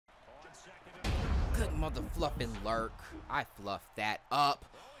mother fluffing lurk. I fluffed that up.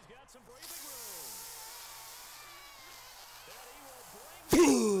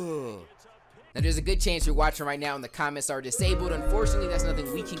 Now, there's a good chance you're watching right now and the comments are disabled. Unfortunately, that's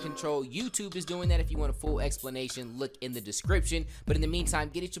nothing we can control. YouTube is doing that. If you want a full explanation, look in the description. But in the meantime,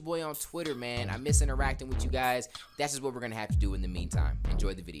 get at your boy on Twitter, man. I miss interacting with you guys. That's just what we're going to have to do in the meantime.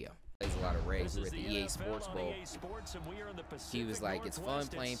 Enjoy the video. Plays a lot of Regs. We're at the EA Sports Bowl. He was like, it's fun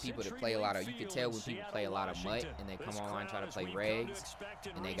playing people that play a lot of, you can tell when people play a lot of MUT and they come online trying to play Regs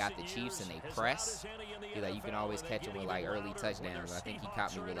and they got the Chiefs and they press. He's like, you can always catch them with like early touchdowns. I think he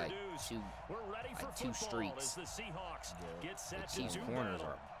caught me with like two streaks. The Chiefs corners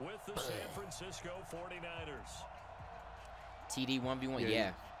are TD 1v1,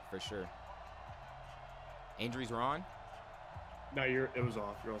 yeah, for sure. Injuries were on? No, it was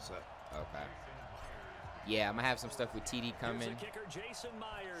off. You're all set. Okay. Yeah, I'm gonna have some stuff with TD coming.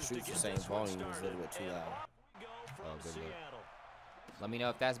 Shoot the same volume was a little bit too loud. Oh, good look. Let me know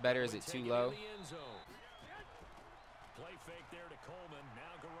if that's better. Is it too low?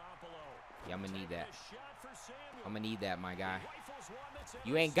 Yeah, I'm gonna need that. I'm gonna need that, my guy.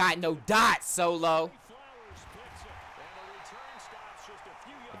 You ain't got no dots, Solo.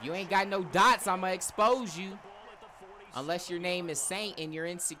 If you ain't got no dots, I'm gonna expose you. Unless your name is Saint and you're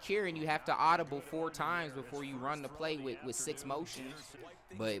insecure and you have to audible 4 times before you run the play with 6 motions.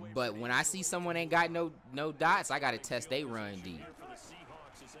 But when I see someone ain't got no dots, I gotta test they run D.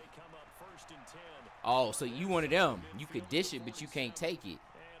 Oh, so you one of them. You could dish it, but you can't take it.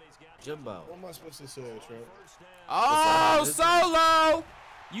 Jimbo. What am I supposed to say, Trent? Oh, Solo!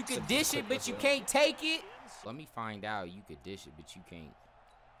 You could dish it, but you can't take it. Let me find out. You could dish it, but you can't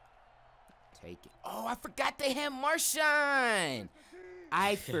take it. Oh, I forgot the hand Marshawn.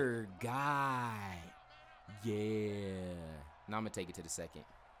 I forgot. Yeah. Now I'm gonna take it to the second.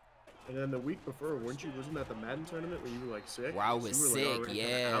 And then the week before, wasn't that the Madden tournament where you were like sick? Where I was sick, like,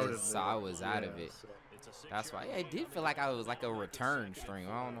 yeah. So I was out of it. So. That's why. Yeah, it did feel like I was like a return stream.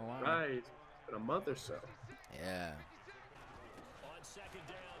 I don't know why. Right. In a month or so. Yeah.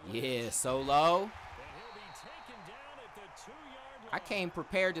 Yeah, Solo. I came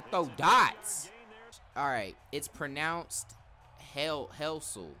prepared to throw dots. All right, it's pronounced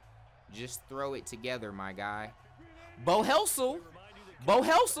Helsel. Just throw it together, my guy. Bo Helsel,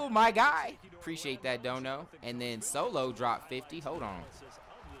 my guy. Appreciate that, Dono. And then Solo dropped 50. Hold on.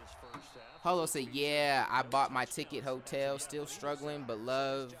 Holo said, yeah, I bought my ticket hotel. Still struggling, but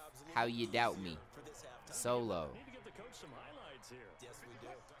love how you doubt me. Solo.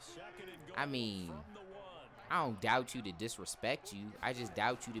 I mean, I don't doubt you to disrespect you. I just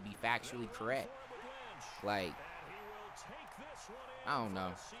doubt you to be factually correct. Like, I don't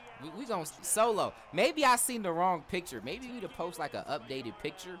know. We gonna Solo. Maybe I seen the wrong picture. Maybe we need to post like an updated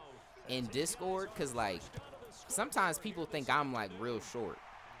picture in Discord, cause like sometimes people think I'm like real short.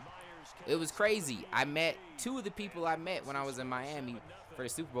 It was crazy. I met 2 of the people I met when I was in Miami for the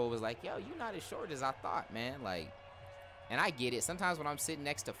Super Bowl was like, yo, you're not as short as I thought, man. Like, and I get it. Sometimes when I'm sitting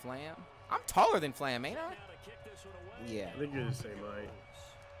next to Flam, I'm taller than Flam, ain't I? Yeah. I think you're the same height.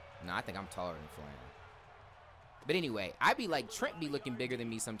 No, I think I'm taller than Flam. But anyway, I be like, Trent be looking bigger than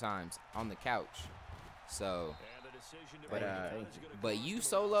me sometimes on the couch. So, but you,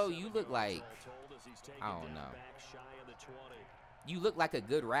 Solo, you look like, I don't know. You look like a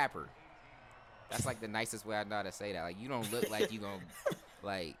good rapper. That's like the nicest way I know how to say that. Like, you don't look like you gonna,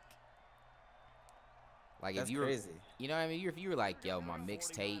 like That's if you were, crazy. you know what I mean? If you were like, yo, my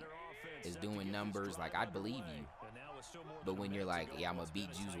mixtape is doing numbers, like, I'd believe you. But when you're like, yeah, I'm gonna beat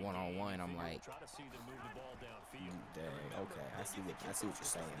Juice one-on-one, I'm like, Dang, okay, I see what you're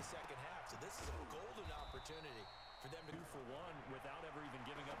saying.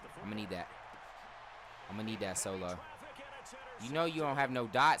 I'm gonna need that. I'm gonna need that, Solo. You know you don't have no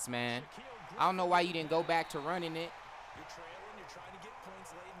dots, man. I don't know why you didn't go back to running it. You're trailing, you're trying to get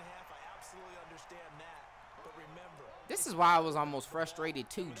points late in half. I absolutely understand that. But remember, This is why I was almost frustrated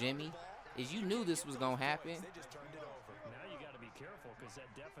too, Jimmy. Is you knew this was gonna happen.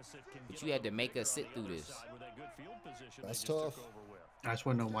 But you had to make us sit through this. That's tough. I just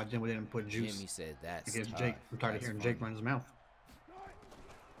want to know why Jimmy didn't put Juice Jimmy said that's against tough. Jake. I'm tired of hearing Jake run his mouth.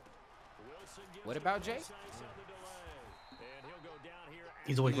 What about Jake?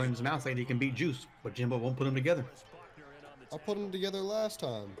 He's always running his mouth saying he can beat Juice, but Jimbo won't put them together. I put them together last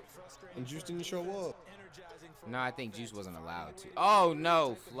time, and Juice didn't show up. No, I think Juice wasn't allowed to. Oh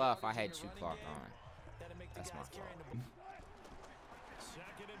no, Fluff! I had 2 clock on. That's my fault.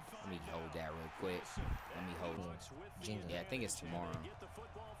 Let me hold that real quick. Let me hold it. Yeah, I think it's tomorrow.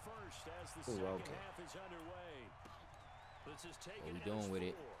 Ooh, okay. What we doing with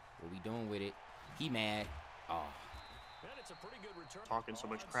it? What we doing with it? He mad. Oh. Talking so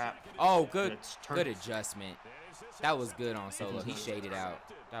much crap. Oh, good. It's Good turned. adjustment. That was good on Solo. He shaded out.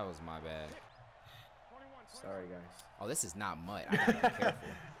 That was my bad. Sorry, guys. Oh, this is not Mutt. I gotta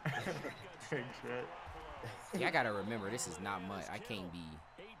be careful. Yeah, I gotta remember this is not Mutt. I can't be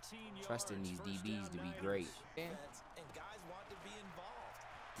trusting these DBs to be great. Yeah.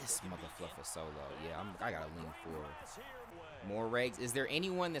 This motherfucker Solo. Yeah, I gotta lean forward. More Regs. Is there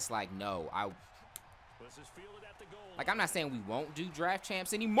anyone that's like, no, like, I'm not saying we won't do draft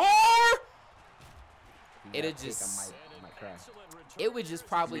champs anymore. It'll just, I might cry. it would just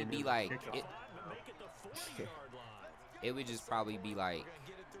probably be like, it would just probably be like,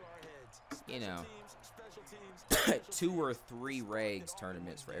 you know, 2 or 3 Regs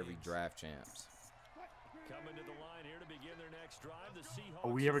tournaments for every draft champs. Are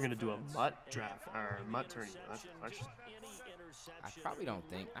we ever gonna do a Mutt draft or Mutt tournament? That's the question. I don't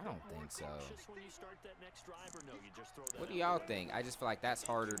think so. What do y'all think? I just feel like that's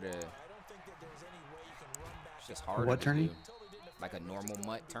harder to. It's just harder. What to tourney? do. Like a normal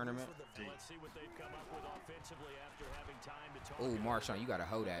Mutt tournament. Oh, Marshawn, you gotta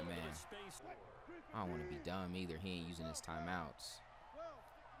hold that man. I don't want to be dumb either. He ain't using his timeouts.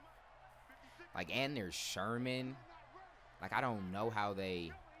 Like, and there's Sherman. Like, I don't know how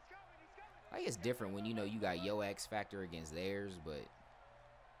they. Like, it's different when you know you got your X factor against theirs, but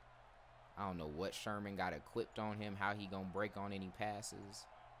I don't know what Sherman got equipped on him, how he gonna break on any passes.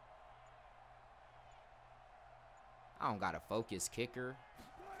 I don't got a focus kicker.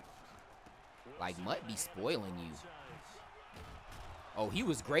 Like, Mutt be spoiling you. Oh, he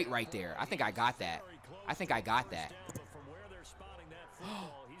was great right there. I think I got that. I think I got that.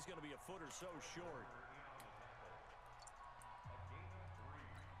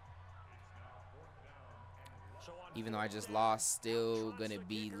 Even though I just lost, still gonna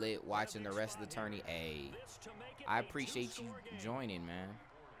be lit watching the rest of the tourney. Hey, I appreciate you joining, man.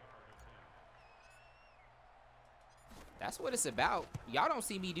 That's what it's about. Y'all don't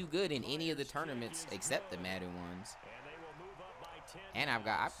see me do good in any of the tournaments except the Madden ones. And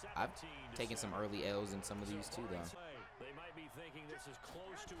I've taken some early L's in some of these too, though.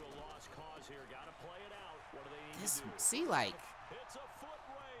 This, see, like,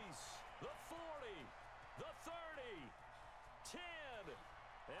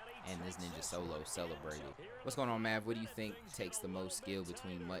 and this Ninja Solo celebrated. What's going on, Mav? What do you think takes the most skill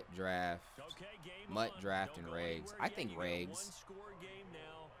between Mutt Draft, and Regs? I think Regs,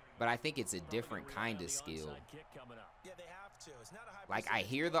 but I think it's a different kind of skill. Like, I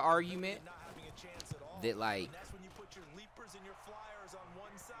hear the argument that, like,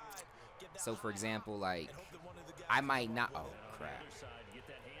 so for example, like, I might not, oh crap,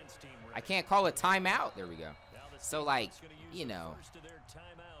 I can't call a timeout. There we go. So, like, you know,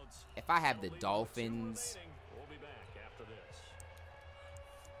 if I have the Dolphins,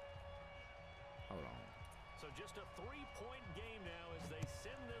 hold on. So just a 3-point game now as they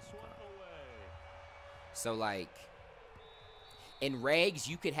send this one away. So, like, in Regs,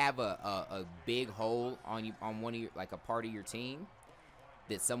 you could have a big hole on you on one of your, like, a part of your team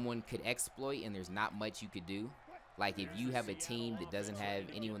that someone could exploit, and there's not much you could do. Like, if you have a team that doesn't have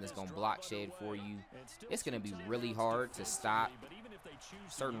anyone that's going to block shade for you, it's going to be really hard to stop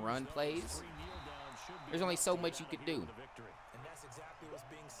certain run plays. There's only so much you could do.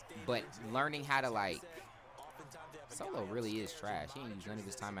 But learning how to, like, Solo really is trash. He ain't used none of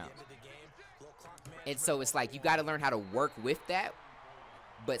his timeouts. And so it's like you got to learn how to work with that.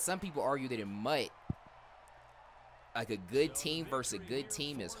 But some people argue that in Mutt, like, a good team versus a good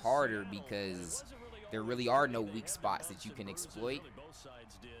team is harder because there really are no weak spots that you can exploit.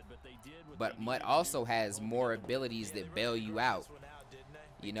 But Mutt also has more abilities that bail you out.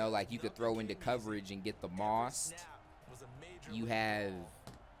 You know, like, you could throw into coverage and get the moss. You have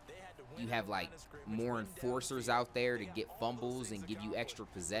like more enforcers out there to get fumbles and give you extra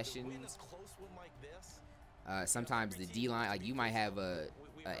possessions. Sometimes the D-line, like, you might have a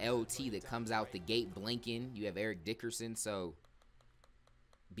LT that comes out the gate blinking. You have Eric Dickerson, so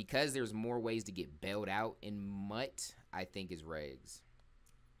because there's more ways to get bailed out in Mutt, I think is Regs.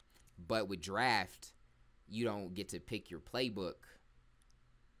 But with draft, you don't get to pick your playbook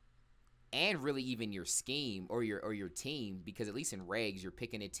and really even your scheme or your team, because at least in Regs, you're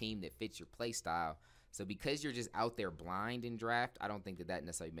picking a team that fits your play style. So because you're just out there blind in draft, I don't think that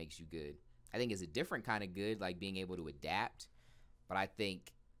necessarily makes you good. I think it's a different kind of good, like being able to adapt. But I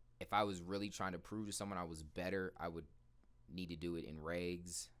think if I was really trying to prove to someone I was better, I would need to do it in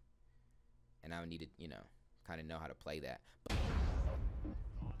Regs, and I would need to, you know, kind of know how to play that. But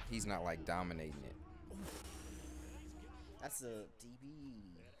he's not, like, dominating it. That's a DB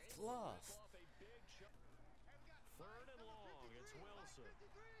fluff.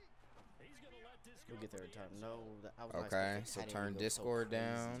 We'll get there in time. No, I was Okay, so turn Discord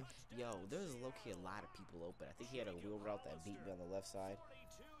down. Yo, there's low-key a lot of people open. I think he had a wheel route that beat me on the left side.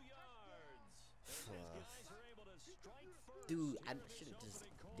 Dude, I should have just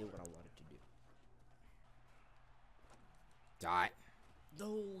did what I wanted to do. Dot.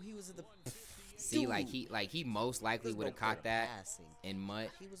 No, he was in the. See, Dude, like he most likely there's would have no caught that passing. in MUT.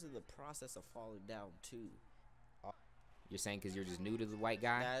 He was in the process of falling down too. You're saying because you're just new to the white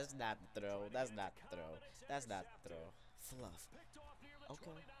guy? That's not the throw. That's not the throw. That's not the throw. Fluff.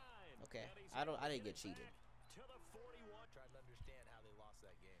 Okay. Okay. I didn't get cheated.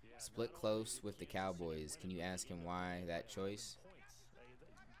 Split close with the Cowboys. Can you ask him why that choice?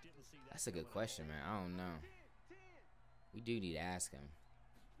 That's a good question, man. I don't know. We do need to ask him.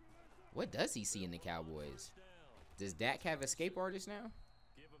 What does he see in the Cowboys? Does Dak have escape artists now?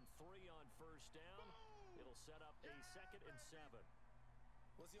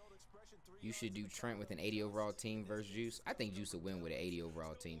 You should do Trent with an 80 overall team versus Juice. I think Juice will win with an 80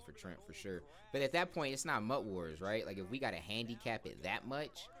 overall team for Trent for sure. But at that point, it's not MUT Wars, right? Like if we got to handicap it that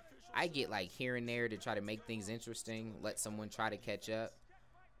much, I get like here and there to try to make things interesting, let someone try to catch up.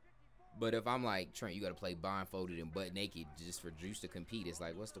 But if I'm like, Trent, you got to play blindfolded and butt naked just for Juice to compete, it's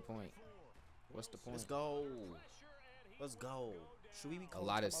like, what's the point? What's the point? Let's go. Let's go. Should we be a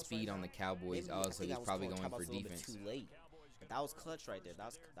lot of speed on the Cowboys. Maybe, also, he's probably going for a defense. bit too late. But that was clutch right there. That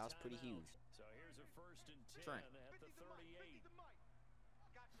was pretty huge. Trent.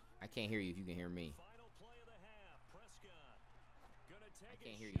 I can't hear you if you can hear me. I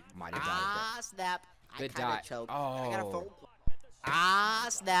can't hear you. Might have got it. Snap. Good I kinda dot. choked. Oh. I got a phone call.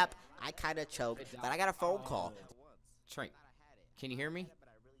 Snap. I kind of choked, but I got a phone call. Trent, can you hear me?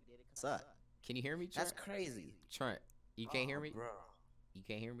 What's up? Can you hear me, Trent? That's crazy. Trent, you can't hear me? Bro. You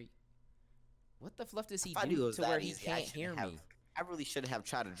can't hear me? What the fluff does he I knew it do was to that where he easy. I can't shouldn't hear have- me? I really should have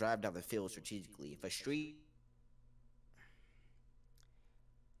tried to drive down the field strategically. If a street.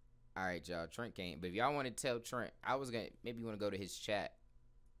 All right, y'all. Trent can't. But if y'all want to tell Trent, I was going to maybe want to go to his chat.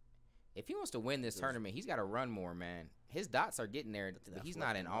 If he wants to win this tournament, he's got to run more, man. His dots are getting there, but he's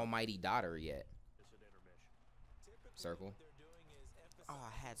not an almighty dotter yet. Circle. Oh,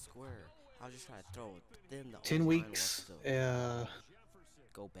 I had square. I was just trying to throw it. But then the 10 O-line weeks. wants to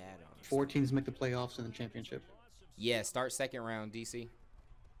go bad on me. 4 teams make the playoffs in the championship. Yeah, start second round, DC.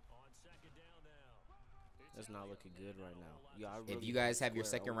 That's not looking good right now. Yo, I If really you guys have your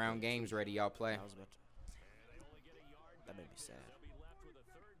square second open. round games ready, y'all play. I was about to... That made me sad.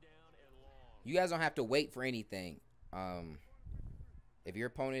 You guys don't have to wait for anything. If your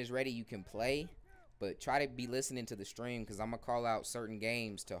opponent is ready, you can play. But try to be listening to the stream because I'm going to call out certain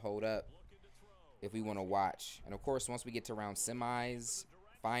games to hold up if we want to watch. And, of course, once we get to round semis,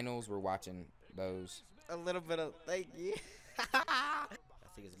 finals, we're watching those. A little bit of... Thank you. I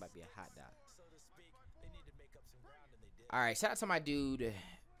think this might be a hot dot. All right, shout out to my dude,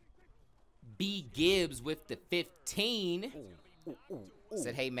 B. Gibbs with the 15.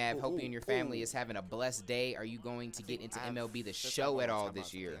 Said, hey, Mav, hope you and your family is having a blessed day. Are you going to get into MLB The Show at all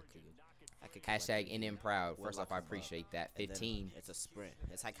this year? Hashtag NM Proud. First off, I appreciate that. 15. It's a sprint.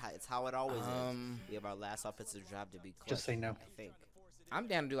 It's how it always is. We have our last offensive drive to be clutch. Just say no. I think. I'm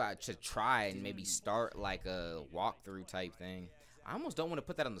down to try and maybe start like a walkthrough type thing. I almost don't want to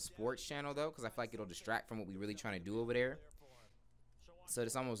put that on the sports channel, though, because I feel like it'll distract from what we're really trying to do over there. So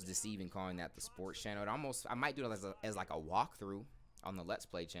it's almost deceiving calling that the sports channel. I might do it as like a walkthrough on the Let's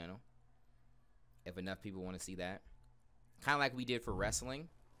Play channel, if enough people want to see that. Kind of like we did for wrestling,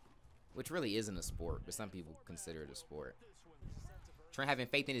 which really isn't a sport, but some people consider it a sport. Trent having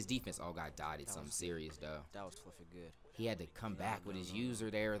faith in his defense. Oh, God, dotted something serious, though. That was fluffing good. He had to come back with his user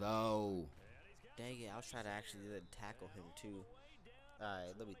there, though. Dang it, I was trying to actually tackle him, too.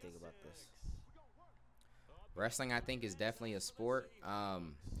 Alright, let me think about this. Wrestling, I think, is definitely a sport.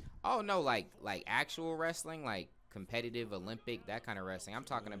 Oh, no, like actual wrestling, like competitive, Olympic, that kind of wrestling. I'm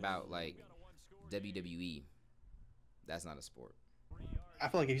talking about, like, WWE. That's not a sport. I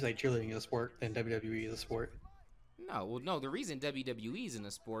feel like if you say cheerleading is a sport, then WWE is a sport. No, well, no, the reason WWE isn't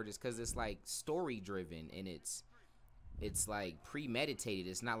a sport is because it's, like, story-driven, and it's like, premeditated.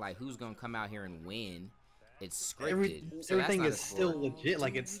 It's not like who's going to come out here and win. It's scripted. So everything that's is still legit.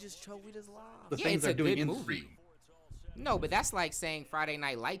 Like, Dude, it's we just choked, we just lost. the Yeah, things it's they're a doing good in movie. No, but that's like saying Friday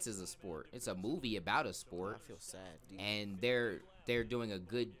Night Lights is a sport. It's a movie about a sport, I feel sad, dude. and they're doing a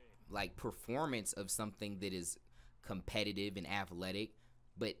good like performance of something that is competitive and athletic.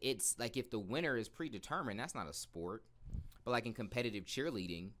 But it's like if the winner is predetermined, that's not a sport. But like in competitive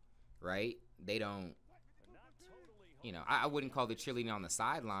cheerleading, right? They don't. You know, I wouldn't call the cheerleading on the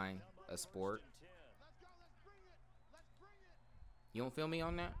sideline a sport. You don't feel me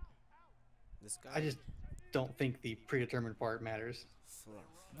on that? This guy. I just don't think the predetermined part matters. Fluff.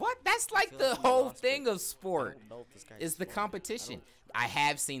 What? That's like feel the like you whole lost thing it. of sport. I don't know if this guy's Is the smart. competition. I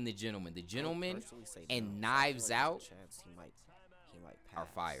have seen The Gentleman. The Gentleman personally say and no. I feel Knives like there's a Out chance he might are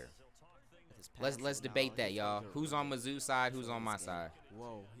pass. fire. His Let's pass is debate now- that, he's y'all. fucking Who's on running. Mizzou's side? Who's So on my this game- side?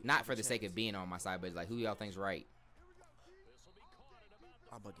 Whoa. Not have for a the sake of chance. being on my side, but like who y'all think's right?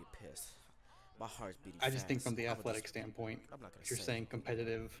 I'm gonna get pissed. My heart's beating. I just think fast. from the I'ma athletic just- standpoint, I'm not gonna if you're say saying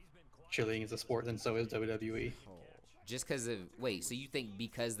competitive cheerleading is a sport, then so is WWE. Oh, Just because of wait, so you think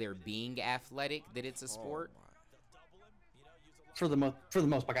because they're being athletic that it's a sport? my. For the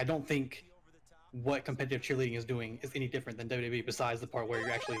most part, I don't think what competitive cheerleading is doing is any different than WWE. Besides the part where you're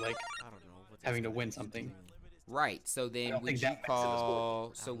actually like I don't know. What this having to guy win is something. doing. Right. So then don't would think you that makes it a sport. call?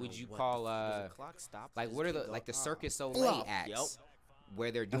 I So don't would know you what call does the clock stop? like Does what it are the keep like the going? Circus Soleil Fluff. acts Yep.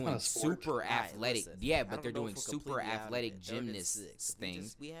 where they're That's not doing a sport. super Alright, athletic, listen, yeah, I but don't they're know doing if we're super completely out of athletic it. Third and gymnast 6.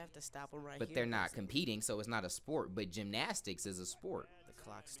 things, We have to stop him right but here. they're not Listen. competing, so it's not a sport. But gymnastics is a sport. The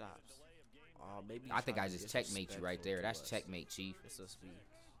clock stops. Maybe I think I trying to just be checkmate you right there. disrespectful That's to us. checkmate, Chief. It's just me.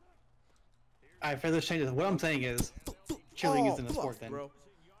 I for those changes. What I'm saying is, cheerleading isn't a fluff, sport then. bro.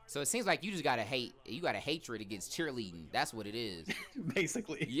 So it seems like you just got a hate. You got a hatred against cheerleading. That's what it is.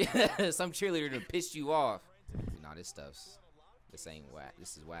 Basically. Yeah, some cheerleader done pissed you off. Nah, this ain't whack.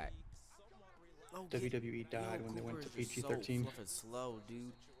 This is whack. Oh, WWE died when they went to Cooper is just PG-13. So fluffing slow,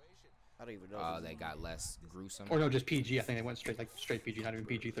 dude. I don't even know. Oh, who- they got less gruesome. Or no, just PG. I think they went straight PG, not even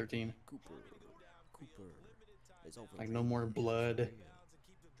PG-13. Cooper is over. Like no more blood.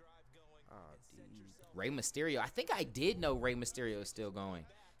 Ah, dude. Rey Mysterio. I think I did know Rey Mysterio is still going.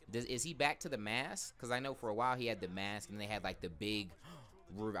 Is he back to the mask? Because I know for a while he had the mask, and they had like the big.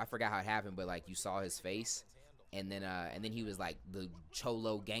 I forgot how it happened, but like you saw his face, and then he was like the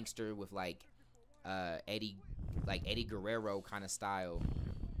cholo gangster with like Eddie Guerrero kind of style.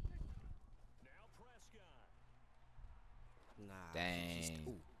 Nah. Dang.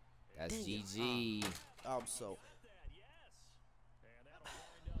 Ooh, That's dang it. GG. so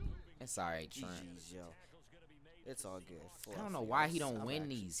It's alright, Trent. GG's, yo. It's all good. I don't Fluff, know yo. why he don't I'm win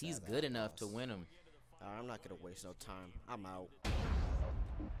actually these. He's sad good that I enough to lost. win them. I'm not gonna waste no time. I'm out.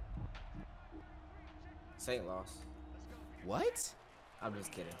 Saint lost. What? I'm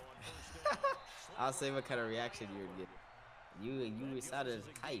just kidding. I'll say what kind of reaction you would get. You sounded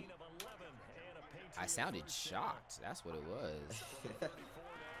hype. I sounded shocked. That's what it was.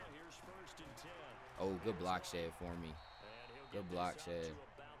 Oh, good block shed for me. Good block shed.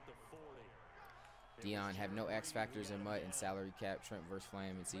 Dion, have no X factors in MUT and salary cap. Trent versus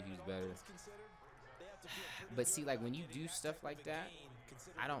Flame and see who's better. But see, like when you do stuff like that,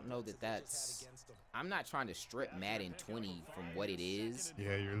 I don't know that that's. I'm not trying to strip Madden 20 from what it is.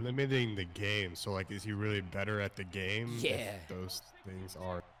 Yeah, you're limiting the game. So, like, is he really better at the game? if Yeah. those things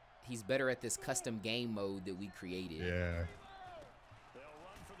are. He's better at this custom game mode that we created. Yeah.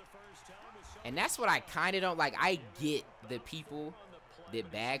 And that's what I kind of don't like. I get the people that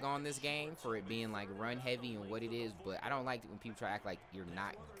bag on this game for it being like run heavy and what it is, but I don't like it when people try to act like you're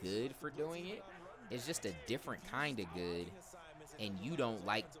not good for doing it. It's just a different kind of good, and you don't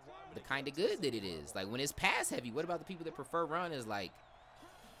like the kind of good that it is. Like when it's pass heavy, what about the people that prefer run? Is like,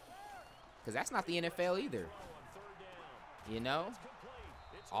 because that's not the NFL either. You know,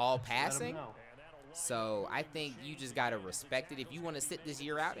 all Let 'em passing. know. So I think you just gotta respect it. If you want to sit this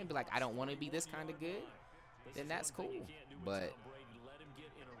year out and be like, I don't want to be this kind of good, then that's cool. But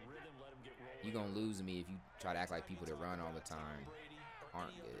you're gonna lose me if you try to act like people that run all the time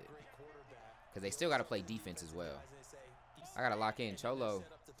aren't good. Because they still gotta play defense as well. I gotta lock in Cholo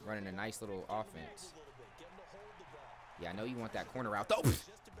running a nice little offense. Yeah, I know you want that corner route though.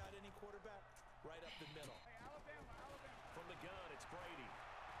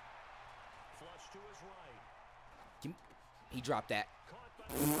 He dropped that.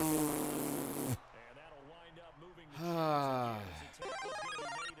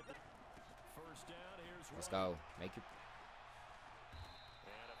 Let's go. Make it.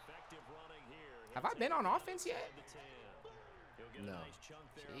 Have I been on offense yet? No.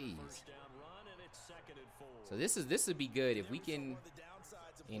 Jeez. So this would be good if we can,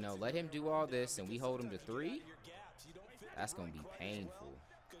 you know, let him do all this and we hold him to 3. That's gonna be painful.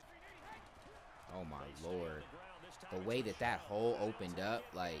 Oh my lord. The way that hole opened up,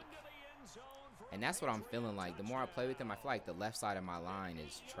 like, and that's what I'm feeling like. The more I play with him, I feel like the left side of my line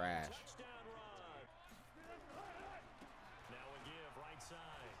is trash.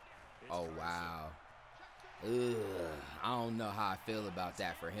 Oh, wow. Ugh, I don't know how I feel about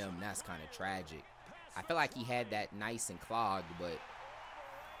that for him. That's kind of tragic. I feel like he had that nice and clogged, but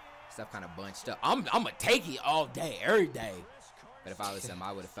stuff kind of bunched up. I'm going to take it all day, every day. But if I was him,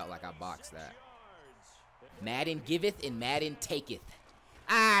 I would have felt like I boxed that. Madden giveth and Madden taketh.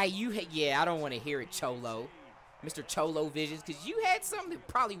 Ah, yeah, I don't want to hear it, Cholo. Mr. Cholo Visions, because you had something that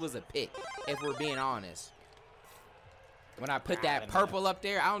probably was a pick, if we're being honest. When I put that purple up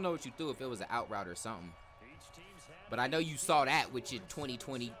there, I don't know what you threw, if it was an out route or something. But I know you saw that with your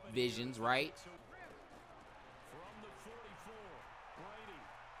 2020 visions, right?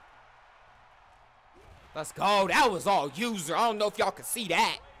 Let's go. That was all user. I don't know if y'all could see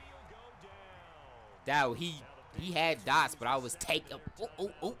that. That he had dots, but I was taking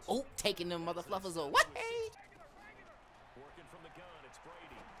taking them mother fluffers away.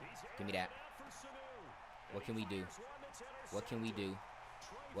 Give me that. What can we do? What can we do?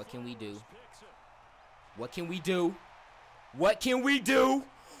 What can we do? What can we do? What can we do?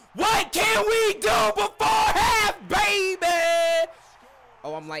 What can we do before half, baby?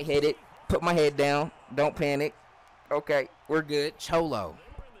 Oh, I'm lightheaded. Put my head down. Don't panic. Okay, we're good. Cholo.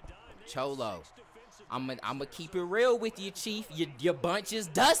 Cholo. I'm gonna keep it real with you, Chief. Your bunch is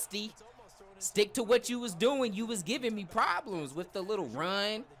dusty. Stick to what you was doing. You was giving me problems with the little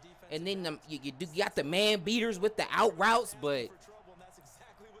run. And then you got the man beaters with the out routes, but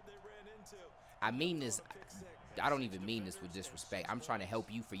I mean this. I don't even mean this with disrespect. I'm trying to help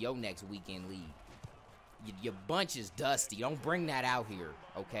you for your next weekend league. Your bunch is dusty. Don't bring that out here,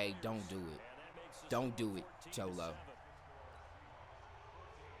 okay? Don't do it. Don't do it, Cholo.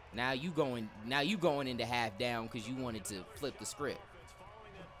 Now you going into half down because you wanted to flip the script.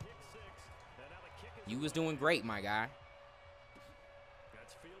 You was doing great, my guy.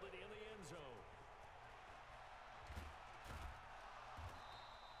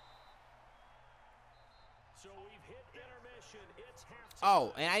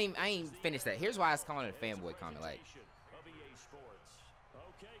 Oh, and I ain't finished that. Here's why I was calling it a fanboy comment. Like,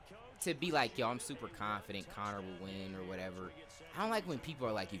 to be like, yo, I'm super confident Connor will win or whatever. I don't like when people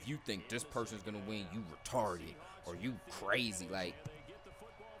are like, if you think this person's gonna win, you retarded or you crazy. Like,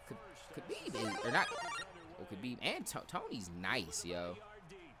 could be or not? Or could be. And Tony's nice, yo.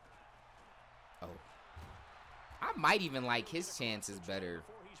 Oh, I might even like his chances better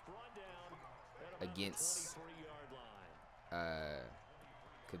against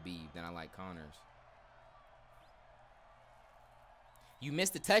Khabib than I like Connor's. You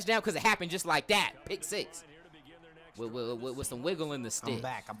missed the touchdown because it happened just like that. Pick six. With some wiggle in the stick.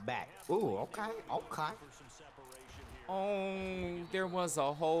 I'm back. Ooh, okay. Oh, there was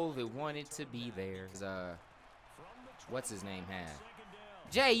a hole that wanted to be there. What's his name had?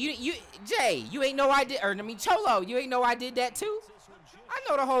 Jay, you ain't know I did, or I mean Cholo, you ain't know I did that too? I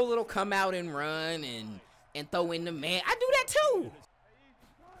know the whole little come out and run and throw in the man. I do that too.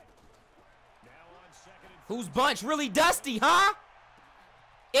 Whose bunch really dusty, huh?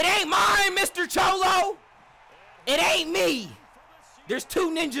 It ain't mine, Mr. Cholo. It ain't me. There's two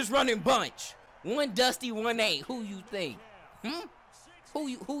ninjas running bunch. One dusty, one ain't. Who you think? Who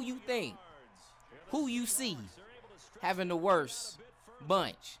you think? Who you see having the worst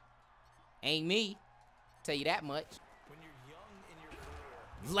bunch? Ain't me. Tell you that much.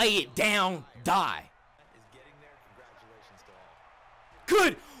 Lay it down, die.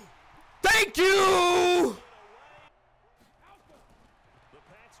 Good. Thank you.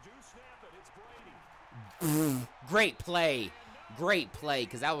 Great play. Great play,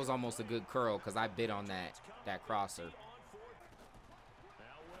 because that was almost a good curl, because I bit on that crosser.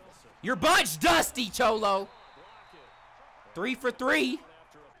 Your bunch dusty, Cholo. 3 for 3.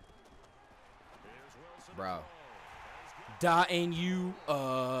 Bro. Dotting you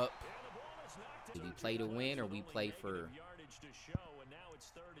up. Do we play to win or we play for...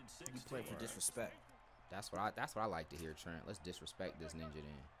 You play for disrespect. That's what I like to hear, Trent. Let's disrespect this ninja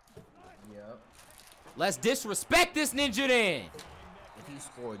then. Yep. Let's disrespect this ninja then. If you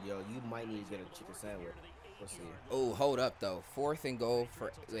scored, yo, you might need to get a chicken sandwich. We'll see. Oh, hold up though. 4th and goal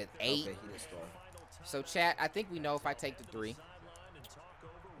with 8. Okay, he didn't score. So chat, I think we know if I take the 3.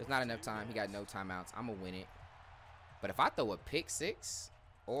 There's not enough time. He got no timeouts. I'm gonna win it. But if I throw a pick 6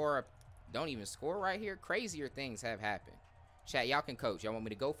 or don't even score right here, crazier things have happened. Chat, y'all can coach. Y'all want me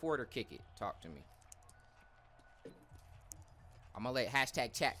to go for it or kick it? Talk to me. I'm gonna let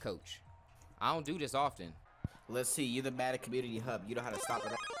hashtag chat coach. I don't do this often. Let's see. You're the Madden community hub. You know how to stop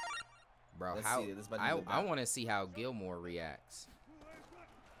it. Bro, Let's how see. This I want to see how Gilmore reacts.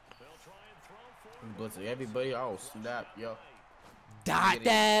 Blitzing everybody. Oh snap, yo. Dot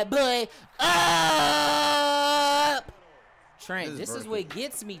that boy up. Trent, this is what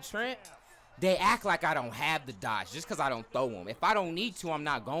gets me, Trent. They act like I don't have the dodge just because I don't throw them. If I don't need to, I'm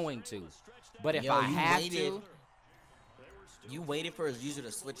not going to. But if I have to. You waited for his user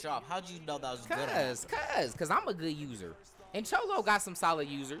to switch off. How'd you know that was good? Cause I'm a good user. And Cholo got some solid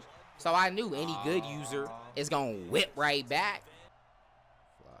users. So I knew any good user is going to whip right back.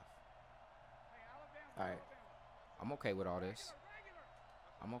 All right. I'm okay with all this.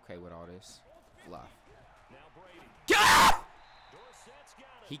 I'm okay with all this. Fluff. Yeah!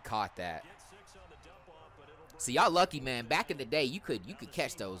 He caught that. See, y'all lucky, man. Back in the day, you could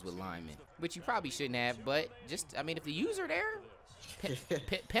catch those with linemen, which you probably shouldn't have. But just, I mean, if the user there,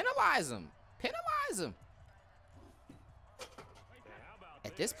 penalize them. Penalize them.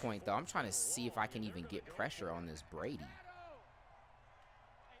 At this point, though, I'm trying to see if I can even get pressure on this Brady.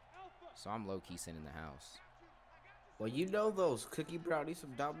 So I'm low-key sending the house. Well, you know those cookie brownies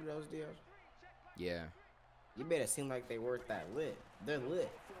from Domino's, Dion? Yeah. You made it seem like they weren't that lit. They're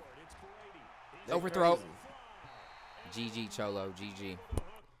lit. They're Overthrow. crazy. GG, Cholo. GG.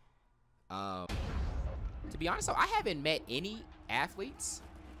 To be honest, though, I haven't met any athletes.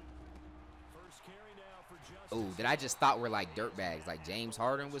 Oh, that I just thought were like dirtbags. Like James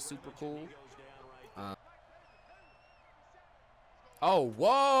Harden was super cool. Oh,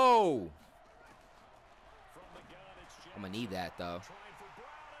 whoa. I'm gonna need that though.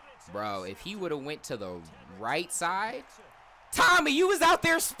 Bro, if he would have went to the right side. Tommy, you was out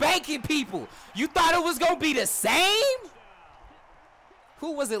there spanking people. You thought it was gonna be the same?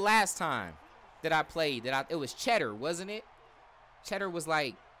 Who was it last time that I played? It was Cheddar, wasn't it? Cheddar was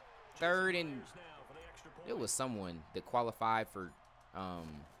like third, and it was someone that qualified for I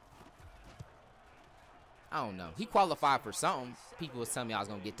don't know. He qualified for something. People was telling me I was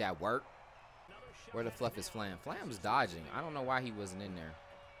gonna get that work. Where the fluff is Flam? Flam's dodging. I don't know why he wasn't in there.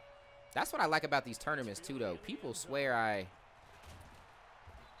 That's what I like about these tournaments too, though. People swear I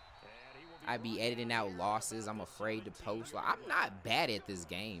be editing out losses. I'm afraid to post. Like, I'm not bad at this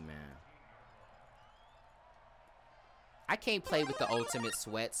game, man. I can't play with the ultimate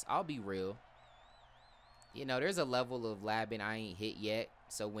sweats. I'll be real. You know, there's a level of labbing I ain't hit yet.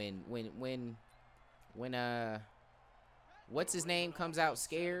 So when what's his name comes out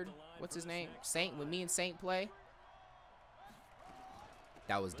scared? What's his name? Saint. When me and Saint play.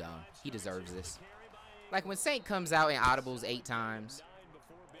 That was dumb. He deserves this. Like when Saint comes out and audibles 8 times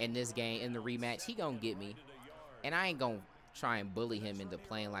in this game, in the rematch, he gonna get me. And I ain't gonna try and bully him into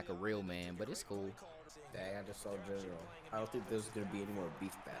playing like a real man, but it's cool. Dang, I just saw General. I don't think there's gonna be any more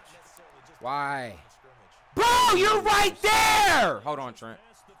beef match. Why? Bro, you're right there! Hold on, Trent.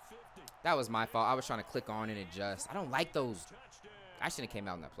 That was my fault. I was trying to click on and adjust. I don't like those. I shouldn't have came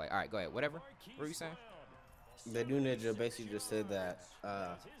out in that play. All right, go ahead. Whatever. What were you saying? The new ninja basically just said that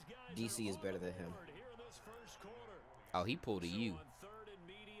DC is better than him. Oh, he pulled a U.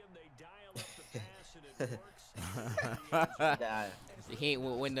 He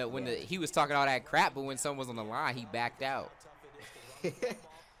was talking all that crap, but when someone was on the line, he backed out.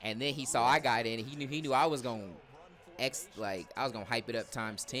 And then he saw I got in, and he knew I was gonna I was gonna hype it up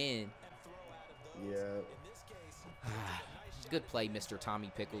times 10. Yeah. Good play, Mr.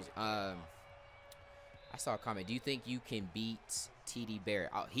 Tommy Pickles. I saw a comment. Do you think you can beat TD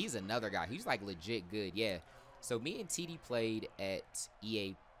Barrett? Oh, he's another guy. He's like legit good. Yeah. So me and TD played at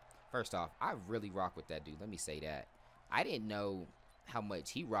EA. First off, I really rock with that dude. Let me say that. I didn't know how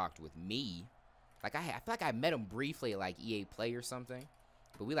much he rocked with me. Like I feel like I met him briefly at like EA Play or something,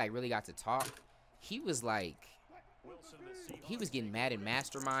 but we like really got to talk. He was like, he was getting Madden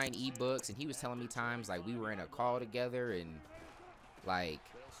Mastermind ebooks, and he was telling me times like we were in a call together, and like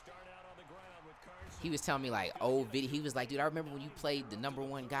he was telling me like old video. He was like, dude, I remember when you played the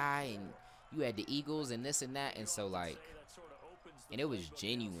 #1 guy and you had the Eagles and this and that, and so like, and it was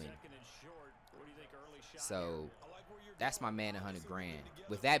genuine. So that's my man, 100 grand.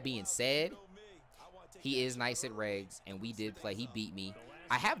 With that being said, he is nice at regs, and we did play. He beat me.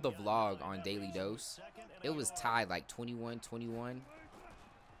 I have the vlog on Daily Dose. It was tied like 21-21.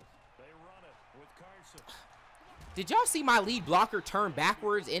 Did y'all see my lead blocker turn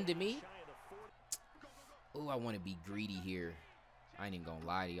backwards into me? Oh, I want to be greedy here. I ain't even gonna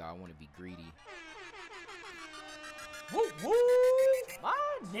lie to y'all. I want to be greedy. Woo woo! My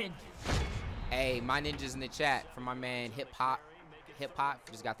ninjas. Hey, my ninjas in the chat from my man Hip Hop. Hip Hop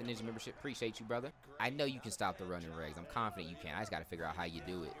just got the ninja membership. Appreciate you, brother. I know you can stop the running regs. I'm confident you can. I just got to figure out how you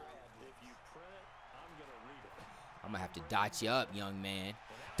do it. I'm gonna have to dot you up, young man.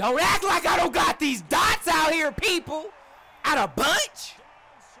 Don't act like I don't got these dots out here, people. Out of bunch.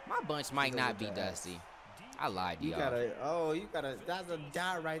 My bunch might not be dusty. I lied to y'all. You gotta, that's a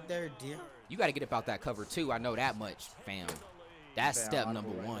dot right there, dear. You gotta get about that cover 2. I know that much, fam. That's step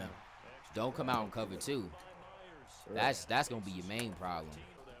number 1. Don't come out in cover 2. That's gonna be your main problem.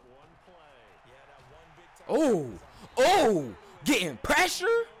 Oh, getting pressure.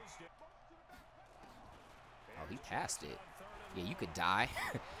 Oh, he passed it. Yeah, you could die.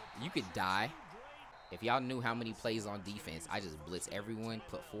 You could die. If y'all knew how many plays on defense, I just blitz everyone,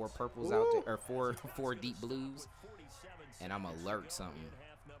 put 4 purples out there, or four deep blues, and I'm alert something.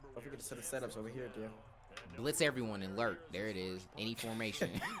 Don't forget to set the setups over here, Dion. Blitz everyone and lurk. There it is. Any formation.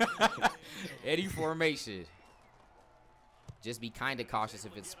 Any formation. Just be kind of cautious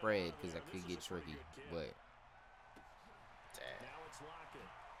if it's spread, because that could get tricky. But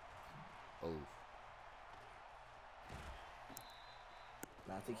oh,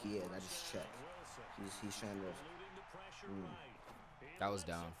 No, I think he is. I just checked. He's trying to. that was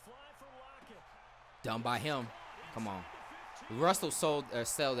dumb. Dumb by him. Come on. Russell sell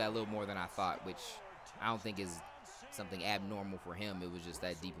that a little more than I thought, which I don't think is something abnormal for him. It was just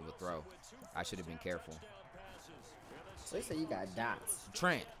that deep of a throw. I should have been careful. So they say you got dots.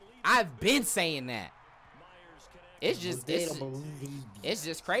 Trent, I've been saying that. It's just it's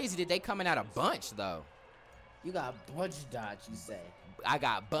just crazy that they coming out a bunch though. You got a bunch of dots, you say. I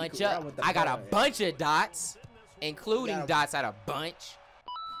got a bunch You can run of with the I got a ball. bunch of dots, including You got a- dots at a bunch.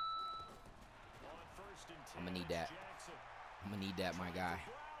 I'm gonna need that. I'm gonna need that, my guy.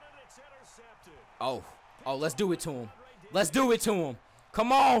 Oh, let's do it to him. Let's do it to him.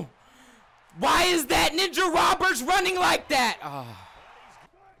 Come on. Why is that Ninja Roberts running like that? Oh,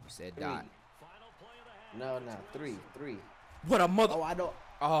 you said dot. No, 3. What a mother. Oh, I know.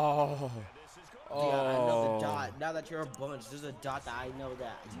 Oh. Yeah, I know the dot. Now that you're a bunch, there's a dot that I know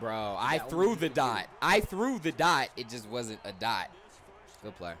that. Bro, I threw the dot. I threw the dot. It just wasn't a dot.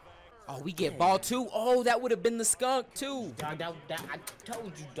 Good play. Oh, we get ball 2. Oh, that would have been the skunk too. Dog, I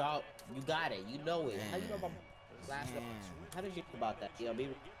told you, dog. You got it. You know it. How you know about last? How did you know about that? Dang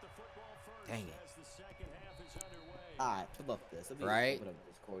it. Alright, flip up this. Let me Right. flip up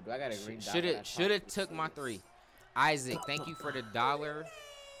this cord. Do I got a green dot? Should have took my 3. Isaac, thank you for the $1.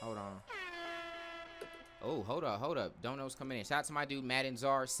 Hold on. Oh, hold up. Don't know's coming in. Shout out to my dude Madden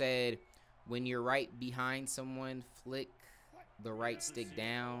Czar said, when you're right behind someone, flick the right stick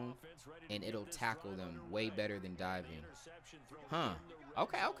down and it'll tackle them way better than diving. Huh.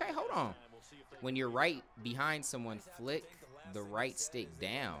 Okay, hold on. When you're right behind someone, flick the right stick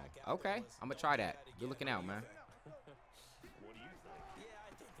down. Okay, I'm gonna try that. Good looking out, man.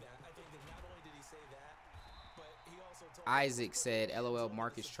 Isaac said, LOL,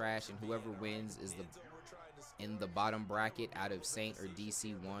 Marcus trash, and whoever wins is in the bottom bracket out of Saint or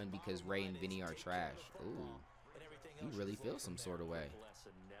DC 1 because Ray and Vinny are trash. Ooh, you really feel some sort of way.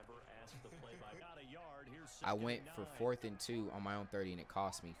 I went for 4th and 2 on my own 30 and it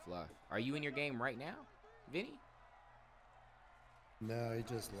cost me fluff. Are you in your game right now, Vinny? No, he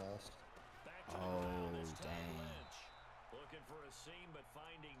just lost. Oh, dang.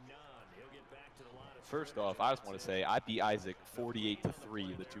 First off, I just want to say I beat Isaac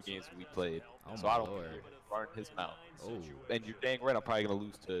 48-3 the 2 games we played. Oh so my I don't Lord. burn his mouth. Oh. And you're dang right I'm probably going to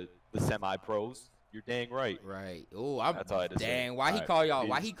lose to the semi-pros. You're dang right. Right. Oh, I'm That's all I had to say. dang. Why he Alright, call y'all? peace.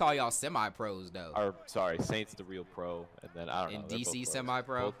 Why he call y'all semi-pros though? Or sorry, Saint's the real pro, and then I don't know. And they're DC both pros.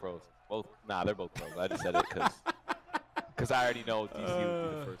 semi-pro? Both pros. Both. Nah, they're both pros. I just said it because I already know DC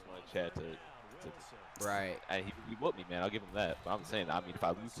would be the first one in chat to Right. and he whooped me, man. I'll give him that. But I'm saying, I mean, if I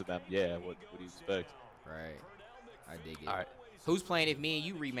lose to them, yeah, what do you expect? Right. I dig it. All right. Who's playing if me and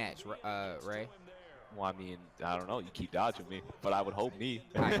you rematch, Ray? Well, I mean, I don't know. You keep dodging me, but I would hope me.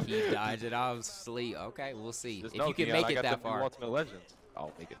 I keep dodging. I'm asleep. Okay, we'll see. Just If know, you can Dion, make I it got that them new far. Ultimate Legends.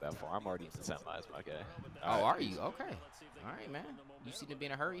 I'll make it that far. I'm already in the semis, my guy. Oh, All right, are you? Okay. All right, man. You seem to be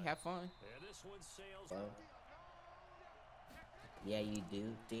in a hurry. Have fun. Yeah, you do,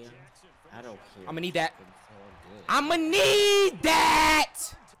 Dion. I don't care. I'm gonna need that. It's all good. I'm gonna need that.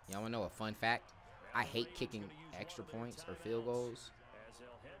 Y'all wanna know a fun fact? I hate kicking extra points or field goals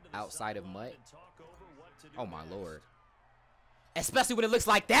outside of MUT. Oh my Lord. Especially when it looks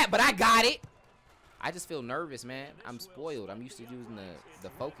like that, but I got it. I just feel nervous, man. I'm spoiled. I'm used to using the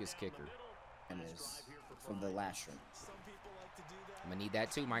focus kicker. And it's from the last room. I'm gonna need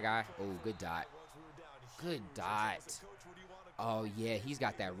that too, my guy. Oh, good dot. Good dot. Oh yeah, he's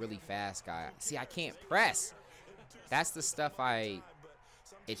got that really fast guy. See, I can't press. That's the stuff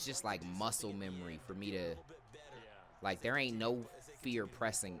it's just like muscle memory for me to, like, there ain't no fear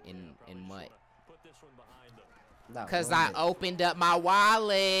pressing in MUT. No, Cause one I minute. opened up my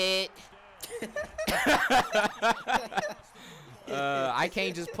wallet. I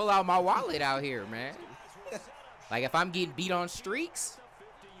can't just pull out my wallet out here, man. Like if I'm getting beat on streaks,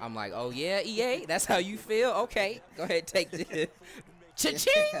 I'm like, oh yeah, EA, that's how you feel? Okay, go ahead, take this.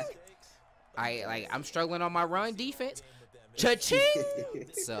 Cha-ching! I'm struggling on my run defense. Cha-ching!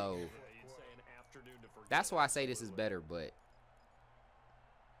 So that's why I say this is better, but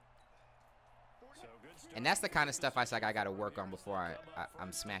And that's the kind of stuff I got to work on before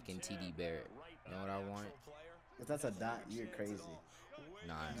I'm smacking TD Barrett. You know what I want? If that's a dot, you're crazy.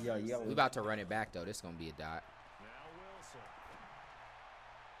 Nah. Yo. We about to run it back, though. This is going to be a dot.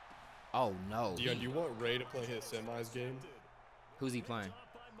 Oh, no. Dion, do you want Ray to play his semis game? Who's he playing?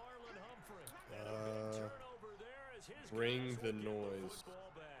 Bring the noise.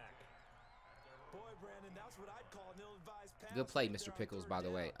 Good play, Mr. Pickles, by the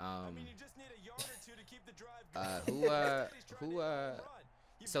way.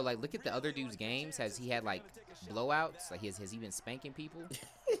 So, like, look at the other dude's games. Has he had, like, blowouts? Like, has he been spanking people?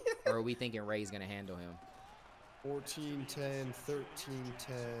 Or are we thinking Ray's going to handle him? 14-10, 13-10,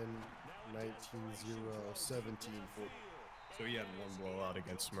 19-0, 17-4. So he had one blowout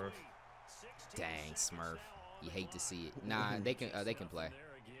against Smurf. Dang, Smurf. You hate to see it. Nah, they can play.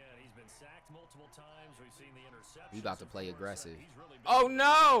 We about to play aggressive. Oh,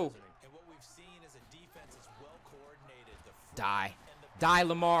 no! Die. Die,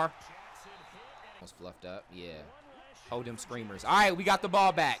 Lamar. Almost fluffed up. Yeah. Hold them screamers. All right, we got the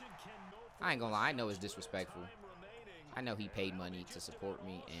ball back. I ain't gonna lie. I know it's disrespectful. I know he paid money to support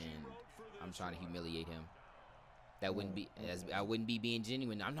me, and I'm trying to humiliate him. That wouldn't be, I wouldn't be being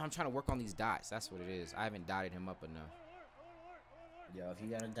genuine. I'm trying to work on these dots. That's what it is. I haven't dotted him up enough. Yo, if you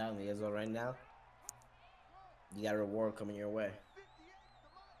got a dot in the right now, you got a reward coming your way.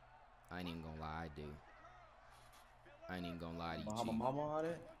 I ain't even gonna lie, I do. I ain't even gonna lie to you, Bahama Chief. Mama on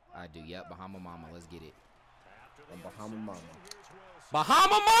it? I do, yep, Bahama Mama. Let's get it. Bahama Mama.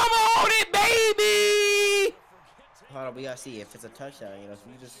 Bahama Mama on it, baby! Hold on, we gotta see if it's a touchdown. You know, if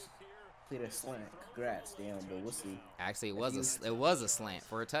you just clear a slant, congrats, damn. But we'll see. Actually, it was a slant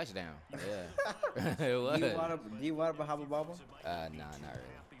for a touchdown. Yeah, it was. Do you want a Bahama Mama? Nah, not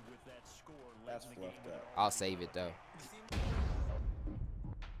really. That's fluffed up. I'll save it though.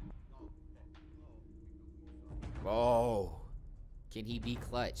 Oh, can he be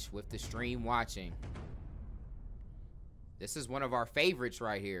clutch with the stream watching? This is one of our favorites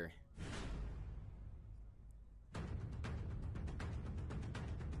right here.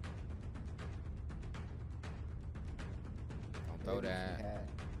 Don't throw that.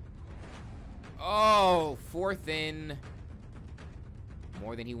 Oh, 4th and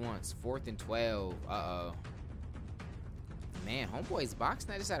more than he wants. 4th and 12. Uh-oh. Man, homeboy's box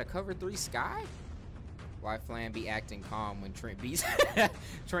net just had a cover 3 sky. Why Flam be acting calm when Trent beats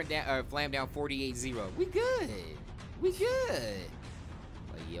Flam down 48-0? We good. We good.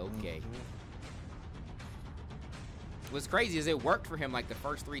 Like, yeah, okay. What's crazy is it worked for him like the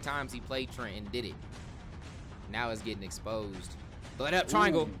first 3 times he played Trent and did it. Now it's getting exposed. Blood up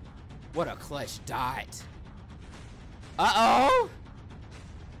triangle. Ooh. What a clutch dot. Uh-oh.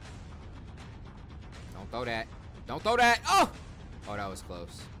 Don't throw that. Don't throw that. Oh! Oh, that was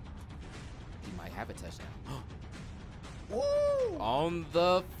close. He might have a touchdown. Woo! On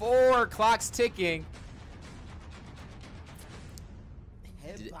the 4, clock's ticking.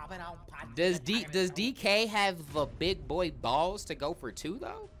 Does DK have the big boy balls to go for 2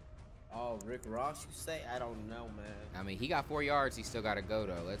 though? Oh, Rick Ross, you say? I don't know, man. I mean, he got 4 yards. He still got to go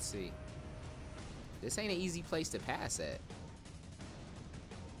though. Let's see. This ain't an easy place to pass at.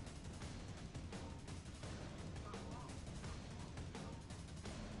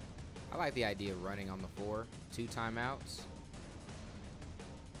 I like the idea of running on the 4. 2 timeouts.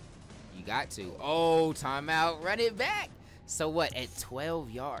 You got to. Oh, timeout. Run it back. So what? At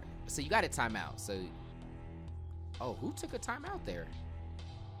 12 yards. So you got a timeout. So, oh, who took a timeout there?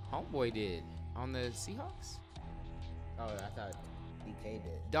 Homeboy did on the Seahawks. Oh, I thought DK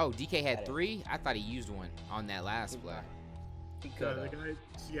did. No, DK had 3. I thought he used one on that last play. The guy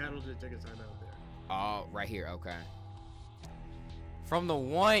Seattle did take a timeout there. Oh, right here. Okay. From the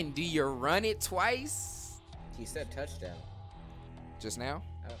 1, do you run it twice? He said touchdown. Just now?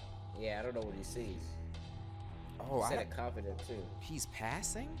 Yeah, I don't know what he sees. Oh, he said it confident too. He's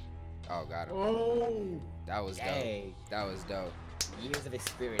passing? Oh, got him. Oh, that was dope. That was dope. Years of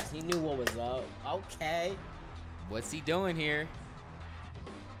experience. He knew what was up. Okay. What's he doing here?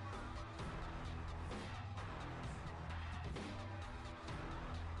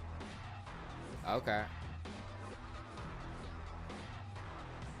 Okay.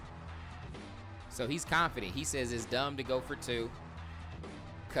 So he's confident. He says it's dumb to go for 2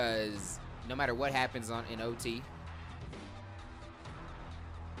 because no matter what happens in OT.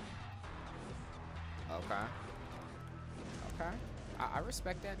 Okay. Okay. I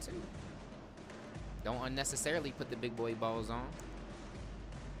respect that too. Don't unnecessarily put the big boy balls on.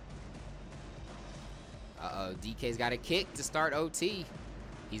 Uh-oh, DK's got a kick to start OT.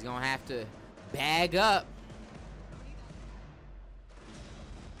 He's gonna have to bag up.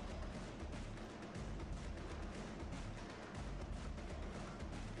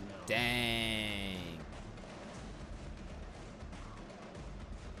 Dang.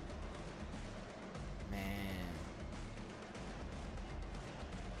 Man.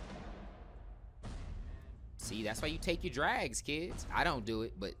 See, that's why you take your drags, kids. I don't do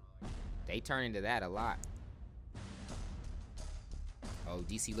it, but they turn into that a lot. Oh,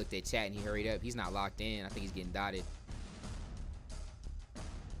 DC looked at chat and he hurried up. He's not locked in. I think he's getting dotted.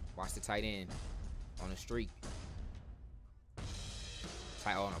 Watch the tight end on a streak.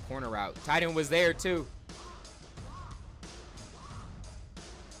 On a corner route. Tight end was there too.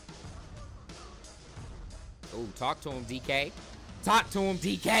 Oh, talk to him, DK. Talk to him,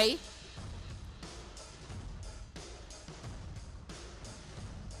 DK.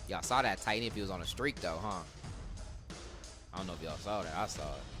 Y'all saw that tight end if he was on a streak though, huh? I don't know if y'all saw that. I saw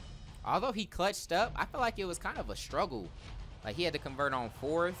it. Although he clutched up, I feel like it was kind of a struggle. Like he had to convert on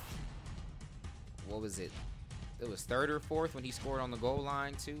 4th. What was it? It was 3rd or 4th when he scored on the goal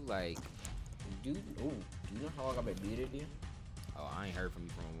line too. Like, Dude, do you know how long I've been muted, here? oh, I ain't heard from you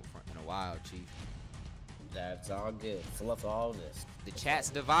in a while, Chief. That's all good. Fluff all this. The chat's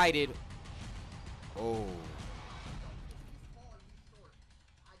divided. Oh.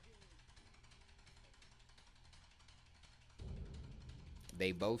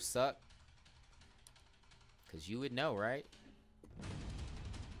 They both suck. Cause you would know, right?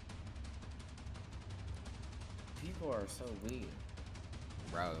 People are so weird.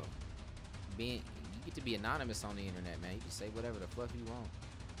 Bro. You get to be anonymous on the internet, man. You can say whatever the fuck you want.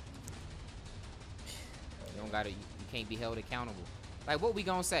 You don't gotta, you can't be held accountable. Like, what we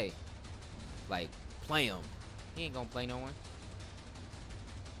gonna say? Like, play him. He ain't gonna play no one.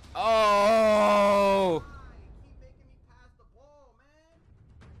 Oh!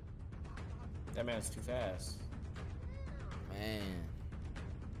 That man's too fast. Man.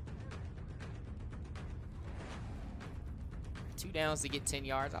 2 downs to get 10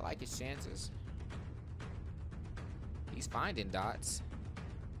 yards. I like his chances. He's finding dots.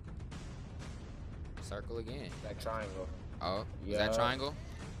 Circle again. That triangle. Oh, is Yeah. that triangle?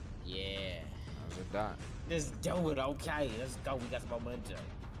 Yeah. That was a dot. Let's do it, okay. Let's go. We got some momentum.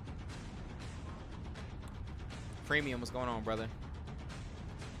 Premium, what's going on, brother?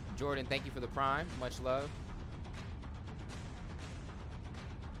 Jordan, thank you for the prime. Much love.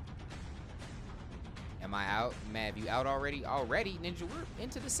 Am I out? Mav, you out already? Already? Ninja, we're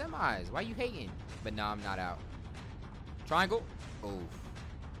into the semis. Why you hating? But no, I'm not out. Triangle? Oh.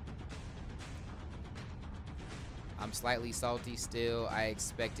 I'm slightly salty still. I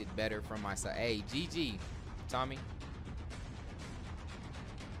expected better from myself. Hey, GG, Tommy.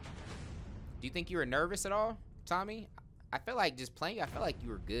 Do you think you were nervous at all, Tommy? I feel like just playing, I felt like you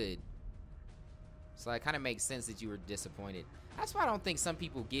were good. So it kind of makes sense that you were disappointed. That's why I don't think some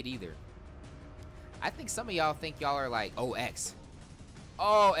people get either. I think some of y'all think y'all are like, oh, X.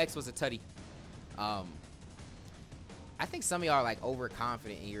 Oh, X was a tutty. I think some of y'all are like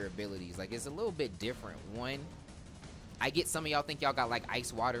overconfident in your abilities. Like, it's a little bit different. One, I get some of y'all think y'all got like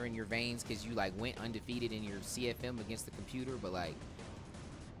ice water in your veins because you like went undefeated in your CFM against the computer, but like,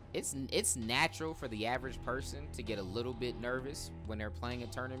 it's natural for the average person to get a little bit nervous when they're playing a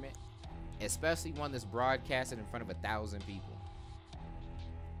tournament, especially one that's broadcasted in front of 1,000 people.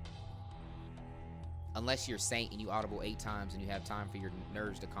 Unless you're Saint and you audible 8 times and you have time for your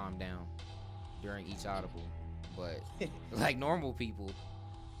nerves to calm down during each audible. But like normal people,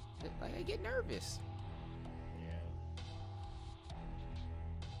 like they get nervous. Yeah.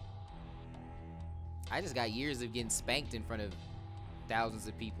 I just got years of getting spanked in front of thousands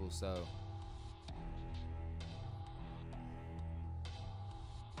of people, so.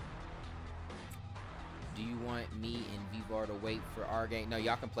 Do you want me and V-Bar to wait for our game? No,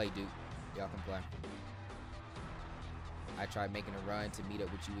 y'all can play, Duke. Y'all can play. I tried making a run to meet up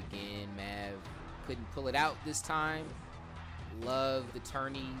with you again, Mav. Couldn't pull it out this time. Love the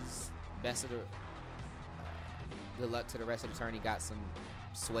tourneys. Best of the. Good luck to the rest of the tourney. Got some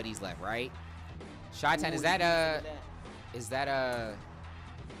sweaties left, right? Shy-Tan, is that Is that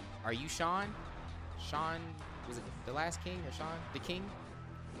Are you Sean? Sean, was it the last king or Sean the king?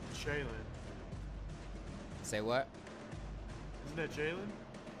 Jalen. Say what? Isn't that Jalen?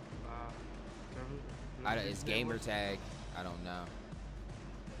 It's gamer tag. I don't know.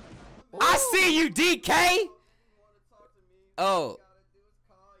 I see you, DK. Oh.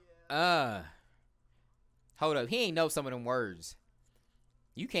 Hold up. He ain't know some of them words.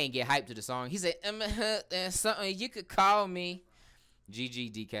 You can't get hyped to the song. He said, there's something you could call me.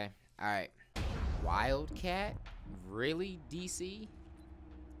 GG, DK. All right. Wildcat? Really, DC?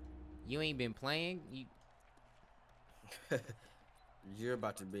 You ain't been playing? You're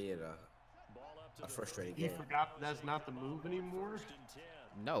about to be in a frustrating He game. forgot that's not the move anymore.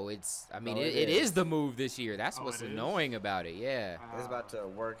 No, it's. I mean, No, it is the move this year. That's Oh, what's it is? annoying about it. Yeah. It's about to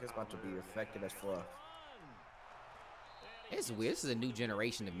work. It's about to be effective as fluff. It's weird. This is a new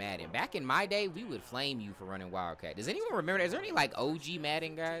generation of Madden. Back in my day, we would flame you for running Wildcat. Does anyone remember? Is there any like OG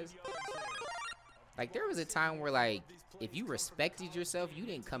Madden guys? Like there was a time where like if you respected yourself, you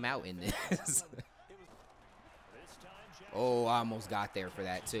didn't come out in this. Oh, I almost got there for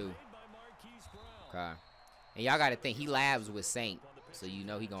that too. Okay. And y'all got to think he labs with Saint, so you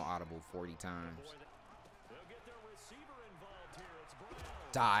know he gonna audible 40 times.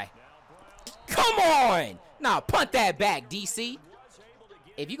 Die. Come on! Nah, punt that back, DC.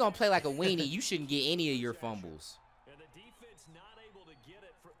 If you're going to play like a weenie, you shouldn't get any of your fumbles.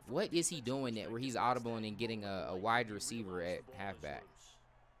 What is he doing that where he's audibling and getting a wide receiver at halfback?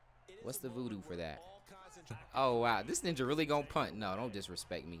 What's the voodoo for that? Oh, wow. This ninja really going to punt. No, don't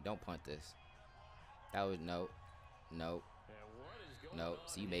disrespect me. Don't punt this. That was no. No. No.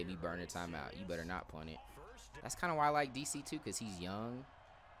 So you made me burn a timeout. You better not punt it. That's kind of why I like DC too, because he's young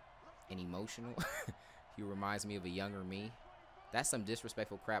and emotional. He reminds me of a younger me. That's some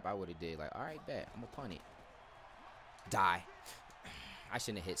disrespectful crap I would have did. Like, all right, bet. I'm going to punt it. Die. I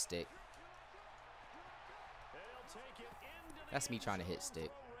shouldn't have hit stick. That's me trying to hit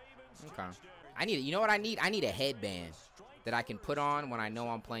stick. Okay. I need, you know what I need? I need a headband that I can put on when I know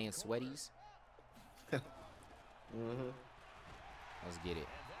I'm playing sweaties. Let's get it.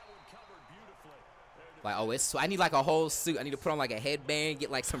 Like, oh, it's, I need like a whole suit. I need to put on like a headband, get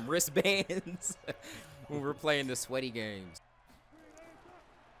like some wristbands when we're playing the sweaty games.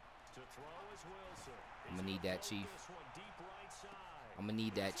 I'm gonna need that, Chief. I'm gonna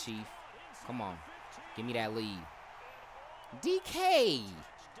need that, Chief. Come on, give me that lead. DK,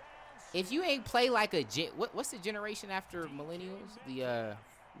 if you ain't play like a what's the generation after millennials? The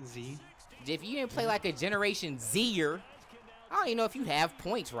Z. If you ain't play like a Generation Zer, I don't even know if you'd have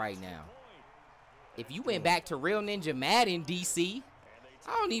points right now. If you went back to real Ninja Madden, DC,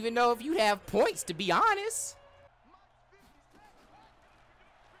 I don't even know if you'd have points, to be honest.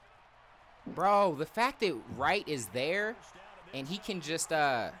 Bro, the fact that Wright is there and he can just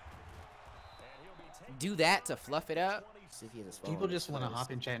do that to fluff it up. People just want to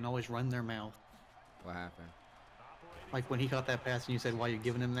hop in chat and always run their mouth. What happened? Like when he caught that pass and you said, why are you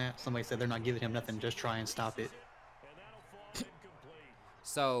giving him that? Somebody said they're not giving him nothing, just try and stop it.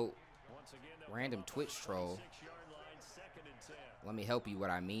 So, random Twitch troll. Let me help you what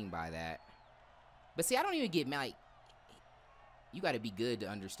I mean by that. But see, I don't even get mad. Like, you got to be good to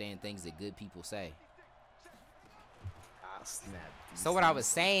understand things that good people say. So what I was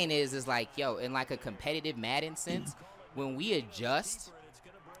saying is like, yo, in like a competitive Madden sense, when we adjust,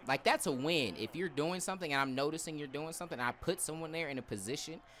 like that's a win. If you're doing something and I'm noticing you're doing something, I put someone there in a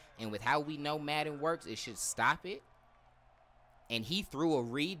position, and with how we know Madden works, it should stop it. And he threw a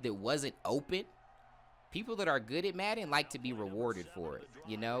read that wasn't open. People that are good at Madden like to be rewarded for it,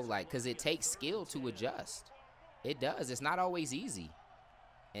 you know, like, because it takes skill to adjust. It does. It's not always easy.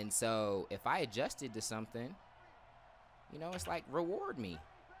 And so if I adjusted to something, you know, it's like, reward me.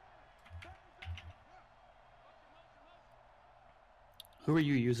 Who are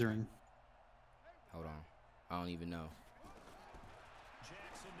you using? Hold on. I don't even know.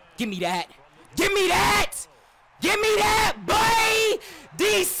 Give me that. Give me that. Give me that, boy!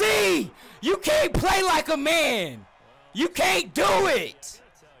 DC! You can't play like a man. You can't do it.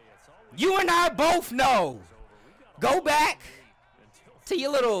 You and I both know. Go back to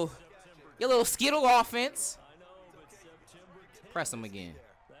your little Skittle offense. Press him again.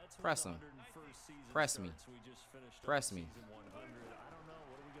 Press him. Press me. Press me.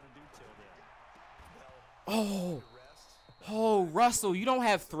 Oh. Oh, Russell, you don't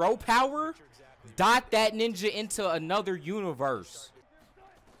have throw power? Dot that ninja into another universe.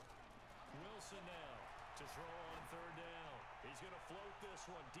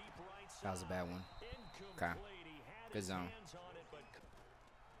 That was a bad one. Okay. Good zone.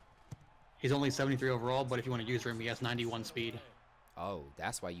 He's only 73 overall, but if you want to use him, he has 91 speed. Oh,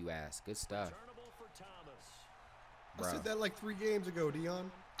 that's why you asked. Good stuff. I Bro. said that like 3 games ago,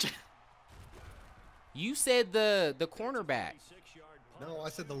 Dion. You said the cornerback. No, I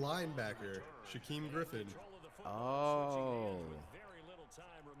said the linebacker, Shaquem Griffin. Oh.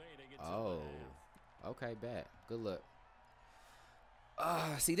 Oh. Okay, bet. Good luck.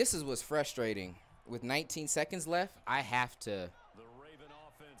 See, this is what's frustrating. With 19 seconds left, I have to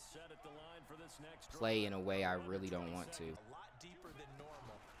play in a way I really don't want to.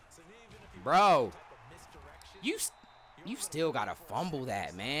 Bro, you still gotta fumble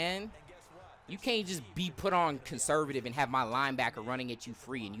that, man. You can't just be put on conservative and have my linebacker running at you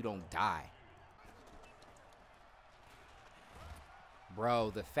free and you don't die.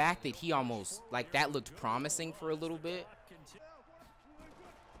 Bro, the fact that he almost, like, that looked promising for a little bit.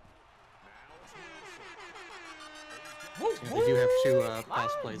 They do have 2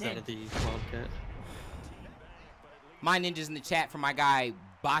 pass plays out of the Wildcat. My ninjas in the chat for my guy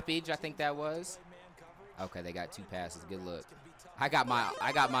Boppage, I think that was. Okay, they got 2 passes. Good look. I got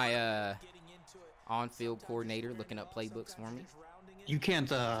my on-field coordinator looking up playbooks for me. You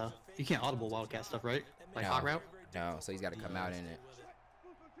can't audible Wildcat stuff, right? Like hot route? No, so he's got to come out in it.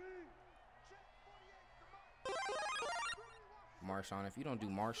 Marshawn, if you don't do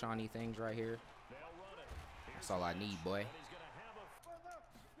Marshawn-y things right here, that's all I need, boy.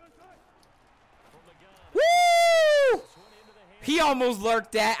 Woo! He almost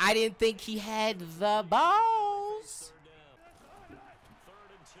lurked that. I didn't think he had the balls.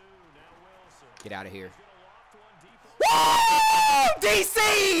 Get out of here. Woo!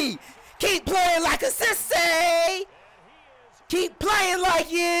 DC! Keep playing like a sissy! Keep playing like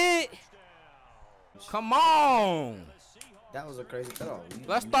it! Come on! That was a crazy throw.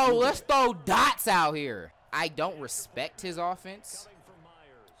 Let's throw dots out here. I don't respect his offense.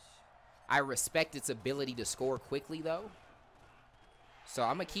 I respect its ability to score quickly, though. So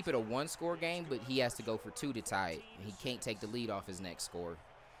I'm going to keep it a 1-score game, but he has to go for 2 to tie it. And he can't take the lead off his next score.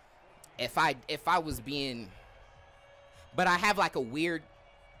 If I was being... But I have, like, a weird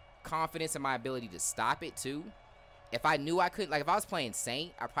confidence in my ability to stop it, too. If I knew I couldn't... Like, if I was playing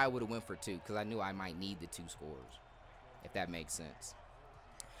Saint, I probably would have went for 2, because I knew I might need the 2 scores. If that makes sense.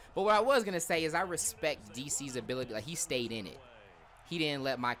 But what I was going to say is I respect DC's ability. Like, he stayed in it. He didn't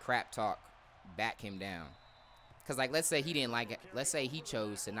let my crap talk back him down. Because, like, let's say he didn't like it. Let's say he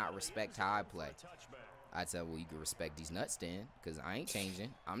chose to not respect how I play. I'd say, well, you can respect these nuts then. Because I ain't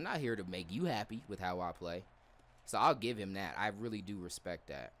changing. I'm not here to make you happy with how I play. So I'll give him that. I really do respect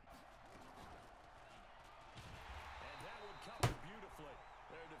that.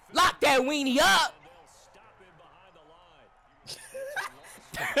 Lock that weenie up!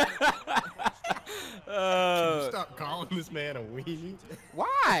 Stop calling this man a weenie.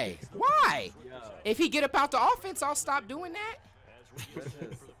 Why? Why? If he get up out the offense, I'll stop doing that.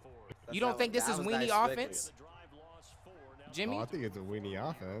 You don't think this is weenie offense, Jimmy? Oh, I think it's a weenie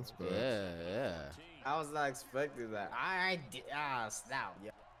offense, but Yeah. I was not expecting that. Snap.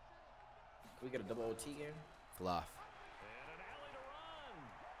 Yeah. Can we get a double OT game? Fluff.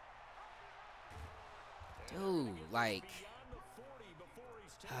 Dude, like...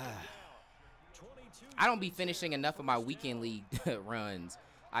 I don't be finishing enough of my weekend league runs.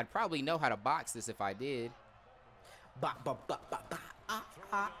 I'd probably know how to box this if I did.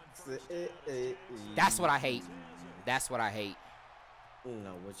 That's what I hate. That's what I hate.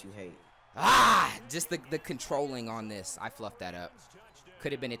 No, what you hate? Just the controlling on this. I fluffed that up.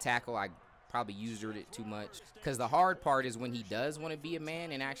 Could have been a tackle. I probably used it too much. Because the hard part is when he does want to be a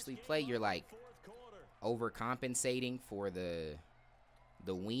man and actually play, you're like overcompensating for the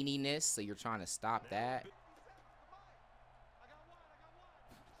weeniness, so you're trying to stop that.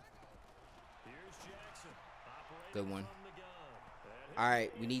 Good one. All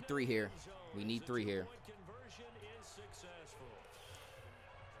right, we need 3 here. We need 3 here.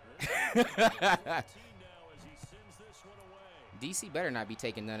 DC better not be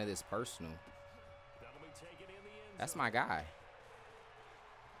taking none of this personal. That's my guy.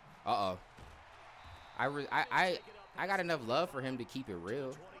 Uh-oh. I got enough love for him to keep it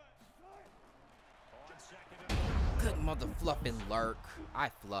real. Good mother fluffing lurk. I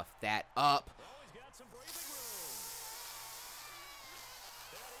fluffed that up.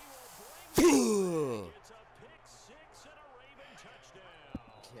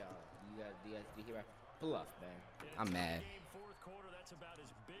 Bluff, man. I'm mad.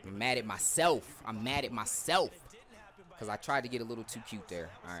 I'm mad at myself. I'm mad at myself. Because I tried to get a little too cute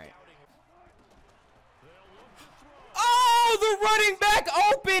there. All right. Oh, the running back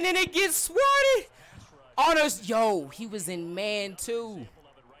open and it gets swatted on us. Yo, he was in man too.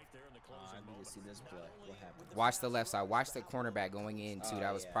 I need to see this play. What happened? Watch the left side. Watch the cornerback going in too.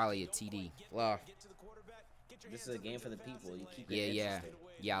 That was probably a TD. Fluff. This is a game for the people. You keep it Yeah. interesting.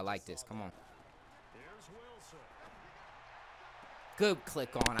 Yeah, I like this. Come on. Good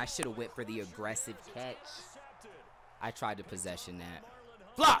click on. I should have went for the aggressive catch. I tried to possession that.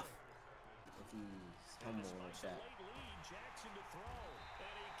 Fluff. If he's humble in the chat.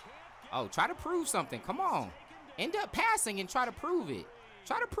 Oh, try to prove something. Come on. End up passing and try to prove it.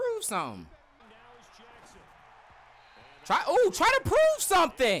 Try to prove something. Try to prove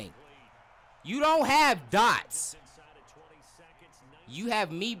something. You don't have dots. You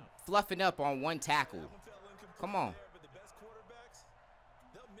have me fluffing up on 1 tackle. Come on.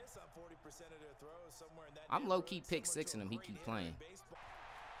 miss on 40% of their throws, somewhere in that I'm low-key neighborhood, pick similar 6 to in a him. He great keep hitter playing. in baseball.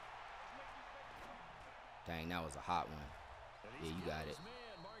 Dang, that was a hot one. Yeah, you got it.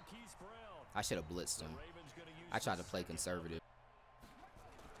 I should have blitzed him. I tried to play conservative.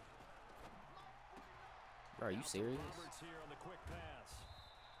 Bro, are you serious?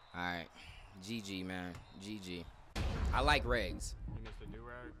 All right. GG, man. GG. I like Regs. You missed a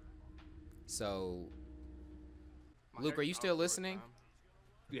do-rag? So, My Luke, are hair's you out still to it, listening?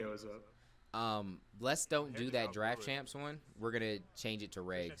 fam. Yeah, what's up? Let's don't do Hair's that out draft to it. champs one. We're going to change it to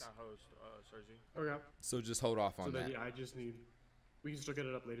Appreciate Regs. that host, Sergi. Okay. So just hold off So on then, that. yeah, I just need. We can still get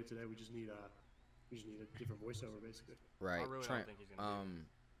it up later today. We just need a different voiceover, basically. Right. I really Trent, don't think he's going to do it,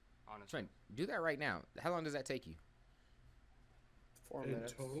 honestly. Trent, do that right now. How long does that take you? 4 In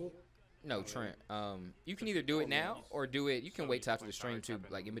minutes. total. No, Trent. You can either do it now or do it. You can wait till after the stream too,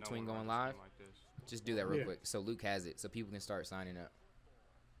 like in between going live. Just do that real Yeah. quick so Luke has it, so people can start signing up.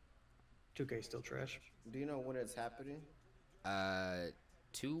 2K still trash. Do you know when it's happening?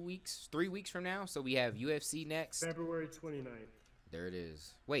 2 weeks, 3 weeks from now. So we have UFC next. February 29th. There it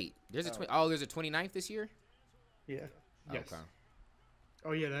is. Wait, there's a there's a 29th this year. Yeah. Yes. Okay.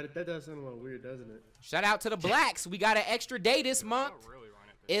 Oh yeah, that does sound a little weird, doesn't it? Shout out to the Blacks. We got an extra day this month.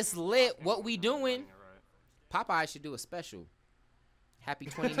 It's lit. What we doing? Popeye should do a special. Happy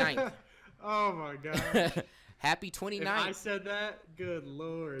 29th. Oh my god. Happy If 29th. I said that, good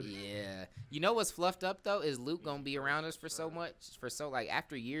lord. Yeah. You know what's fluffed up though is Luke gonna be around us for like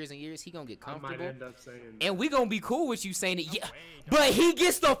after years and years he gonna get I might comfortable. end up saying. And we gonna be cool with you saying it. Yeah. But he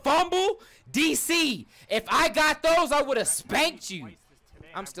gets the fumble. DC. If I got those, I would have spanked you.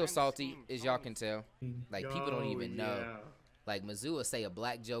 I'm still salty, as y'all can tell. Like people don't even know. Yeah. Like Mizzou will say a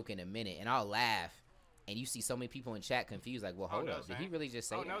black joke in a minute and I'll laugh. And you see so many people in chat confused, like, well, hold up. Did he really just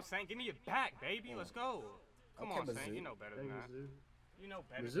say Oh, that? no, Saint, give me your back, baby. Let's go. Come on, Saint. Mizzou. You know better than that. You know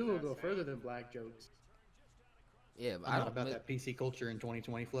better Mizzou than will that, go Saint. further than black jokes. Yeah, but I'm I not don't about that PC culture in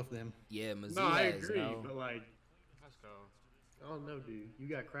 2020. Fluff them. Yeah, Mizzou No, I has agree, no. but like, Let's go. I don't know, dude. You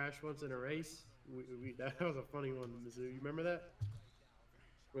got crashed once in a race. That was a funny one, Mizzou. You remember that?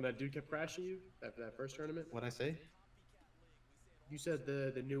 When that dude kept crashing you after that first tournament? What'd I say? You said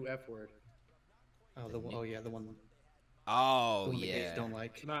the new F word. Oh, the one. Oh, The one the gays yeah. don't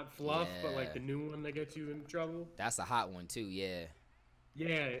like. It's not fluff, but like Yeah. the new one that gets you in trouble. That's a hot one, too, yeah.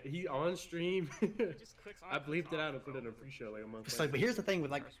 Yeah, he on stream. Just clicks on I it. bleeped it out and put it in a pre-show like a month It's later. like, but here's the thing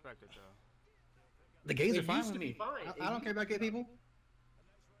with I like respect it, though. the gays It are fine used with to be me. fine. I don't care about gay people.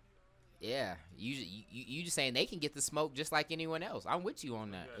 Yeah. You just saying they can get the smoke just like anyone else. I'm with you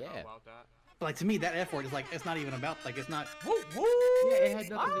on that, Yeah, yeah. about that. But like to me, that F word is like it's not even about like it's not. Woo, woo! Yeah, it had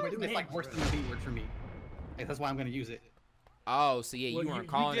nothing to do with It's like worse than the B word for me. Like, that's why I'm gonna use it. Oh, so yeah, Well, you you- weren't you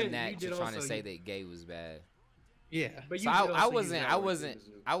calling did- him that. you You're did trying to also say use- that gay was bad. Yeah. But you So did I also use wasn't that I word too, wasn't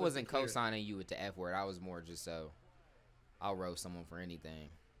Mizzou. I Let's wasn't be clear. co-signing you with the F word. I was more just so I'll roast someone for anything.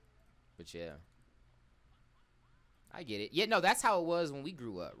 But yeah. I get it. Yeah, no, that's how it was when we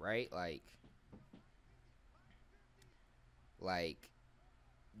grew up, right? Like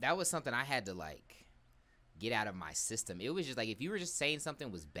that was something I had to like get out of my system. It was just like if you were just saying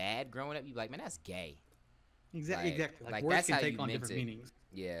something was bad growing up, you'd be like, man, that's gay. Exactly. Like- Exactly. Like, like, words that's can how take you on meant different it. meanings.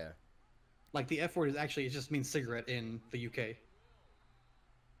 Yeah. Like the F word is actually it just means cigarette in the UK.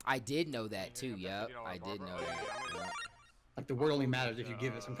 I did know that too, Yeah, yep. get all I that did Barbara. know Oh, that. yeah, Yep. Like the word only matters if you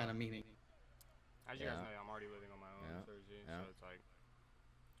give it some kind of meaning. As you guys Yeah. know, I'm already living on my own, Yeah. Sergi, Yeah. so it's like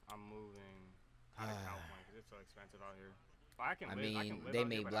I'm moving out of California because it's so expensive out here. But I can I live, I mean, can live they out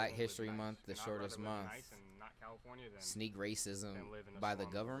made here, but I Black won't live History nice. Month the And I'd shortest rather live month. nice and not California than, Sneak racism than live in a by the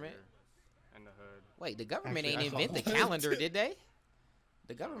slum government. here in the hood. Wait, the government Actually, ain't I saw invent the that. calendar, did they?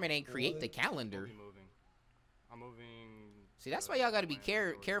 The government ain't create the We'll calendar. be moving. I'm moving. See, that's to why y'all gotta be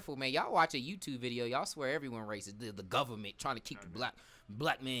Atlanta, Georgia. careful, man. Y'all watch a YouTube video, y'all swear everyone racist. The government trying to keep the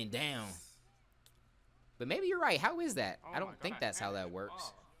black man down. But maybe you're right. How is that? Oh I my don't think God, that's how and that it's works.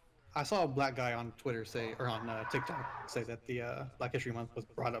 off. I saw a black guy on Twitter say, or on TikTok say that the Black History Month was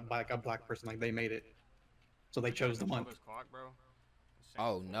brought up by like a black person, like they made it, so they chose the Control month. this clock, bro.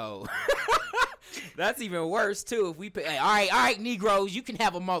 Oh no. That's even worse too. If we pay, hey, all right, Negroes, you can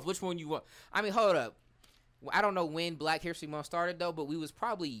have a month. Which one you want? I mean, hold up. I don't know when Black History Month started though, but we was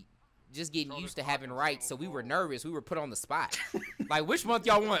probably just getting used to having rights, so we were nervous. We were put on the spot. Like, which month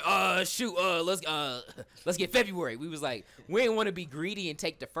y'all want? Shoot, let's get February. We was like, we didn't want to be greedy and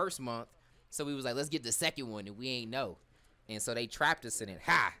take the first month, so we was like, let's get the second one, and we ain't know. And so they trapped us in it.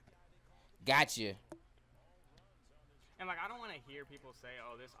 Ha, gotcha. And like, I don't want to hear people say,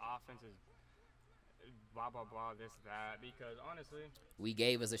 "Oh, this offense is blah blah blah, this that," because honestly, We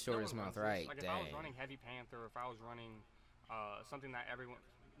gave us the no shortest one month, runs this. right? Like, if I was running Heavy Panther, if I was running something that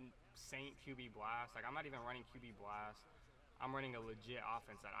Saint QB blast. Like, I'm not even running QB blast. I'm running a legit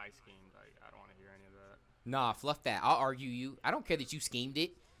offense that I schemed. Like, I don't want to hear any of that. Nah, fluff that. I'll argue you. I don't care that you schemed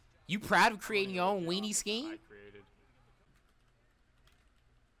it. You proud of creating your own weenie scheme? I created.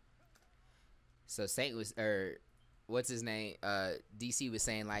 So Saint was, what's his name? DC was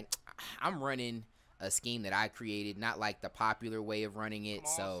saying, like, I'm running a scheme that I created, not like the popular way of running it. Come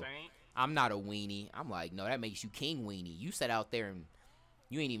on, So Saint. I'm not a weenie. I'm like, no, that makes you king weenie. You sat out there and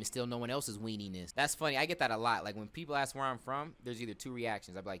you ain't even steal no one else's weeniness. That's funny. I get that a lot. Like, when people ask where I'm from, there's either two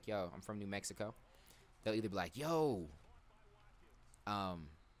reactions. I'll be like, yo, I'm from New Mexico. They'll either be like, yo,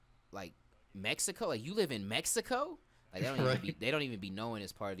 like, Mexico? Like, you live in Mexico? Like, they don't even be knowing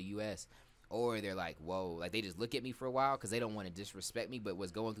it's part of the U.S. Or they're like, whoa. Like, they just look at me for a while because they don't want to disrespect me. But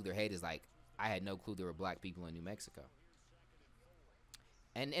what's going through their head is like, I had no clue there were black people in New Mexico.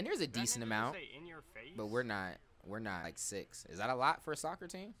 And there's a decent amount, in your face? but we're not like 6. Is that a lot for a soccer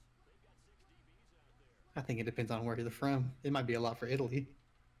team? I think it depends on where you're from. It might be a lot for Italy.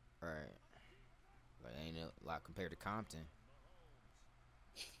 Right. But ain't a lot compared to Compton.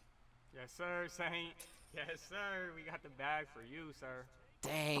 Yes, sir, Saint. Yes, sir. We got the bag for you, sir.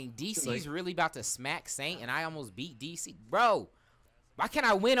 Dang, DC's really about to smack Saint, and I almost beat DC. Bro, why can't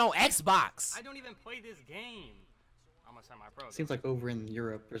I win on Xbox? I don't even play this game. I'm a semi-pro. Seems like over in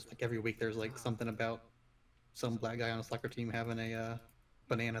Europe, there's like every week there's like something about some black guy on a soccer team having a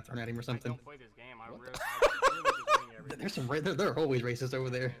banana thrown at him or something. I don't play this game. I really just wing everything. There's some they're always racist over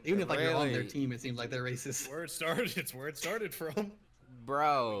there. Even if like you're on their team, it seems like they're racist. Where it started, it's where it started from.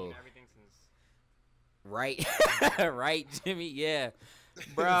 Bro. Everything since... Right. Right, Jimmy? Yeah. That's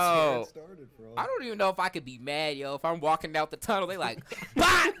where Bro. it started from. I don't even know if I could be mad, yo. If I'm walking out the tunnel, they like,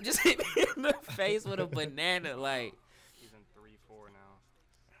 BOP! Just hit me in the face with a banana. Like, He's in 3-4 now.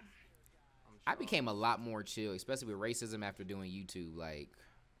 I became a lot more chill, especially with racism after doing YouTube. Like,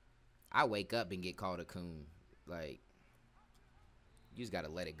 I wake up and get called a coon. Like, you just got to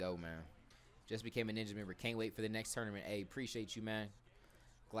let it go, man. Just became a Ninja member. Can't wait for the next tournament. Hey, appreciate you, man.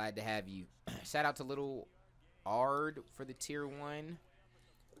 Glad to have you. Shout out to little Ard for the tier 1.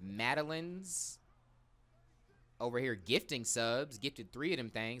 Madeline's over here gifting subs. Gifted 3 of them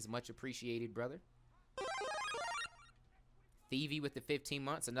things. Much appreciated, brother. Thievy with the 15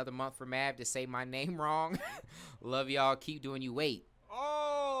 months. Another month for Mab to say my name wrong. Love y'all. Keep doing you. Wait.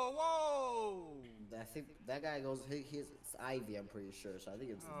 Oh, whoa! I think that guy goes. It's Ivy. I'm pretty sure. So I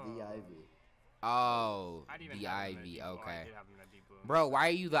think it's the Ivy. Oh, I'd even the have him in a Ivy. deep blue. I Okay. did have him in a deep blue. Bro, why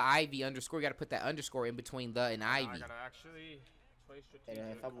are you the Ivy underscore? You got to put that underscore in between the and I Ivy. gotta actually play And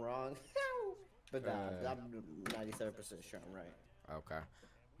strategic. if I'm wrong, but I'm 97% sure I'm right. Okay.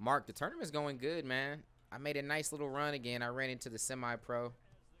 Mark, the tournament's going good, man. I made a nice little run again. I ran into the semi-pro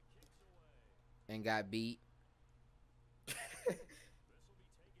and got beat.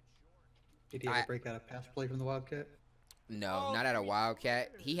 Did he ever break out a pass play from the Wildcat? No, not at a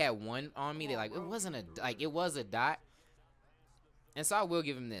Wildcat. He had one on me that like it wasn't a it was a dot. And so I will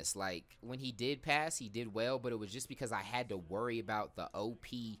give him this. Like, when he did pass, he did well, but it was just because I had to worry about the OP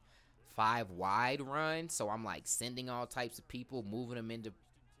 5 wide run. So I'm like sending all types of people, moving them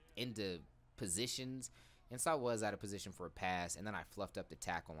into positions. And so I was out of position for a pass, and then I fluffed up the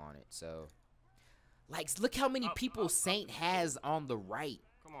tackle on it. So, like, look how many people Saint has on the right.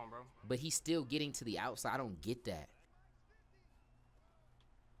 Come on, bro. But he's still getting to the outside. I don't get that.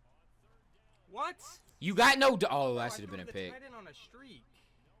 What? You got no oh, I that should have been a pick. Tight end on a streak.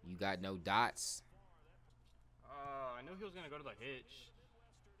 You got no dots. I knew he was gonna go to the hitch.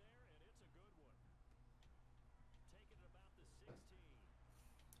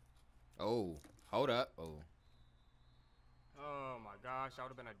 Oh, hold up. Oh. Oh my gosh, that would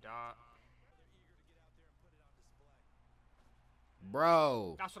have been a dot.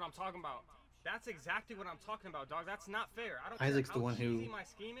 Bro. That's what I'm talking about. That's exactly what I'm talking about, dog. That's not fair. I don't Isaac's care the how one who cheesy my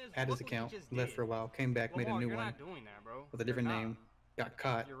scheme is. had Look his what he account, just left did. for a while, came back, made a Lamar, new you're one not doing that, bro. with a different You're name, got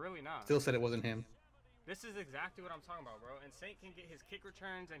caught, You're really not. still said it wasn't him. This is exactly what I'm talking about, bro. And Saint can get his kick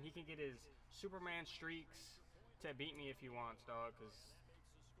returns and he can get his Superman streaks to beat me if he wants, dog. Cause,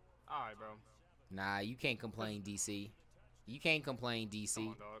 all right, bro. Nah, you can't complain, DC. You can't complain, DC. Come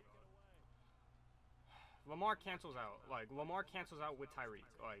on, dog. Lamar cancels out. Like, Lamar cancels out with Tyreek.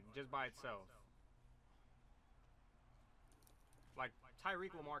 Like, just by itself. Like,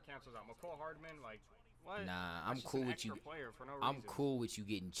 Tyreek, Lamar cancels out. McCall Hardman, like, what? Nah, That's I'm just cool an with you. extra player for no I'm reason. cool with you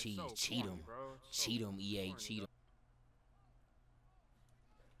getting cheese. so Cheat corny, him. bro. It's so Cheat him, EA. corny, Cheat him.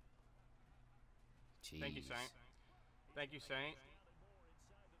 dog. Thank you, Saint. Thank you, Saint.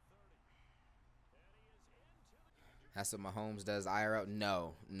 That's what Mahomes does IRL.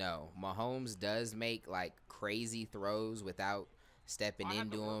 No. Mahomes does make like crazy throws without stepping I'd have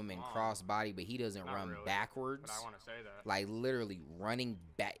to into work him and them on. cross body, but he doesn't Not run really, backwards. But I want to say that. Like literally running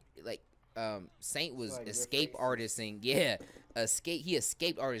back. Like Saint was Like your escape face artisting. Yeah, he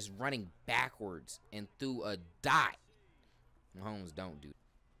escaped artist running backwards and threw a dot. Mahomes don't do.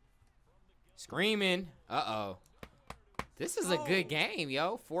 Screaming. Uh-oh. This is a good game,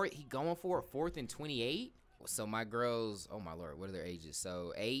 yo. He going for a 4th and 28. So my girls, oh my lord, what are their ages?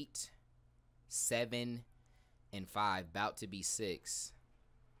 So 8, 7, and 5, about to be 6.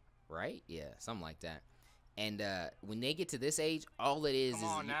 Right? Yeah, something like that. And when they get to this age, all it is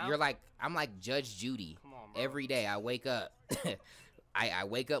you're like, I'm like Judge Judy. Come on, bro. Every day I wake up. I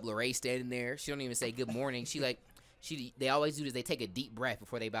wake up, Lorraine standing there. She don't even say good morning. They always do this. They take a deep breath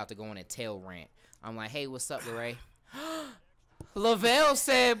before they about to go on a tail rant. I'm like, hey, what's up, Lorraine? Lavelle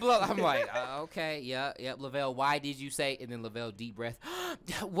said, I'm like, okay, yep, Lavelle, why did you say? And then Lavelle, deep breath.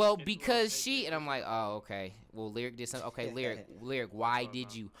 Well, because she, and I'm like, oh, okay. Well, Lyric did something. Okay, Lyric, why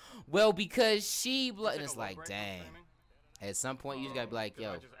did you? Well, because she, and it's like, dang. At some point, you just gotta be like,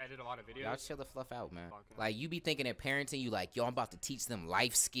 yo, I just edit a lot of videos. y'all chill the fluff out, man. Like, you be thinking at parenting, you like, yo, I'm about to teach them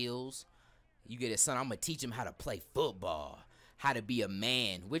life skills. You get a son, I'm gonna teach him how to play football, how to be a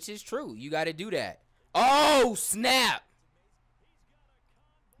man, which is true. You gotta do that. Oh, snap.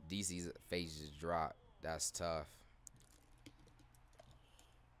 DC's face just dropped. That's tough.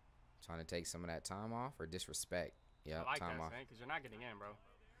 Trying to take some of that time off or disrespect. Yep, I like time that, off. because you're not getting in, bro.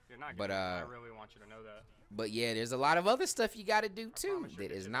 You're not But, getting in. I really want you to know that. But yeah, there's a lot of other stuff you got to do too Promise your that is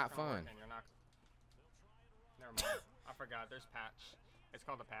picture's not gonna work fun. and you're not... Never mind. I forgot. There's patch. It's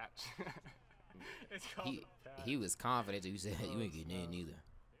called a patch. It's called a patch. He was confident. He said, "You ain't getting in either."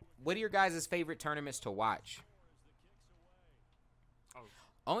 What are your guys' favorite tournaments to watch? Oh.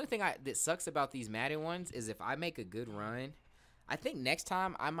 Only thing that sucks about these Madden ones is if I make a good run, I think next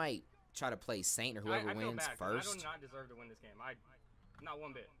time I might try to play Saint or whoever I feel wins bad, 'cause first. I do not deserve to win this game. Not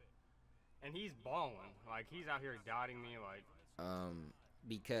one bit. And he's balling. Like, he's out here dotting me, like...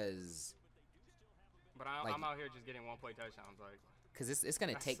 Because... But I'm out here just getting one-play touchdowns, like... Because it's going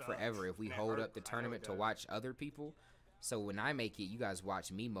to That take sucks. forever if we And it hold hurts. up the I know it tournament to does. watch other people. So when I make it, you guys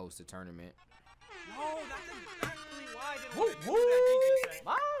watch me most of the tournament. No, that's exactly why I didn't Woo, want to do that, DJ.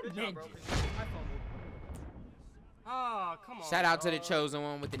 My Good job, bro. ninja. I fumbled. Oh, come on. Shout out to the dog. chosen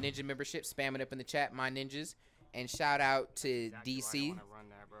one with the ninja membership. Spam it up in the chat, my ninjas. And shout out to Exactly why I DC didn't wanna run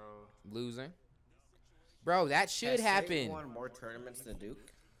that, bro. losing. Bro, that should Has Saint happen. won more tournaments than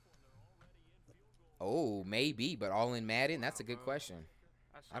Duke? Oh, maybe, but all in Madden? That's a good question.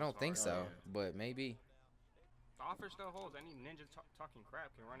 That's I don't think sorry. so, but maybe. The offer still holds. Any ninja talking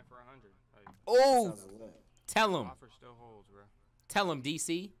crap can run it for 100. Like, Oh, Sounds lit. tell the him. offer still holds, bro. Tell him,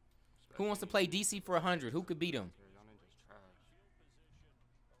 DC. Who wants to play DC for 100? Who could beat him? Y'all ninjas trash.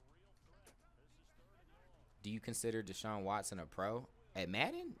 Do you consider Deshaun Watson a pro? At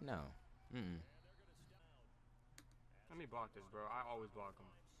Madden? No. Mm-mm. Let me block this, bro. I always block him.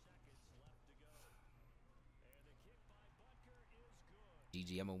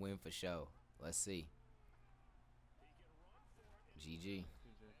 GG, I'm going to win for show. Let's see. GG.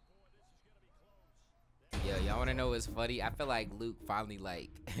 Yeah, y'all want to know what's funny? I feel like Luke finally, like,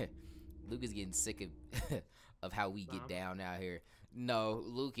 Luke is getting sick of of how we get down out here. No,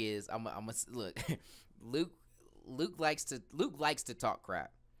 Luke is. Look. Luke likes to talk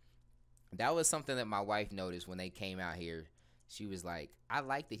crap. That was something that my wife noticed when they came out here. She was like, I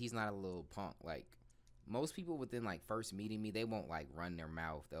like that he's not a little punk. Like, most people within, like, first meeting me, they won't, like, run their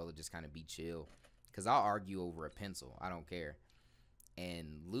mouth. They'll just kind of be chill. Because I'll argue over a pencil. I don't care.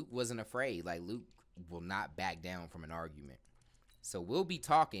 And Luke wasn't afraid. Like, Luke will not back down from an argument. So we'll be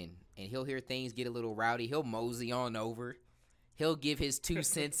talking, and he'll hear things get a little rowdy. He'll mosey on over. He'll give his 2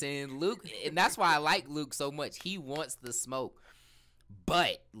 cents in. Luke, and that's why I like Luke so much. He wants the smoke.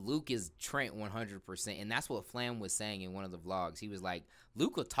 But Luke is Trent 100%. And that's what Flam was saying in one of the vlogs. He was like,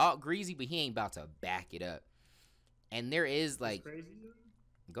 Luke will talk greasy, but he ain't about to back it up. And there is, like... What's crazy?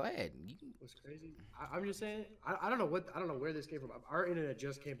 Go ahead. What's crazy? I'm just saying, I don't know where this came from. Our internet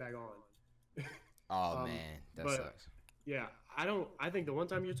just came back on. Oh, man. That but, sucks. Yeah, I think the one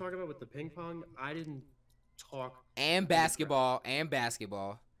time you're talking about with the ping pong, I didn't talk. And basketball. And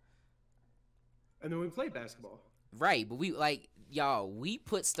then we played basketball. Right, but we, like, y'all, we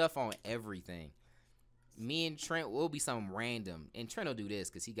put stuff on everything. Me and Trent will be something random. And Trent will do this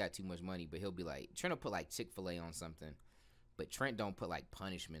because he got too much money, but he'll be like, Trent will put, like, Chick-fil-A on something. But Trent don't put, like,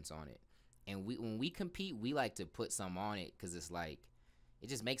 punishments on it. And when we compete, we like to put some on it because it's, like, it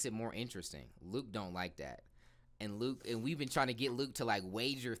just makes it more interesting. Luke don't like that. And we've been trying to get Luke to, like,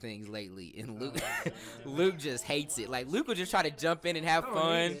 wager things lately. And Luke just hates it. Like, Luke will just try to jump in and have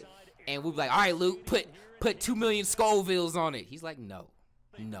fun. and we'll be like, all right, Luke, put 2 million Scovilles on it. He's like, no,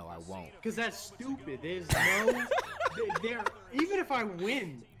 I won't. Because that's stupid. There's no, even if I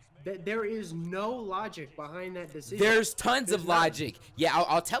win, there is no logic behind that decision. There's tons of logic. Yeah,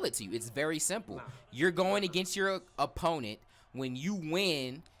 I'll tell it to you. It's very simple. You're going against your opponent. When you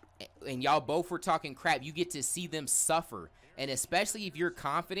win, and y'all both were talking crap, you get to see them suffer. And especially if you're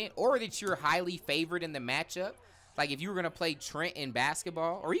confident or that you're highly favored in the matchup, like if you were going to play Trent in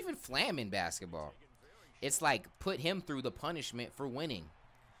basketball or even Flam in basketball, it's like put him through the punishment for winning.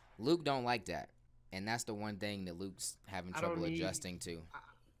 Luke don't like that. And that's the one thing that Luke's having trouble adjusting to.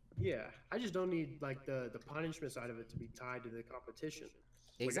 Yeah, I just don't need like the punishment side of it to be tied to the competition.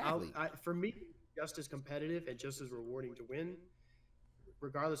 Exactly. Like, for me, just as competitive and just as rewarding to win,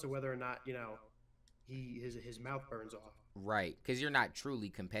 regardless of whether or not, you know, his mouth burns off. Right, because you're not truly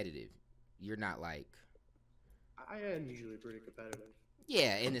competitive. You're not like... I am usually pretty competitive.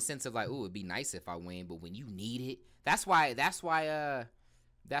 Yeah, in the sense of like, ooh, it'd be nice if I win, but when you need it, that's why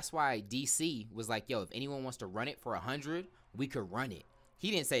DC was like, yo, if anyone wants to run it for 100, we could run it.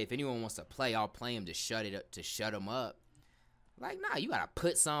 He didn't say if anyone wants to play, I'll play him to shut them up. Like, nah, you gotta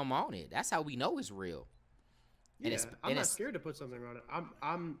put something on it. That's how we know it's real. Yeah, I'm not scared to put something on it.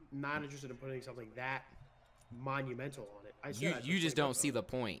 I'm not interested in putting something that monumental on it. You just don't see the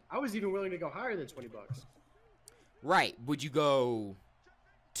point. I was even willing to go higher than $20. Right? Would you go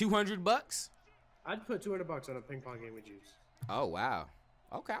 $200? I'd put $200 on a ping pong game with Juice. Oh wow.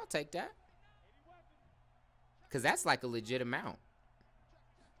 Okay, I'll take that. Cause that's like a legit amount.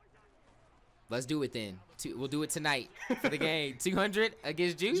 Let's do it then. We'll do it tonight for the game. 200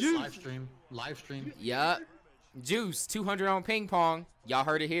 against Juice. Live stream. Yup. Juice 200 on ping pong. Y'all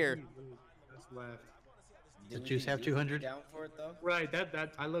heard it here. That's left. Did Juice have 200? Down for it though. Right.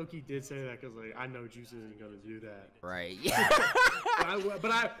 That I low key did say that because like I know Juice isn't gonna do that. Right. Yeah.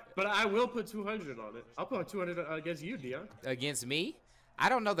 but I will put 200 on it. I'll put 200 against you, Dion. Against me? I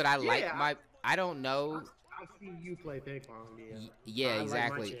don't know that I like my. I don't know. I've seen you play ping pong, Dion. Yeah,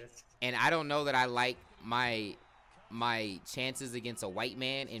 exactly. And I don't know that I like my chances against a white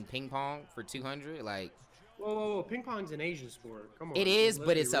man in ping pong for 200. Like, whoa, ping pong's an Asian sport. Come on. It is,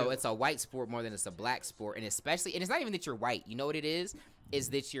 but it's a white sport more than it's a black sport, and especially, and it's not even that you're white. You know what it is? Is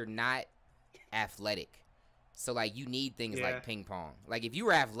that you're not athletic. So like you need things like ping pong. Like if you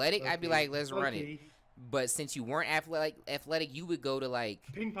were athletic, I'd be like, let's run it. But since you weren't athletic, you would go to like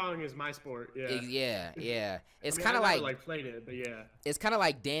ping pong is my sport. Yeah. It's I mean, kind of like played it, but yeah. It's kind of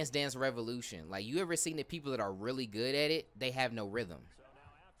like Dance Revolution. Like you ever seen the people that are really good at it? They have no rhythm.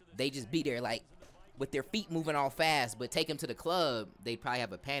 They just be there like with their feet moving all fast. But take them to the club, they'd probably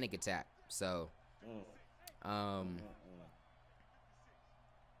have a panic attack. So,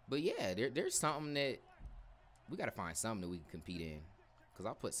 but yeah, there's something that we gotta find something that we can compete in. Cause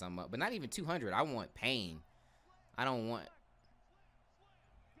I'll put some up, but not even 200. I want pain. I don't want.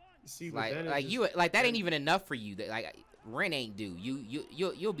 See, like that ain't even enough for you. That like rent ain't due.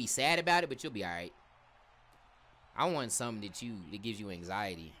 You'll be sad about it, but you'll be all right. I want something that gives you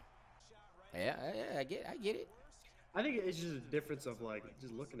anxiety. Yeah, I get it. I think it's just a difference of like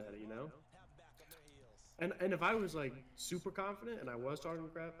just looking at it, you know. And if I was like super confident and I was talking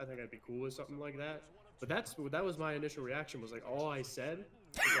crap, I think I'd be cool with something like that. But that was my initial reaction. Was like all I said.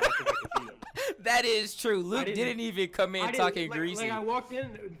 Was I think I could beat him. That is true. Luke didn't even come in talking greasy. Like I walked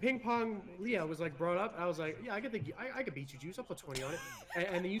in, ping pong. Leah was like brought up. I was like, yeah, I could beat you, Juice. I'll put 20 on it.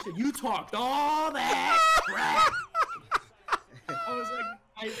 And then you said you talked all that crap. I was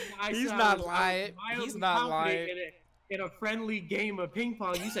like, he's not lying. He's not lying. In a friendly game of ping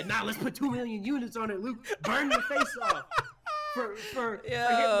pong, you said, nah, let's put 2 million units on it, Luke. Burn your face off. For hitting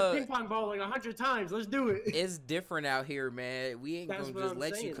the ping pong ball like 100 times. Let's do it. It's different out here, man. We ain't gonna just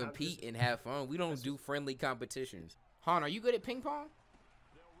let you compete and have fun. We don't do friendly competitions. Han, are you good at ping pong?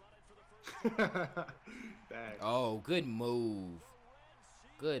 Oh, good move.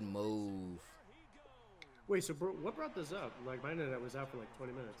 Good move. Wait, so bro, what brought this up? Like my internet was out for like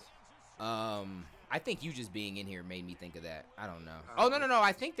 20 minutes. I think you just being in here made me think of that. I don't know. Oh no.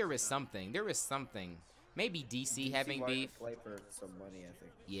 I think there was something. Maybe DC having beef. Play for some money, I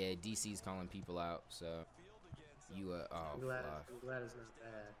think. Yeah, DC's calling people out, so you I'm glad it's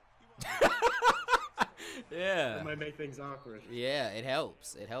not bad. Yeah. It might make things awkward. Yeah, it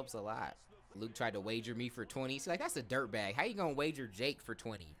helps. It helps a lot. Luke tried to wager me for 20. He's like, that's a dirtbag. How you gonna wager Jake for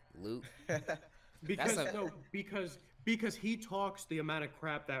 20, Luke? Because he talks the amount of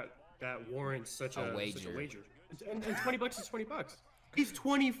crap that warrants such a wager. And $20 is $20. He's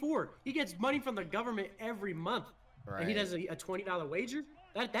 24. He gets money from the government every month. Right. And he does a $20 wager?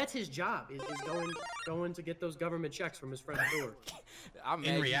 That's his job. Is going to get those government checks from his front door.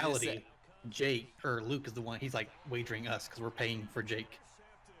 In reality, Jake or Luke is the one. He's like wagering us because we're paying for Jake.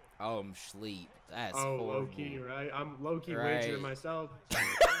 Oh, I'm sleep. That's Oh, horrible. low key, right? I'm low key Right. wagering myself.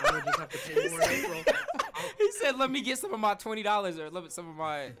 I would just have to pay more in April. He said, "Let me get some of my $20 or some of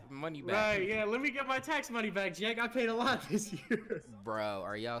my money back." Right? Yeah. Let me get my tax money back, Jake. I paid a lot this year. Bro,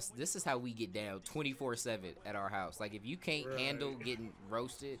 are y'all? This is how we get down 24/7 at our house. Like, if you can't Right. handle getting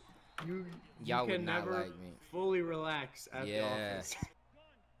roasted, You y'all would can not never like me. fully relax at the Yeah. office.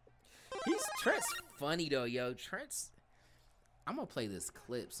 Trent's funny though, yo. I'm gonna play this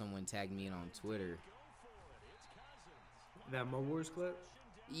clip. Someone tagged me in on Twitter. That Mo Wars clip.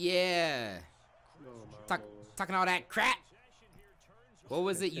 Yeah, Oh my lord. talking all that crap. What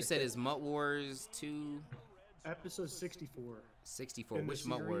was it? You said it's Mutt Wars 2 Episode 64. 64. In the Which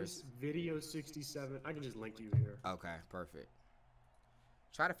Mutt Wars? series, Video 67. I can just link you here. Okay, perfect.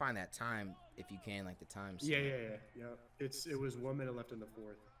 Try to find that time if you can, like the time. Yeah. It was 1 minute left in the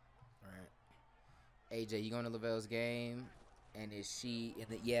fourth. All right. AJ, you going to Lavelle's game? And is she in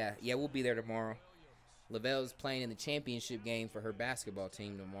the? Yeah, we'll be there tomorrow. Lavelle's playing in the championship game for her basketball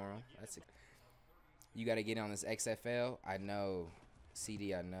team tomorrow. You got to get on this XFL. I know,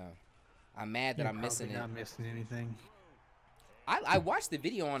 CD. I know. I'm mad that I'm missing it. Not missing anything. I watched the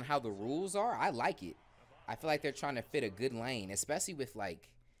video on how the rules are. I like it. I feel like they're trying to fit a good lane, especially with like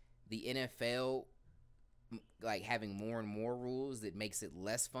the NFL like having more and more rules that makes it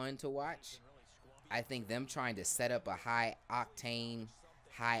less fun to watch. I think them trying to set up a high octane,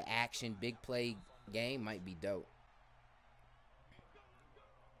 high action, big play game might be dope.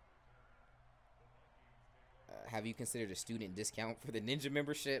 Have you considered a student discount for the Ninja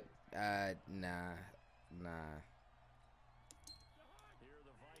membership? Nah.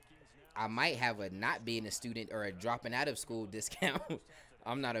 I might have a not being a student or a dropping out of school discount.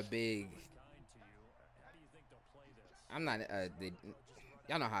 I'm not a big. I'm not.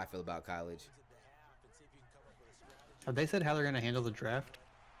 Y'all know how I feel about college. Have they said how they're gonna handle the draft?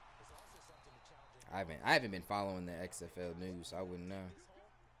 I haven't been following the XFL news, so I wouldn't know.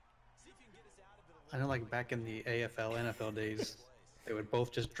 I know, like back in the AFL, NFL days, they would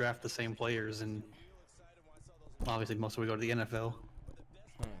both just draft the same players, and obviously most would go to the NFL.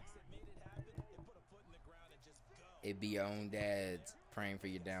 It'd be your own dad praying for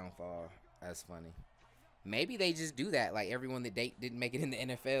your downfall. That's funny. Maybe they just do that. Like everyone that didn't make it in the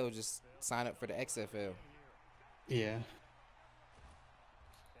NFL just sign up for the XFL. Yeah.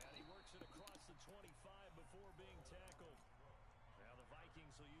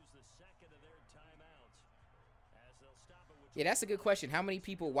 Yeah, that's a good question. How many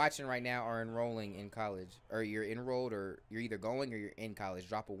people watching right now are enrolling in college? Or you're enrolled, or you're either going or you're in college?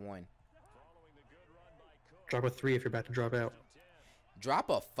 Drop a 1. Drop a 3 if you're about to drop out. Drop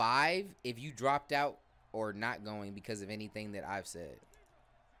a 5 if you dropped out or not going because of anything that I've said.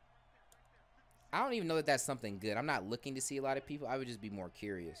 I don't even know that that's something good. I'm not looking to see a lot of people. I would just be more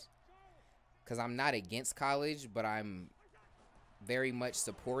curious. Because I'm not against college, but I'm very much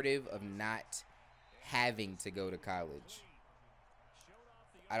supportive of not having to go to college.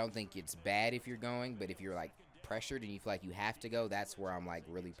 I don't think it's bad if you're going, but if you're like pressured and you feel like you have to go, that's where I'm like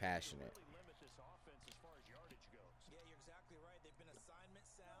really passionate.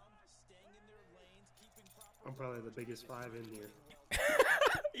 I'm probably the biggest 5 in here.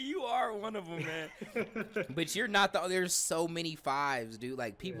 You are one of them, man. But you're not the. There's so many 5s, dude.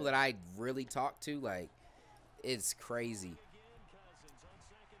 Like people that I really talk to, like it's crazy.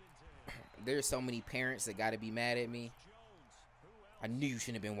 There's so many parents that got to be mad at me. I knew you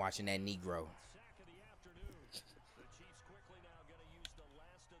shouldn't have been watching that Negro.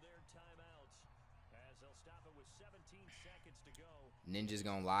 Ninja's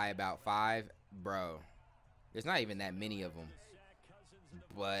gonna lie about 5, bro. There's not even that many of them.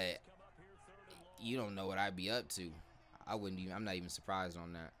 But you don't know what I'd be up to. I'm not even surprised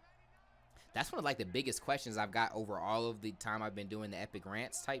on that. That's one of like the biggest questions I've got over all of the time I've been doing the epic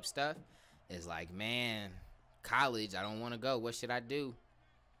rants type stuff. Is like, man, college, I don't want to go. What should I do?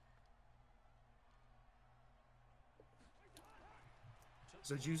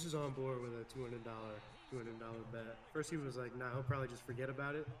 So Juice is on board with a $200 bet. First he was like, nah, he'll probably just forget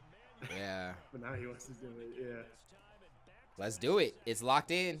about it. Yeah. But now he wants to do it, yeah. Let's do it. It's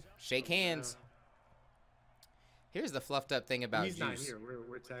locked in. Shake hands. Here's the fluffed up thing about He's Juice. not here.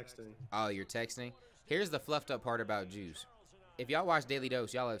 We're texting. Oh, you're texting? Here's the fluffed up part about Juice. If y'all watch Daily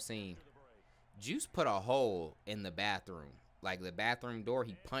Dose, y'all have seen Juice put a hole in the bathroom. Like the bathroom door,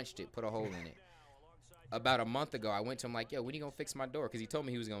 he punched it, put a hole in it. About a month ago, I went to him like, yo, when you gonna fix my door? Because he told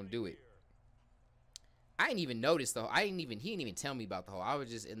me he was gonna do it. I didn't even notice though. He didn't even tell me about the hole. I was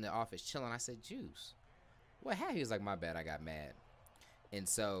just in the office chilling. I said, Juice, what happened? He was like, my bad, I got mad. And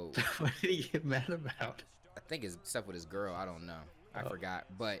so What did he get mad about? I think it's stuff with his girl. I don't know. I forgot.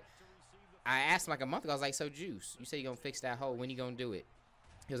 But I asked him like a month ago. I was like, so Juice, you say you're going to fix that hole. When you going to do it?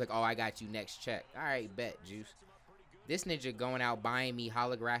 He was like, oh, I got you next check. All right, bet, Juice. This ninja going out buying me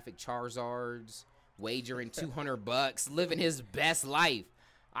holographic Charizards, wagering $200, living his best life.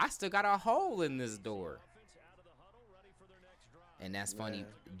 I still got a hole in this door. And that's funny.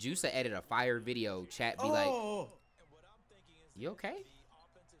 Yeah. Juice edit a fire video. Chat be like, you okay?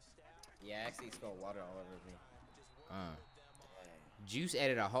 Yeah, I actually spilled water all over me. Juice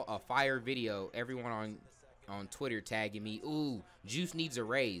edit a fire video. Everyone on Twitter tagging me. Ooh, Juice needs a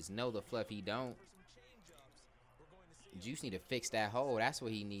raise. No, the fluff he don't. Juice need to fix that hole. That's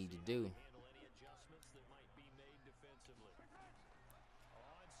what he need to do.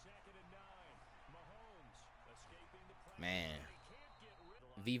 Man.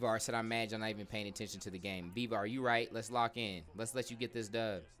 Vivar said, I'm mad y'all not even paying attention to the game. Vivar, you right. Let's lock in. Let's let you get this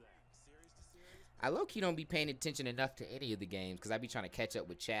dub. I low-key don't be paying attention enough to any of the games because I be trying to catch up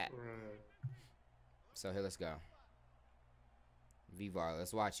with chat. So here, let's go. Vivar,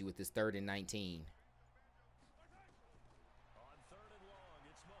 let's watch you with this 3rd and 19.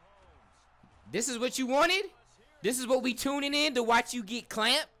 This is what you wanted? This is what we tuning in to watch you get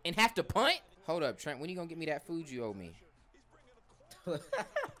clamped and have to punt? Hold up, Trent. When you gonna get me that food you owe me?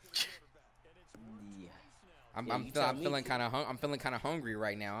 I'm feeling kind of hungry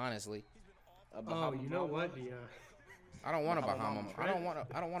right now, honestly. Oh, you know what? I don't want a Bahama. I don't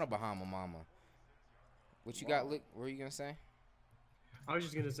want a Bahama mama. What you got, Luke? What were you gonna say? I was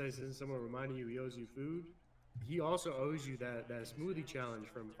just gonna say, since someone reminded you he owes you food, he also owes you that smoothie challenge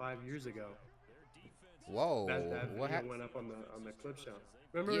from 5 years ago. Whoa! That What video went up on the clip show.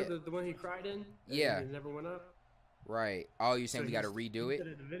 Remember the one he cried in? Yeah. It never went up. Right. Oh, you're saying So we got to redo he it? said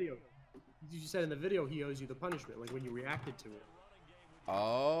in the video. You said in the video he owes you the punishment, like when you reacted to it.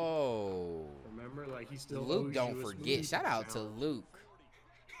 Oh. Remember, like he still. Luke, owes don't you a forget. smoothie Shout out to challenge. Luke.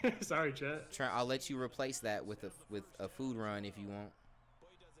 Sorry, Chet. Trent, I'll let you replace that with a food run if you want.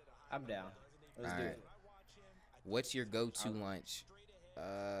 I'm down. Let's do Alright. it. What's your go-to lunch?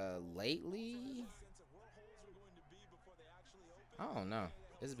 Lately? I don't know.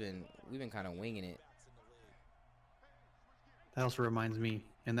 We've been kind of winging it. That also reminds me,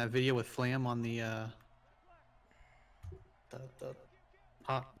 in that video with Flam on the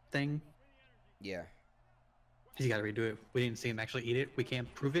hot thing, Yeah. he's got to redo it. We didn't see him actually eat it. We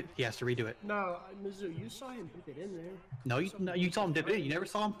can't prove it. He has to redo it. No, Mizzou, you saw him put it in there. No, you saw him dip it in. You never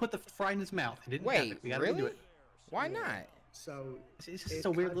saw him put the fry in his mouth. It didn't happen. Wait, We gotta really? redo it. Why not? So It's just it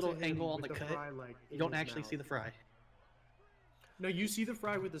a weird cut little to him angle on with the cut. fry, like, You in don't his actually mouth. see the fry. No, you see the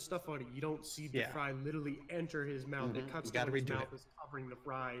fry with the stuff on it. You don't see the Yeah. fry literally enter his mouth. It cuts You gotta to his redo mouth it. is covering the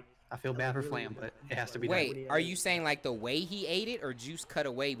fry. I feel bad for Flam, but it has to be done. Wait, are you saying like the way he ate it, or Juice cut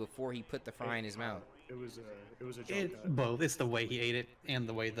away before he put the fry in his mouth? It was a jump cut. Both. It's the way he ate it and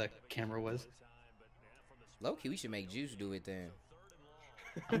the way the camera was. Low-key, we should make Juice do it then.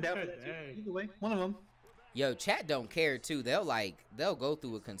 I'm down for that too. Dang. Either way, one of them. Yo, chat don't care too. They'll go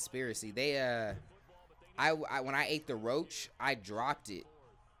through a conspiracy. When I ate the roach, I dropped it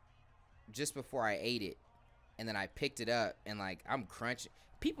just before I ate it, and then I picked it up and like I'm crunching.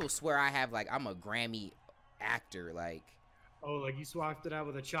 People swear I'm a Grammy actor. Like Oh, like you swapped it out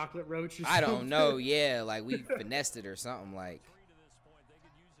with a chocolate roach or I don't something? know. Yeah, like we finessed it or something. Like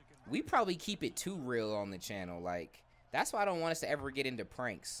we probably keep it too real on the channel. Like that's why I don't want us to ever get into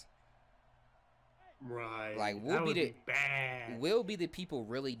pranks. Right. Like That would be bad. we'll be the people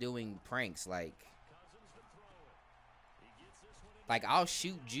really doing pranks. Like I'll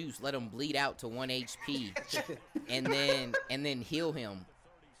shoot Juice, let him bleed out to 1 HP, and then heal him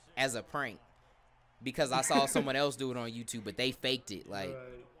as a prank because I saw someone else do it on YouTube, but they faked it. Like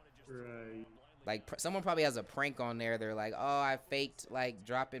Right. like someone probably has a prank on there. They're like, oh, I faked like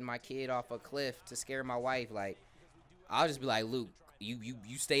dropping my kid off a cliff to scare my wife. Like I'll just be like, Luke, you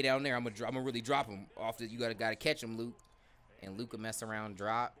stay down there. I'm gonna really drop him off. You gotta catch him, Luke. And Luke will mess around,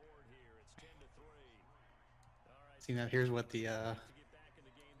 drop. See now, here's what the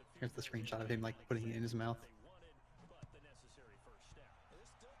here's the screenshot of him like putting it in his mouth.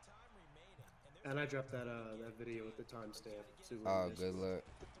 And I dropped that video with the timestamp. So we Oh, missed good it. luck.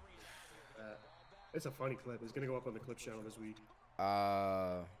 It's a funny clip. It's gonna go up on the clip channel this week.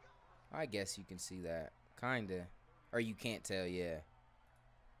 I guess you can see that, kinda, or you can't tell. Yeah.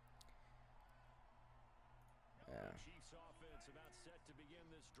 Yeah.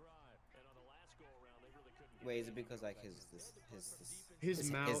 Wait, is it because like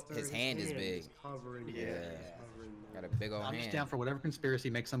his mouth, his or hand is big. Covering, Yeah. covering Got a big old I'm hand. just down for whatever conspiracy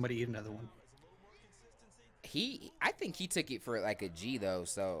makes somebody eat another one. I think he took it for like a G though,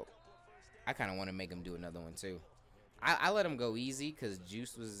 so I kind of want to make him do another one too. I let him go easy because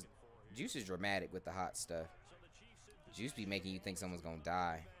Juice is dramatic with the hot stuff. Juice be making you think someone's gonna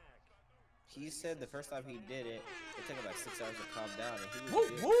die. He said the first time he did it, it took him like 6 hours to calm down, and he Woo,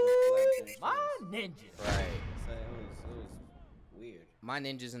 was good. woo! My ninja. Right. So it was weird. My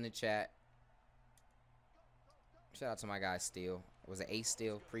ninjas in the chat. Shout out to my guy Steel. Was it Ace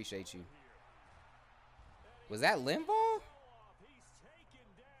Steel? Appreciate you. Was that Limbaugh?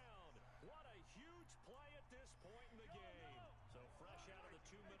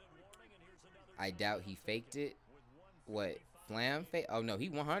 I doubt he faked it. What? Flam fake? Oh no,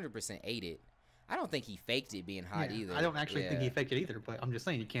 he 100% ate it. I don't think he faked it being hot either. I don't actually think he faked it either, but I'm just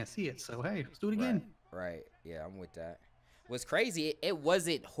saying you can't see it. So hey, let's do it again. Right. Yeah, I'm with that. What's crazy, it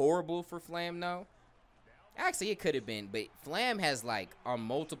wasn't horrible for Flam though. Actually, it could have been, but Flam has like on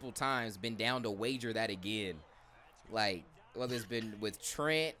multiple times been down to wager that again. Like whether it's been with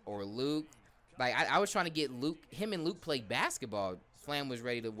Trent or Luke. Like I was trying to get him and Luke play basketball. Flam was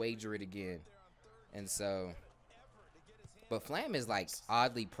ready to wager it again. And so, but Flam is like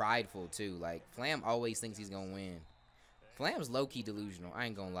oddly prideful too. Like Flam always thinks he's gonna win. Flam's low-key delusional. I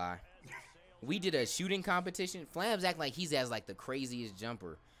ain't gonna lie. We did a shooting competition. Flam's act like he's as like the craziest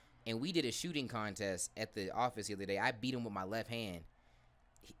jumper, and we did a shooting contest at the office the other day. I beat him with my left hand.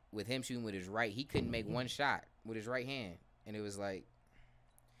 With him shooting with his right, he couldn't make one shot with his right hand, and it was like.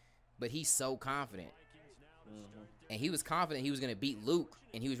 But he's so confident. And he was confident he was going to beat Luke,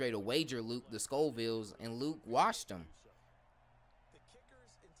 and he was ready to wager Luke the Scovilles, and Luke washed him.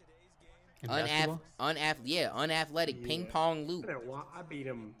 Unathletic ping pong Luke. I beat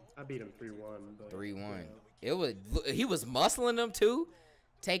him 3-1. 3-1. He was muscling them too,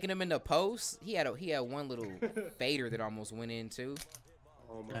 taking him in the post. He had one little fader that almost went in too.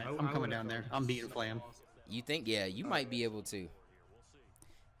 I'm coming down there. I'm beating Flam. You think? Yeah, you might be able to.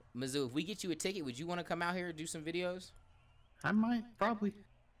 Mizzou, if we get you a ticket, would you want to come out here and do some videos? I might, probably.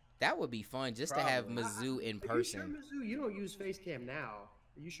 That would be fun just to have Mizzou in person. Are you sure, Mizzou, you don't use Facecam now?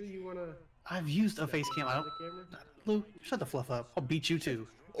 Are you sure you want to? I've used a Facecam. I don't. Luke, shut the fluff up. I'll beat you too.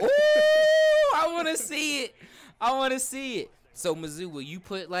 Ooh, I want to see it. I want to see it. So Mizzou, will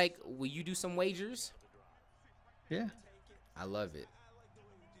you do some wagers? Yeah. I love it.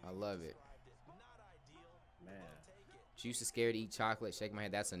 I love it. Juice is scared to eat chocolate. Shake my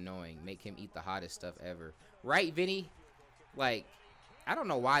head. That's annoying. Make him eat the hottest stuff ever. Right, Vinny? Like, I don't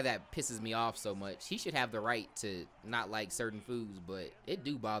know why that pisses me off so much. He should have the right to not like certain foods, but it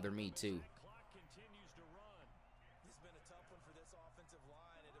do bother me too.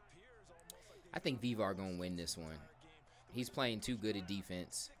 I think Vivar gonna win this one. He's playing too good at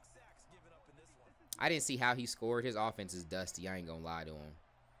defense. I didn't see how he scored. His offense is dusty. I ain't gonna lie to him.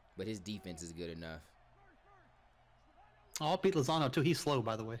 But his defense is good enough. Oh, I'll beat Lozano too. He's slow,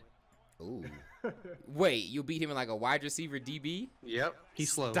 by the way. Ooh. Wait, you beat him in like a wide receiver DB? Yep.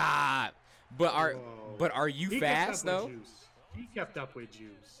 He's slow. Stop. But are you fast though? He kept up with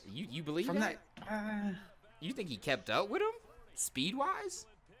Juice. You believe that? You think he kept up with him? Speed wise?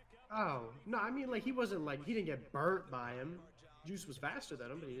 Oh, no, I mean like he wasn't like he didn't get burnt by him. Juice was faster than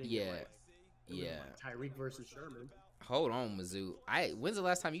him, but he didn't get, like Tyreek versus Sherman. Hold on, Mizzou. When's the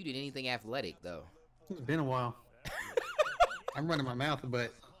last time you did anything athletic though? It's been a while. I'm running my mouth,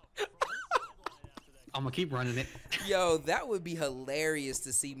 but I'm gonna keep running it. Yo, that would be hilarious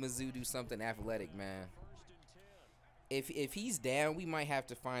to see Mizzou do something athletic, man. If he's down, we might have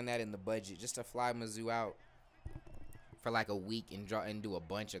to find that in the budget just to fly Mizzou out for like a week and do a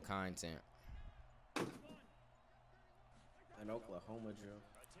bunch of content. An Oklahoma drill.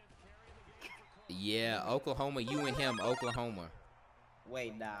 Yeah, Oklahoma. You and him, Oklahoma.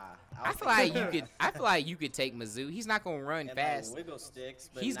 Wait, nah. I feel like you could take Mizzou. He's not gonna run fast. Like wiggle sticks,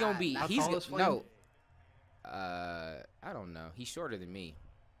 but he's gonna be. How He's tall is Flame? no. I don't know. He's shorter than me.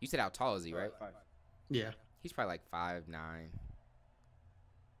 You said how tall is he, right? Yeah. He's probably like 5'9".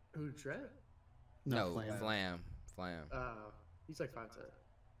 Who, Trent? No, Flam. Flam. He's like 5'10".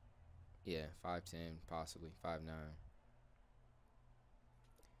 Yeah, 5'10", possibly 5'9".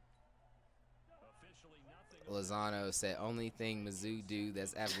 Lozano said, only thing Mizzou do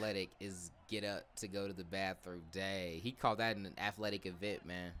that's athletic is get up to go to the bathroom. Day. He called that an athletic event,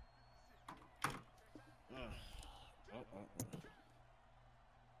 man.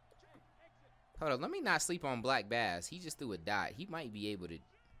 Hold on, let me not sleep on Black Bass. He just threw a dot. He might be able to.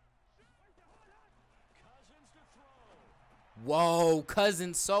 Whoa,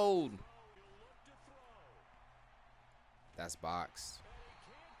 Cousins sold. That's box.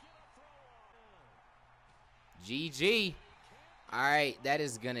 GG. All right, that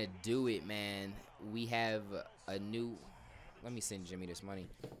is gonna do it, man. We have a new. Let me send Jimmy this money.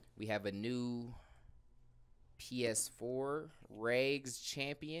 We have a new PS4 Regs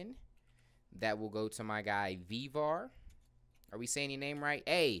champion that will go to my guy Vivar. Are we saying your name right?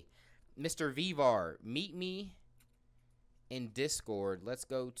 Hey, Mr. Vivar, meet me in Discord. Let's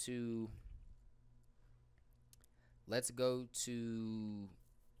go to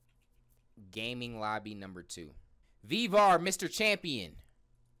gaming lobby number 2. Vivar, Mr. Champion.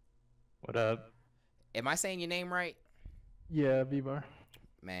 What up? Am I saying your name right? Yeah, Vivar.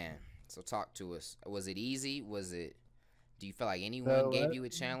 Man, so talk to us. Was it easy? Do you feel like anyone gave you a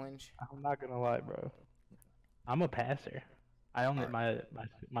challenge? I'm not gonna lie, bro. I'm a passer. I only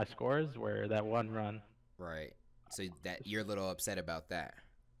my scores were that one run. Right. So that you're a little upset about that.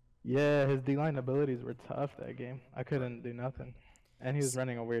 Yeah, his D-line abilities were tough that game. I couldn't do nothing. And he was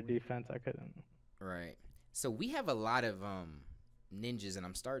running a weird defense. I couldn't. Right. So we have a lot of ninjas, and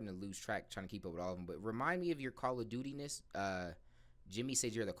I'm starting to lose track trying to keep up with all of them. But remind me of your Call of Duty-ness. Jimmy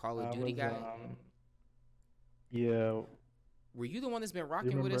said you're the Call of Duty guy. Yeah. Were you the one that's been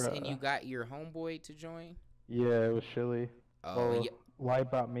rocking with us, and you got your homeboy to join? Yeah, it was Shilly. Oh, yeah. Light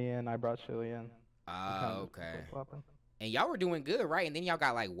brought me in. I brought Shilly in. Oh, okay. And y'all were doing good, right? And then y'all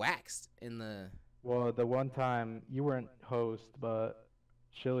got like waxed in the. Well, the one time you weren't host, but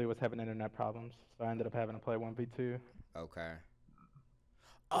Shilly was having internet problems, so I ended up having to play 1v2. Okay.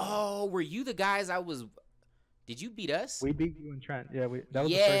 Oh, were you the guys I was? Did you beat us? We beat you and Trent. Yeah, that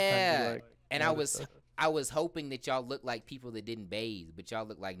was the first time. And I was hoping that y'all looked like people that didn't bathe, but y'all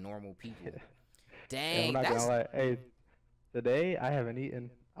look like normal people. Dang, yeah, I'm not gonna lie. Hey, today I haven't eaten.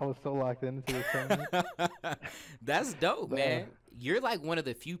 I was so locked into this tournament. That's dope, man. You're like one of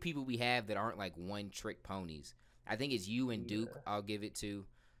the few people we have that aren't like one-trick ponies. I think it's you and Duke. I'll give it to.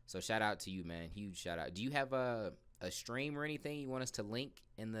 So shout out to you, man. Huge shout out. Do you have a stream or anything you want us to link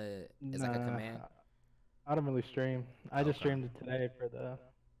in the as like a command? I don't really stream. I just streamed it today for the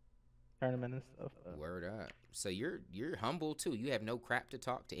tournament and stuff. Word up. So you're humble too. You have no crap to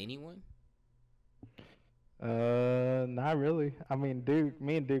talk to anyone? Not really. I mean,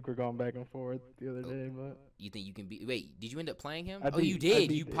 me and Duke were going back and forth the other day, but you think you can be? Wait, did you end up playing him? Oh, you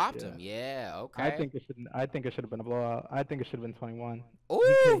did. You popped him. Yeah. Okay. I think it should have been a blowout. I think it should have been 21.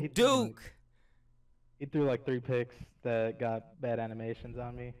 Ooh, Duke. He threw like 3 picks that got bad animations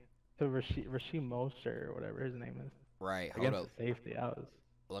on me. To Rasheem Mostert or whatever his name is. Right. Hold up. Safety.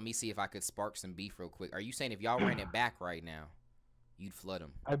 Let me see if I could spark some beef real quick. Are you saying if y'all ran it back right now, you'd flood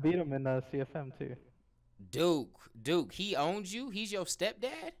him? I beat him in CFM too. Duke, he owns you? He's your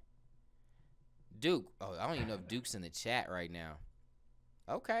stepdad? Duke. Oh, I don't even know if Duke's in the chat right now.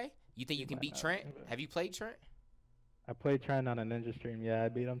 Okay. You think you can beat Trent? Have you played Trent? I played Trent on a Ninja stream. Yeah, I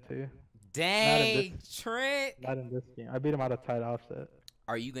beat him too. Dang, Trent. Not in this game. I beat him out of tight offset.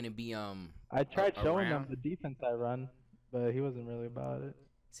 Are you going to be I tried showing him the defense I run, but he wasn't really about it.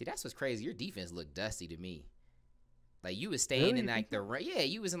 See, that's what's crazy. Your defense looked dusty to me. Like, you was staying in, like, the run. Yeah,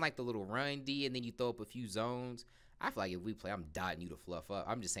 you was in, like, the little run D, and then you throw up a few zones. I feel like if we play, I'm dotting you to fluff up.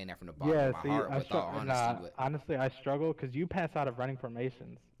 I'm just saying that from the bottom of my heart with all honesty. Honestly, I struggle because you pass out of running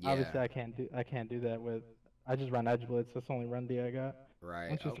formations. Yeah. Obviously, I can't do that with. I just run edge blitz. That's the only run D I got.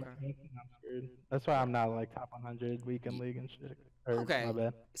 Right. Okay. That's why I'm not, like, top 100 weekend league and shit. Okay. My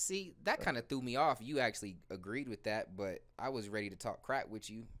bad. See, that kind of threw me off. You actually agreed with that, but I was ready to talk crap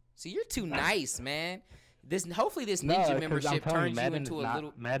with you. See, you're too nice, man. Hopefully this ninja membership turns you into a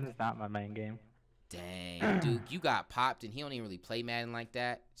little. Madden's not my main game. Dang, Duke, you got popped, and he don't even really play Madden like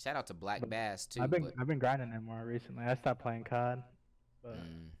that. Shout out to Black Bass too. I've been grinding him more recently. I stopped playing COD. But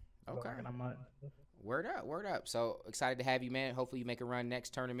okay. Word up. So excited to have you, man. Hopefully you make a run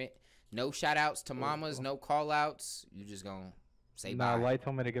next tournament. No shout outs to mamas, no call outs. You just gonna say bye. No, Light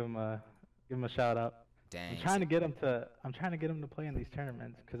told me to give him a shout out. Dang. I'm trying to get him to play in these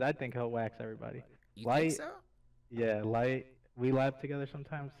tournaments because I think he'll wax everybody. You think so? Yeah, Light. We lab together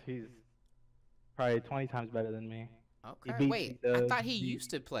sometimes. He's probably 20 times better than me. Okay. Wait, I thought he used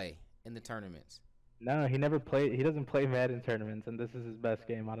to play in the tournaments. No, he never played. He doesn't play Madden tournaments, and this is his best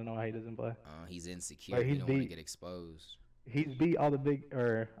game. I don't know why he doesn't play. He's insecure. He don't want to get exposed. He's beat all the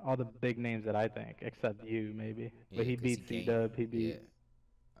big names that I think, except you maybe. Yeah, but he beat C-Dub. He beat.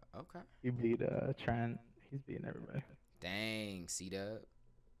 Yeah. Okay. He beat Trent. He's beating everybody. Dang, C-Dub.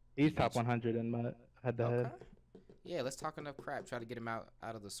 He's top 100 in my head-to-head. Yeah, let's talk enough crap. Try to get him out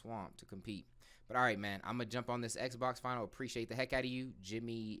of the swamp to compete. But all right, man, I'm gonna jump on this Xbox final. Appreciate the heck out of you,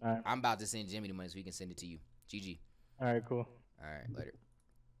 Jimmy. Right. I'm about to send Jimmy the money so he can send it to you. GG. All right, cool. All right, later.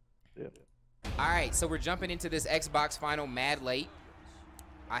 Yep. All right, so we're jumping into this Xbox final mad late.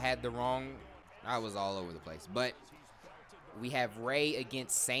 I was all over the place. But we have Ray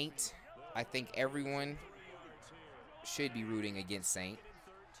against Saint. I think everyone should be rooting against Saint.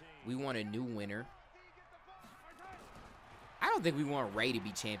 We want a new winner. I don't think we want Ray to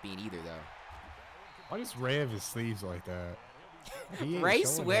be champion either, though. Why does Ray have his sleeves like that? Ray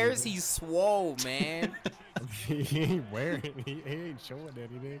swears he's swole, man. He ain't wearing. He ain't showing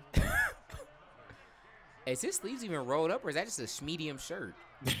anything. Is his sleeves even rolled up, or is that just a medium shirt?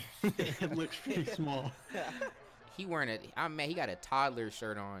 It looks pretty small. He wearing he got a toddler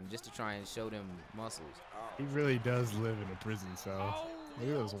shirt on just to try and show them muscles. He really does live in a prison cell. Look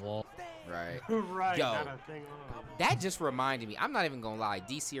at those walls. Right. Right. Yo, Not a thing on. that just reminded me. I'm not even gonna lie.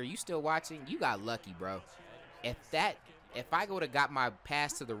 DC, are you still watching? You got lucky, bro. If I would have got my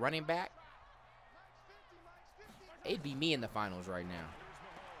pass to the running back, it'd be me in the finals right now.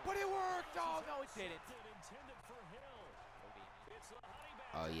 But it worked. Oh, no, it didn't.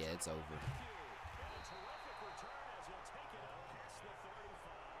 Oh, yeah, it's over.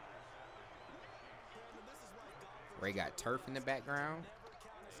 Ray got turf in the background.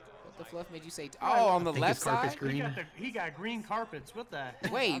 What the fluff made you say? Oh, on the left side? He got green carpets. What the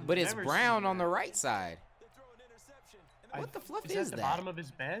heck? Wait, but it's brown on the right side. What the fluff is that? The that? bottom of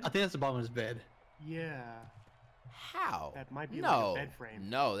his bed? I think that's the bottom of his bed. Yeah. How? That might be no. like a bed frame.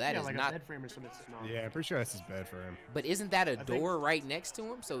 No, that is like not. a bed frame or something. No. Yeah, I'm pretty sure that's his bed for him. But isn't that a door right next to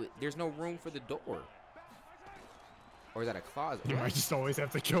him? So there's no room for the door. Or is that a closet? You might just always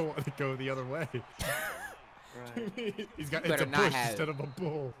have to go the other way. Right. He's got You it's a better not push have- instead of a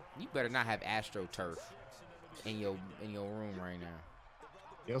bull. You better not have AstroTurf in your room right now.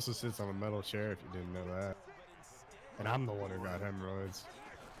 He also sits on a metal chair if you didn't know that. And I'm the one who got hemorrhoids.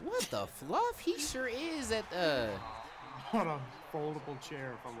 What the fluff? He sure is at On a foldable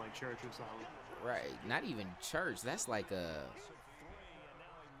chair from like church or something. right. Not even church. That's like a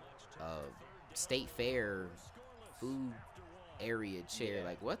state fair food area chair. Yeah.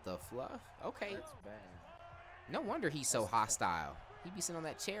 Like what the fluff? Okay. That's bad. No wonder he's so hostile. He be sitting on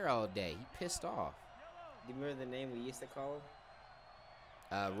that chair all day. He pissed off. Do you remember the name we used to call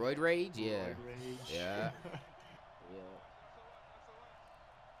him? Roid Rage? Yeah. Roid Rage. Yeah.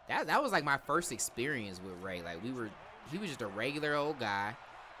 Yeah. That was like my first experience with Ray. Like he was just a regular old guy.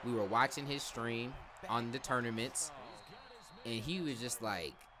 We were watching his stream on the tournaments, and he was just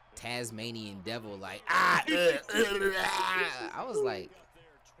like Tasmanian devil, like I was like,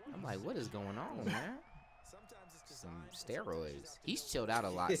 I'm like, what is going on, man? Some steroids. He's chilled out a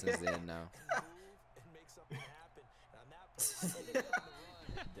lot since then, though.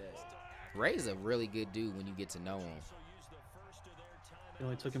 Ray's a really good dude when you get to know him. It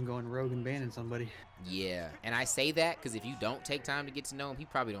only took him going rogue and banning somebody. Yeah, and I say that because if you don't take time to get to know him, he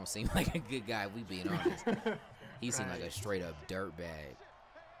probably don't seem like a good guy, if we being honest. He seemed like a straight up dirtbag,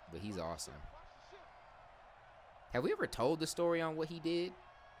 but he's awesome. Have we ever told the story on what he did?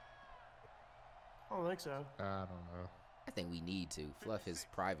 I don't think so. I don't know. I think we need to fluff his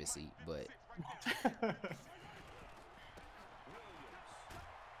privacy, but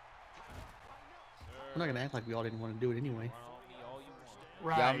We're not gonna act like we all didn't want to do it anyway.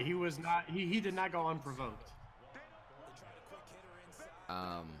 Right. Yeah. He was not. He did not go unprovoked.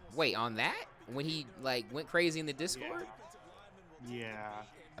 wait, on that? When he like went crazy in the Discord? Yeah.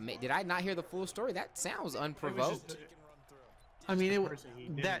 I mean, did I not hear the full story? That sounds unprovoked. I mean, it person he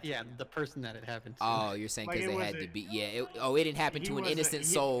did that it yeah, the person that it happened to. Oh, you're saying Like, because it they had to wasn't- be. Yeah. It didn't happen He to an wasn't- innocent he-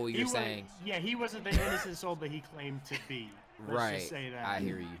 soul. he You're wa- saying. Yeah, he wasn't the innocent soul that he claimed to be. Let's Right. Just say that. I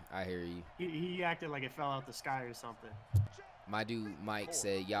hear you. I hear you. He acted like it fell out the sky or something. My dude Mike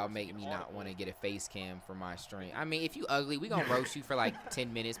said, y'all make me not want to get a face cam for my stream. I mean, if you ugly, we gonna roast you for like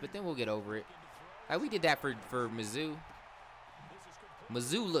 10 minutes, but then we'll get over it. Like we did that for Mizzou.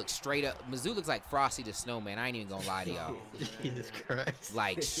 Mizzou looks straight up. Mizzou looks like Frosty the Snowman. I ain't even gonna lie to y'all. Jesus Christ.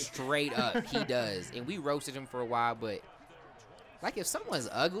 Like straight up, he does. And we roasted him for a while, but like if someone's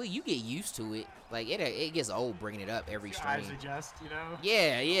ugly, you get used to it. Like it gets old bringing it up every stream. Guys adjust, you know.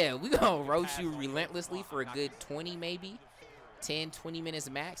 Yeah. We gonna roast you relentlessly for a good 20 maybe. 10, 20 minutes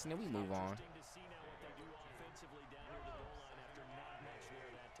max, and then we move on.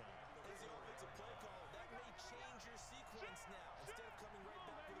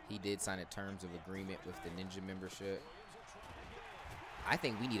 He did sign a terms of agreement with the Ninja membership. I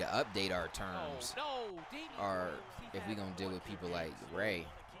think we need to update our terms. Or if we gonna deal with people like Ray.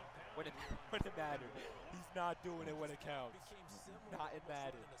 When it matters. He's not doing it when it counts. Not in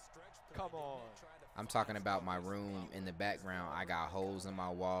Madden. Come on. I'm talking about my room in the background. I got holes in my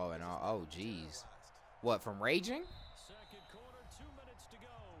wall and all. Oh, geez. What, from raging?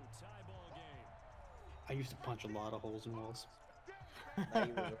 I used to punch a lot of holes in walls. Now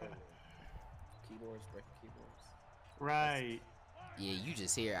you was keyboards, breaking keyboards. Right. Yeah, you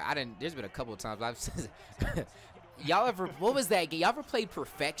just hear. I didn't. There's been a couple of times I've. Y'all ever? What was that game? Y'all ever played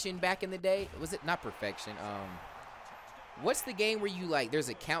Perfection back in the day? Was it not Perfection? What's the game where you like? There's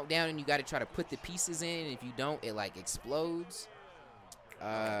a countdown and you got to try to put the pieces in, and if you don't, it like explodes.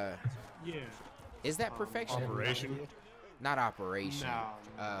 Yeah. Is that Perfection? Operation. Not Operation.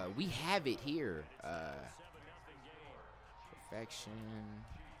 No. We have it here. Perfection.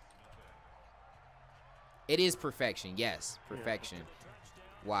 It is Perfection. Yes, Perfection.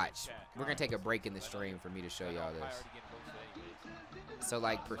 Watch. We're gonna take a break in the stream for me to show y'all this. So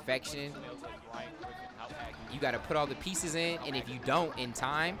like Perfection, you gotta put all the pieces in, and if you don't in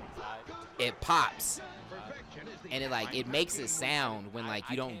time, it pops. And it makes a sound when like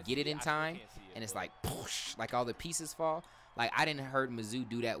you don't get it in time, and it's like poosh, like all the pieces fall. Like I didn't heard Mizzou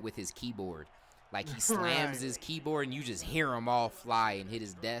do that with his keyboard. Like he slams his keyboard and you just hear him all fly and hit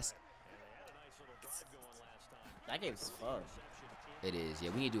his desk. That game's fun. It is. Yeah,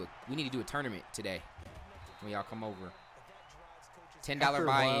 we need to do a tournament today when y'all come over. $10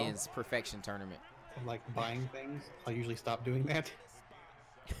 buy-ins, Perfection tournament. Like buying things, I'll usually stop doing that.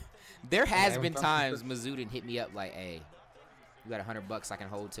 There has been times Mizzou didn't hit me up like, hey, you got $100 I can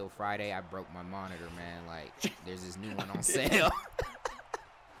hold till Friday. I broke my monitor, man. Like, there's this new one on sale.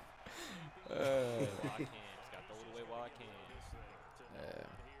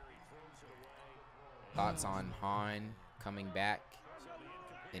 Thoughts on Han coming back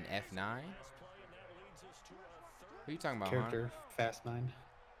in F9? Who are you talking about, Character Han? Fast 9.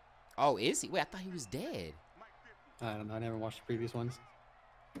 Oh, is he? Wait, I thought he was dead. I don't know. I never watched the previous ones.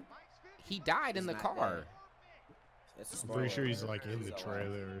 He died in the car. I'm pretty sure he's like in the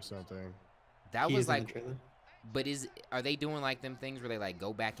trailer or something. That He was is in the like, trailer. but are they doing like them things where they like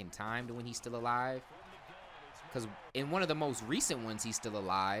go back in time to when he's still alive? Because in one of the most recent ones, he's still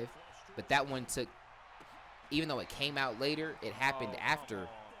alive, but that one took, even though it came out later, it happened after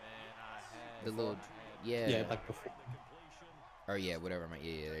the little, yeah. Yeah, like before. Or yeah, whatever.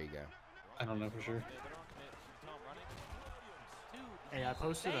 Yeah, there you go. I don't know for sure. Hey, I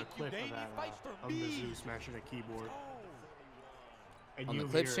posted a clip of that of Mizzou smashing a keyboard. And On the you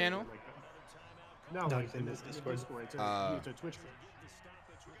Clips hear it, channel? No, No, like it's in this Discord. It's a Twitch clip.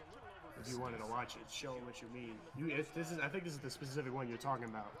 If you wanted to watch it, show what you mean. I think this is the specific one you're talking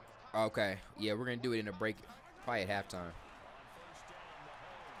about. Okay. Yeah, we're gonna do it in a break, probably at halftime.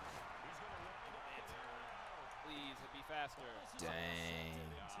 Please be faster.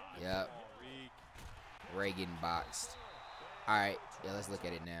 Dang. Yep. Reagan boxed. All right. Yeah, let's look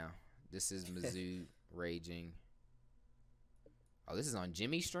at it now. This is Mizzou raging. Oh, this is on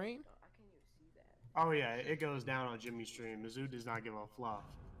Jimmy's stream? Oh yeah, it goes down on Jimmy's stream. Mizzou does not give a fluff.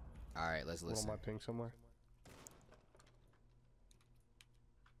 All right, let's listen. My ping somewhere.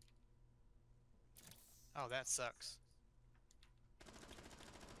 Oh, that sucks.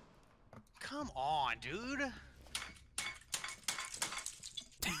 Come on, dude.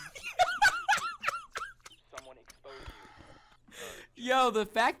 Yo, the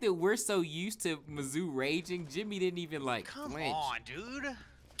fact that we're so used to Mizzou raging, Jimmy didn't even like Come flinch. on, dude.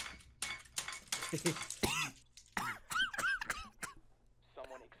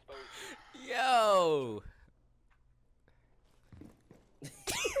 Yo.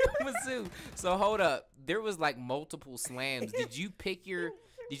 Mizzou. So hold up. There was like multiple slams. Did you pick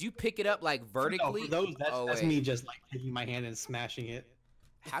it up like vertically? No, for those, that's wait. me just like taking my hand and smashing it.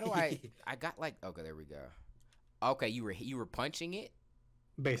 How do I got like, okay, there we go. Okay, you were punching it?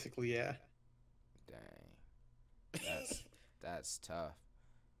 Basically, yeah. Dang. That's tough.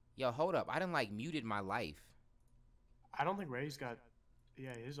 Yo, hold up. I done like muted my life. I don't think Ray's got.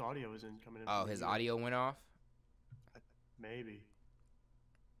 Yeah, his audio isn't coming in. Oh, his audio went off? Maybe.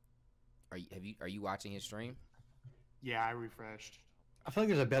 Are you watching his stream? Yeah, I refreshed. I feel like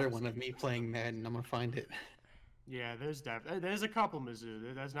there's a better one of me playing Madden. I'm gonna find it. Yeah, there's a couple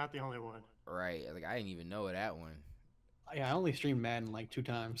Mizzou. That's not the only one. Right. Like I didn't even know that one. Yeah, I only streamed Madden like 2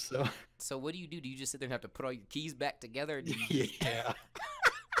 times, so. So what do? Do you just sit there and have to put all your keys back together? Or do you Yeah.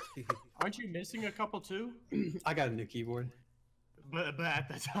 Aren't you missing a couple too? I got a new keyboard. But at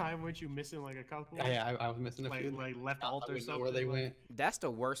the time, weren't you missing like a couple? Yeah, I was missing a few. Like left alt or something. Where they went. That's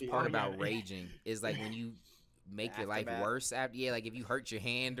the worst part about raging is like when you make your life worse after. Yeah, like if you hurt your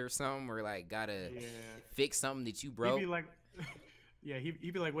hand or something, or like gotta fix something that you broke. He'd be like, yeah, he'd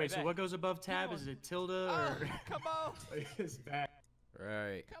be like, wait, so what goes above tab? Is it tilde or? Come on. It's bad.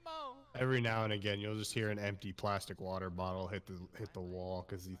 Right. Come on. Every now and again, you'll just hear an empty plastic water bottle hit the wall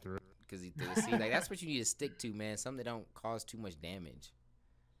because he threw it. Because he threw it. See, like that's what you need to stick to, man. Something that don't cause too much damage.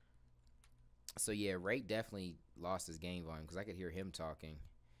 So yeah, Ray definitely lost his game volume because I could hear him talking.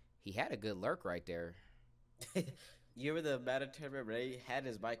 He had a good lurk right there. You remember the Madden tournament? Ray had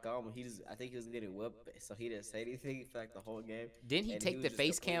his mic on, but I think he was getting whooped, so he didn't say anything for like the whole game. Didn't he And take was the just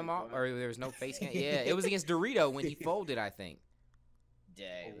face cam completely off, quiet. or there was no face cam? Yeah, it was against Dorito when he folded, I think.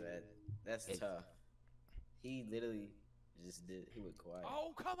 Dang, man, that's tough. He literally just did. He went quiet.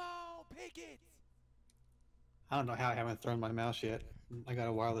 Oh, come on, pick it. I don't know how I haven't thrown my mouse yet. I got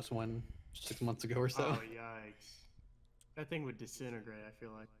a wireless one 6 months ago or so. Oh yikes! That thing would disintegrate. I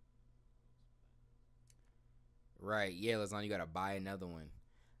feel like. Right, yeah, Lazan, you gotta buy another one.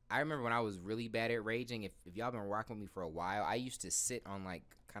 I remember when I was really bad at raging, if y'all been rocking with me for a while, I used to sit on like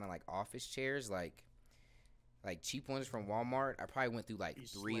kind of like office chairs, like cheap ones from Walmart. I probably went through like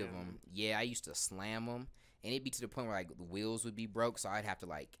three of them. Yeah, I used to slam them, and it'd be to the point where like the wheels would be broke, so I'd have to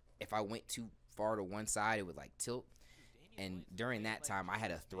like, if I went too far to one side, it would like tilt. And during that time, I had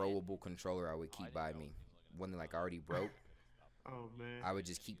a throwable controller I would keep by me, one that like already broke. Oh man. I would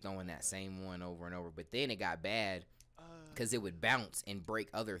just keep throwing that same one over and over. But then it got bad because it would bounce and break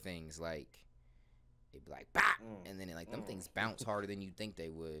other things. Like it'd be like bop, and then like them things bounce harder than you'd think they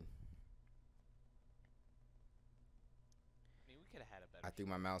would. I threw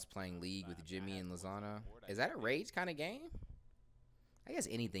my mouse playing League with Jimmy and Lozana. Is that a rage kind of game? I guess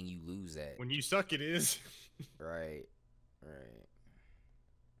anything you lose at. When you suck, it is. Right. Right.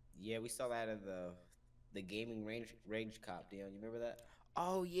 Yeah, we saw that in the gaming range cop, Dion. You remember that?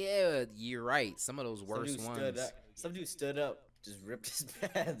 Oh yeah, you're right. Some of those worst ones. Some dude stood up, just ripped his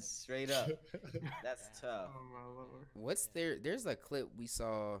pants straight up. That's tough. Oh my lord. What's there? There's a clip we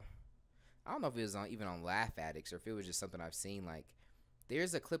saw. I don't know if it was even on Laugh Addicts or if it was just something I've seen. Like,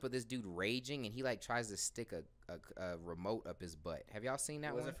 there's a clip of this dude raging and he like tries to stick a remote up his butt. Have y'all seen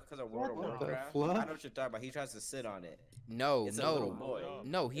that Was one? it because of World of Warcraft? I know what you're talking about. He tries to sit on it. No, It's a little boy.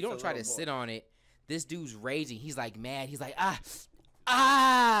 no. He It's don't a try to little boy. sit on it. This dude's raging. He's like mad. He's like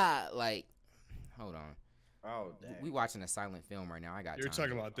like. Hold on. Oh dang. We watching a silent film right now. I got. You're time.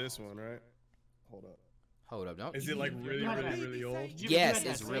 talking about this one, right? Hold up. Hold up. Don't. Is it like really old? Yes,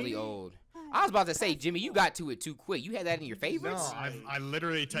 it's really old. I was about to say, Jimmy, you got to it too quick. You had that in your favorites? No, I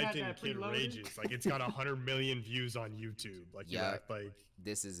literally typed in that Kid preloaded? Rages. Like, it's got 100 million views on YouTube. Like, you Yeah. act like...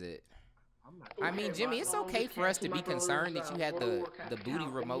 This is it. I mean, Jimmy, it's okay for us to be concerned that you had the booty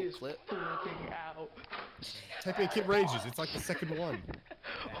remote clip. Type in Kid Rages. It's like the second one.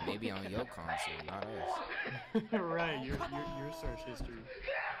 Maybe on your console, not us. Right, your search history.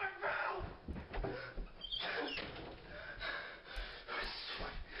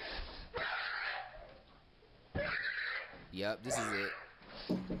 Yep, this is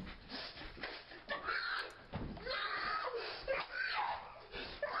it.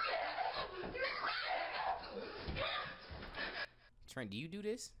 Trent, do you do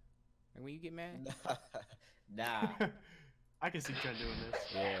this? Like when you get mad? Nah. I can see Trent doing this.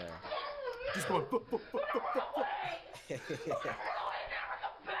 Yeah. Just going. Send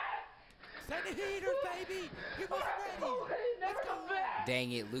the heater, baby. He was ready. Let's go.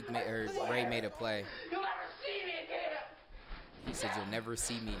 Dang it, Ray made a play. He said you'll never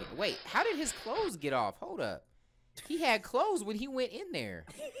see me again. Wait, how did his clothes get off? Hold up. He had clothes when he went in there.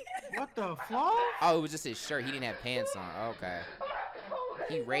 What the fuck? Oh, it was just his shirt. He didn't have pants on. Okay.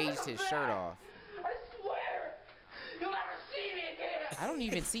 He raised his shirt off. I don't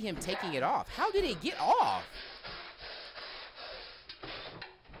even see him taking it off. How did it get off?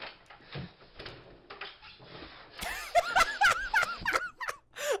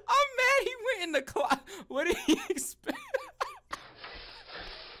 I'm mad he went in the closet. What did he expect?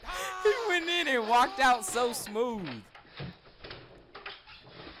 He went in and walked out so smooth.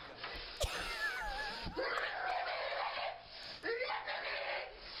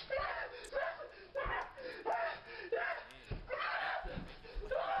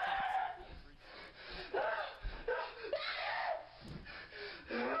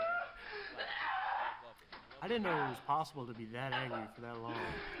 I didn't know it was possible to be that angry for that long.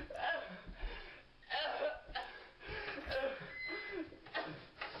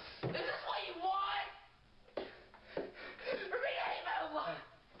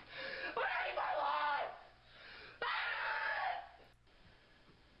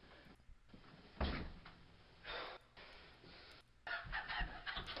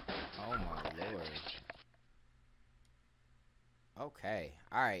 Oh my lord. Okay.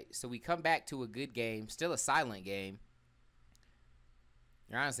 Alright, so we come back to a good game. Still a silent game.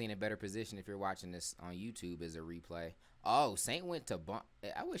 You're honestly in a better position if you're watching this on YouTube as a replay. Oh, Saint went to bunch.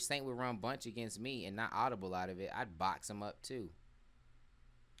 I wish Saint would run bunch against me and not audible out of it. I'd box him up too.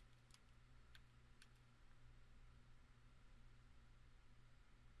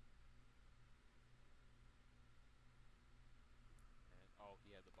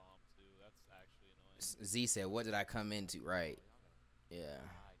 Z said, "What did I come into?" Right? Yeah.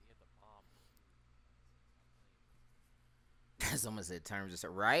 Someone said terms just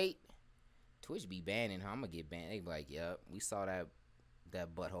right. Twitch be banning, huh? I'm gonna get banned. They be like, "Yep, we saw that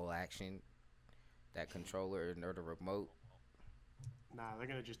butthole action, that controller or the remote." Nah, they're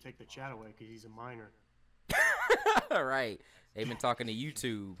gonna just take the chat away because he's a minor. Right. They've been talking to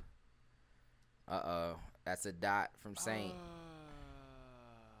YouTube. That's a dot from Saint.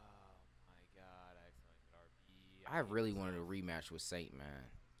 I really wanted a rematch with Saint, man.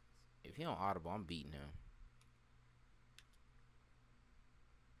 If he don't audible, I'm beating him.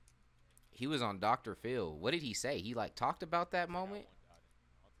 He was on Dr. Phil. What did he say? He like talked about that moment?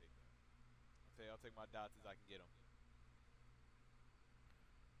 I'll take my dots as I can get them.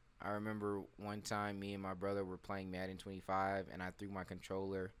 I remember one time me and my brother were playing Madden 25 and I threw my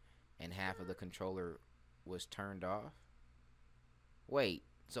controller and half of the controller was turned off. Wait,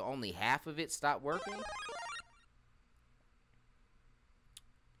 so only half of it stopped working?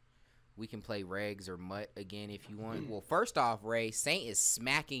 We can play Regs or Mutt again if you want. Well, first off, Ray, Saint is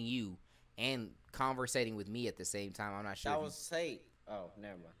smacking you and conversating with me at the same time. I'm not sure. That was Saint. Oh,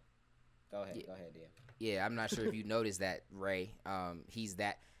 never mind. Go ahead. Go ahead, Dion. Yeah, I'm not sure if you noticed that, Ray. He's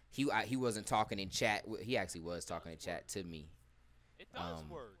that. He wasn't talking in chat. He actually was talking in chat to me. It does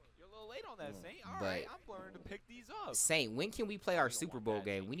work. You're a little late on that, Saint. All but right, I'm learning to pick these up. Saint, when can we play our Super Bowl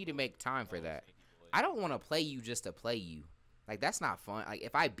game? We need to make time for that. I don't want to play you just to play you. Like, that's not fun. Like,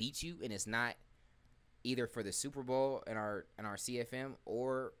 if I beat you and it's not either for the Super Bowl and our CFM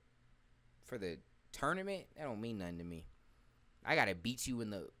or for the tournament, that don't mean nothing to me. I gotta beat you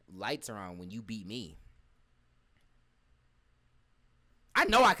when the lights are on when you beat me. I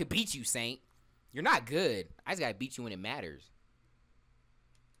know I could beat you, Saint. You're not good. I just gotta beat you when it matters.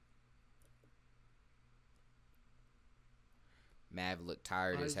 Mav looked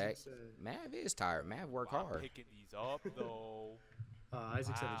tired as heck. Mav is tired. Mav worked hard. Picking these up though.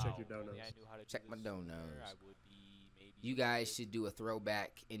 Isaac said to check your donuts. Check my donuts. You guys should do a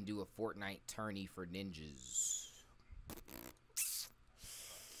throwback and do a Fortnite tourney for ninjas.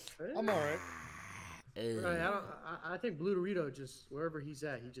 I'm alright. Right, I think Blue Dorito just wherever he's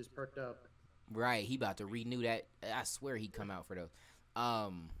at, he just perked up. Right, he about to renew that. I swear he'd come out for those. I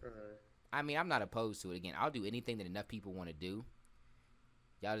mean, I'm not opposed to it. Again, I'll do anything that enough people want to do.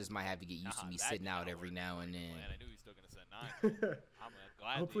 Y'all just might have to get used to me sitting out every now and then. I knew he's still gonna send 9. I'm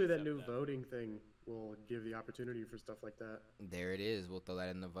glad. Hopefully that new voting thing will give the opportunity for stuff like that. There it is. We'll throw that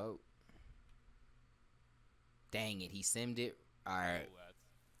in the vote. Dang it, he simmed it. All right.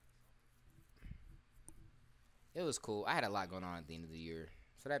 It was cool. I had a lot going on at the end of the year,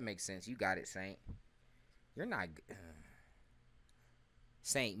 so that makes sense. You got it, Saint. You're not.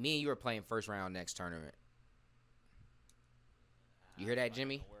 Saint, me and you are playing first round next tournament. You hear that,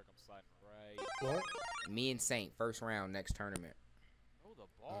 Jimmy? What? Me and Saint, first round next tournament. Throw the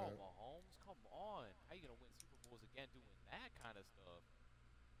ball, Mahomes. Come on. How you gonna win Super Bowls again doing that kind of stuff?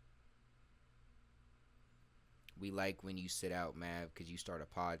 We like when you sit out, Mav, because you start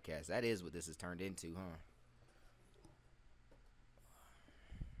a podcast. That is what this has turned into, huh?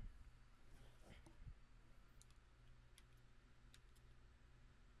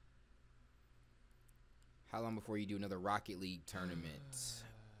 How long before you do another Rocket League tournament?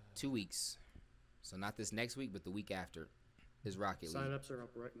 2 weeks. So not this next week, but the week after is Rocket League. Sign-ups are up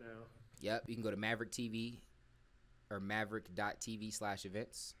right now. Yep, you can go to Maverick TV or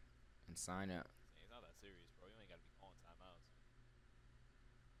maverick.tv/events and sign up. It's not that serious, bro. You ain't got to be calling timeouts.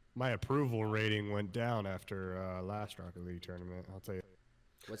 My approval rating went down after last Rocket League tournament. I'll tell you.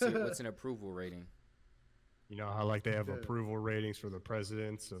 What's an approval rating? You know how like they have approval ratings for the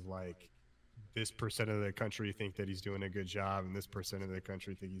presidents of like this percent of the country think that he's doing a good job and this percent of the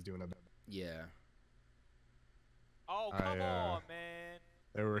country think he's doing a bad. Yeah. Oh, come on, man.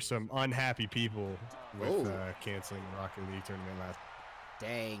 There were some unhappy people with canceling the Rocket League tournament last.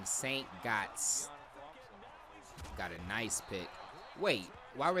 Dang, Saint got a nice pick. Wait,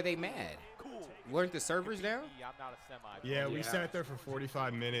 why were they mad? Cool. Weren't the servers down? I'm not a semi. Yeah, we sat there for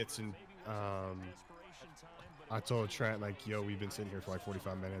 45 minutes and I told Trent, like, yo, we've been sitting here for like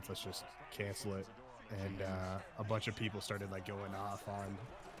 45 minutes. Let's just cancel it. And a bunch of people started like going off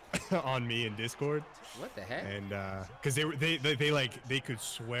on me in Discord. What the heck? And because they could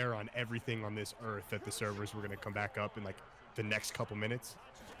swear on everything on this earth that the servers were gonna come back up in like the next couple minutes.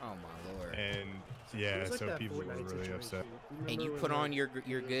 Oh my lord. And yeah, so people were really upset. And you put on your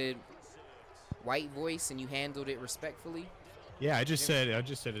good white voice and you handled it respectfully. Yeah, I just said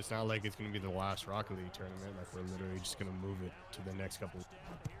it's not like it's gonna be the last Rocket League tournament. Like we're literally just gonna move it to the next couple.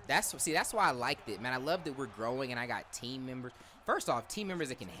 That's why I liked it, man. I love that we're growing and I got team members. First off, team members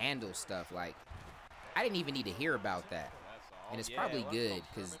that can handle stuff. Like I didn't even need to hear about that. And it's probably good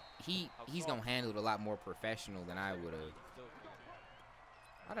because he's gonna handle it a lot more professional than I would have.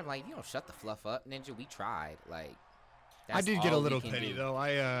 I'd have like, you don't shut the fluff up, Ninja. We tried. Like, I did get a little petty though.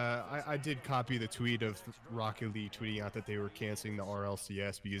 I did copy the tweet of Rocket League tweeting out that they were canceling the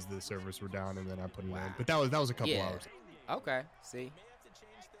RLCS because the servers were down, and then I put it in. But that was a couple hours. Okay. See.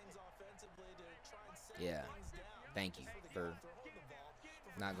 Yeah. Thank you for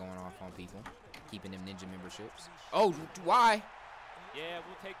not going off on people, keeping them Ninja memberships. Oh, why? Yeah,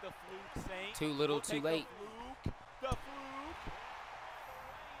 we'll take the fluke, Saint. Too little, too late. The fluke.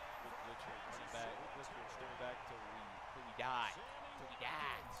 Back till we die. Till we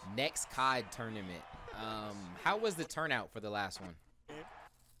die. Next COD tournament. How was the turnout for the last one?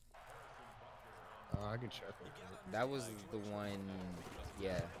 I can check. That was the one.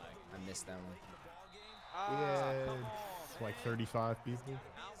 Yeah, I missed that one. Yeah, like 35 people.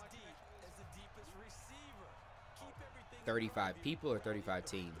 35 people or 35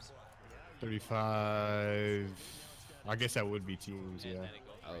 teams? 35. I guess that would be teams, yeah.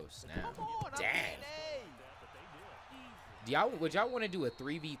 Oh snap! Damn. Would y'all want to do a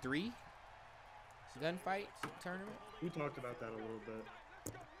 3v3 gunfight tournament? We talked about that a little bit.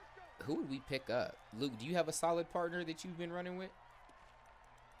 Who would we pick up? Luke, do you have a solid partner that you've been running with?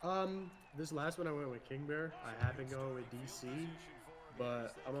 This last one I went with King Bear. I have been going with DC,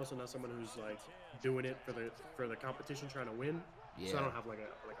 but I'm also not someone who's like doing it for the competition, trying to win. Yeah. So I don't have like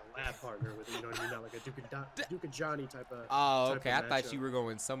a lab partner with it. You know what I mean? Not like a Duke and Johnny type of. Oh, okay. I thought you were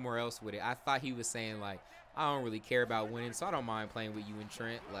going somewhere else with it. I thought he was saying like, I don't really care about winning, so I don't mind playing with you and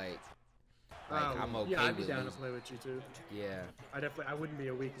Trent. Like I'm okay. Yeah, I'd be with down losing. to play with you too. Yeah. I wouldn't be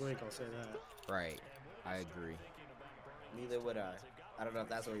a weak link. I'll say that. Right. I agree. Neither would I. I don't know if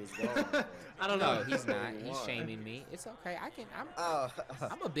that's where he's going. I don't know. He's not. He's shaming me. It's okay.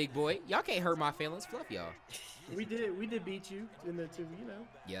 I'm a big boy. Y'all can't hurt my feelings. Fluff y'all. We did beat you in the two. You know.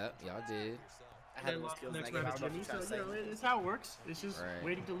 Yep, y'all did. I had more skills next than I round get. of Jimmy, so you know it's how it works. It's just Right.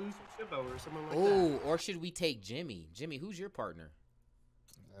 waiting to lose Shivo or someone like Ooh, or should we take Jimmy? Jimmy, who's your partner?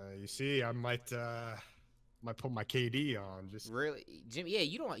 You see, I might put my KD on. Just Really, Jimmy? Yeah,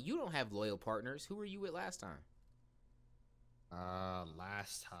 you don't have loyal partners. Who were you with last time?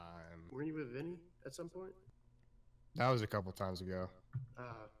 last time. Were you with Vinny at some point? That was a couple times ago. Uh,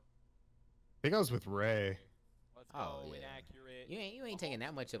 I think I was with Ray. Oh yeah. You ain't taking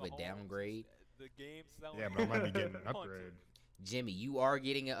that much of a downgrade. The game Yeah, but I might be getting an upgrade. Jimmy, you are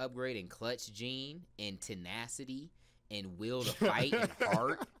getting an upgrade in clutch gene and tenacity and will to fight and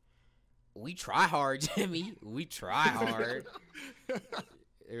heart. We try hard, Jimmy. We try hard.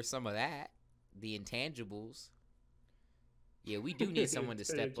 There's some of that. The intangibles. Yeah, we do need someone to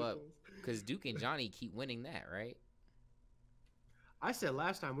step up because Duke and Johnny keep winning that, right? I said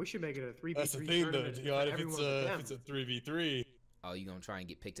last time we should make it a 3v3. That's the thing, though, tournament Dion. for If everyone it's with a 3v3. Oh, you gonna try and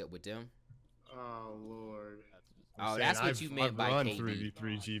get picked up with them? Oh Lord. Oh, that's what you meant by run KD.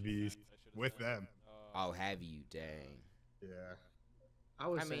 3v3 GBs with them. Oh, have you? Dang. Yeah.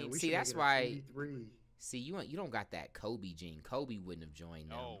 I mean, we see, should that's make it a why. 3v3. See, you don't got that Kobe gene. Kobe wouldn't have joined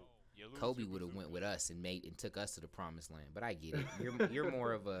them. Kobe would have went with us and took us to the promised land. But I get it.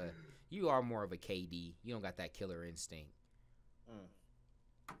 You are more of a KD. You don't got that killer instinct.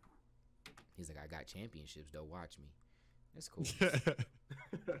 He's like, I got championships though. Watch me. That's cool.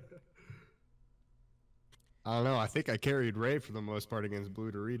 I don't know. I think I carried Ray for the most part against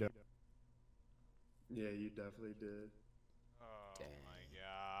Blue Dorito. Yeah, you definitely did. Oh Dang. my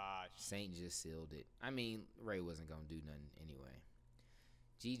gosh. Saint just sealed it. I mean, Ray wasn't gonna do nothing anyway.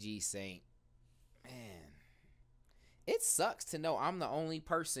 GG Saint. Man. It sucks to know I'm the only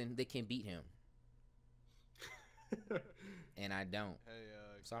person that can beat him. And I don't. Hey,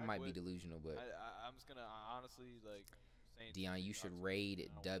 so I might be delusional, but I'm just gonna honestly like. Dion, you should raid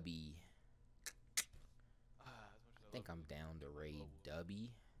Dubby. I think I'm down to raid Dubby.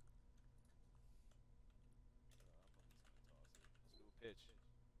 Pitch.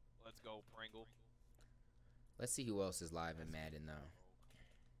 Let's go, Pringle. Let's see who else is live in Madden though.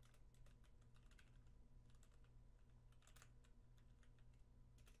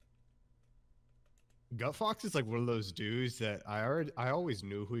 Gut Fox is like one of those dudes that I always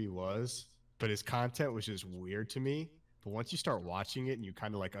knew who he was, but his content was just weird to me. But once you start watching it and you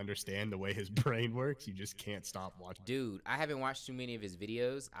kind of like understand the way his brain works, you just can't stop watching. Dude, I haven't watched too many of his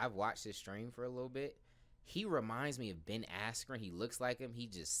videos. I've watched his stream for a little bit. He reminds me of Ben Askren. He looks like him. He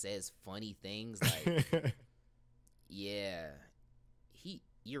just says funny things like yeah.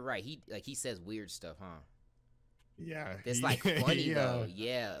 You're right. He says weird stuff, huh? Yeah. It's like funny yeah. though.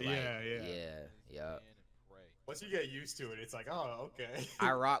 Yeah. Like, yeah. Once you get used to it, it's like, oh, okay.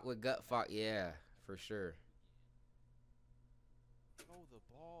 I rock with Gut Fox. Yeah, for sure. Throw the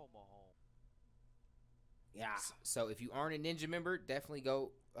ball, Mahomes. Yeah. So if you aren't a Ninja member, definitely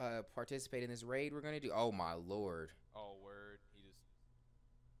go participate in this raid we're gonna do. Oh my lord. Oh, word. He just.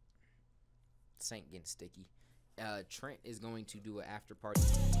 Saint getting sticky. Trent is going to do an after party.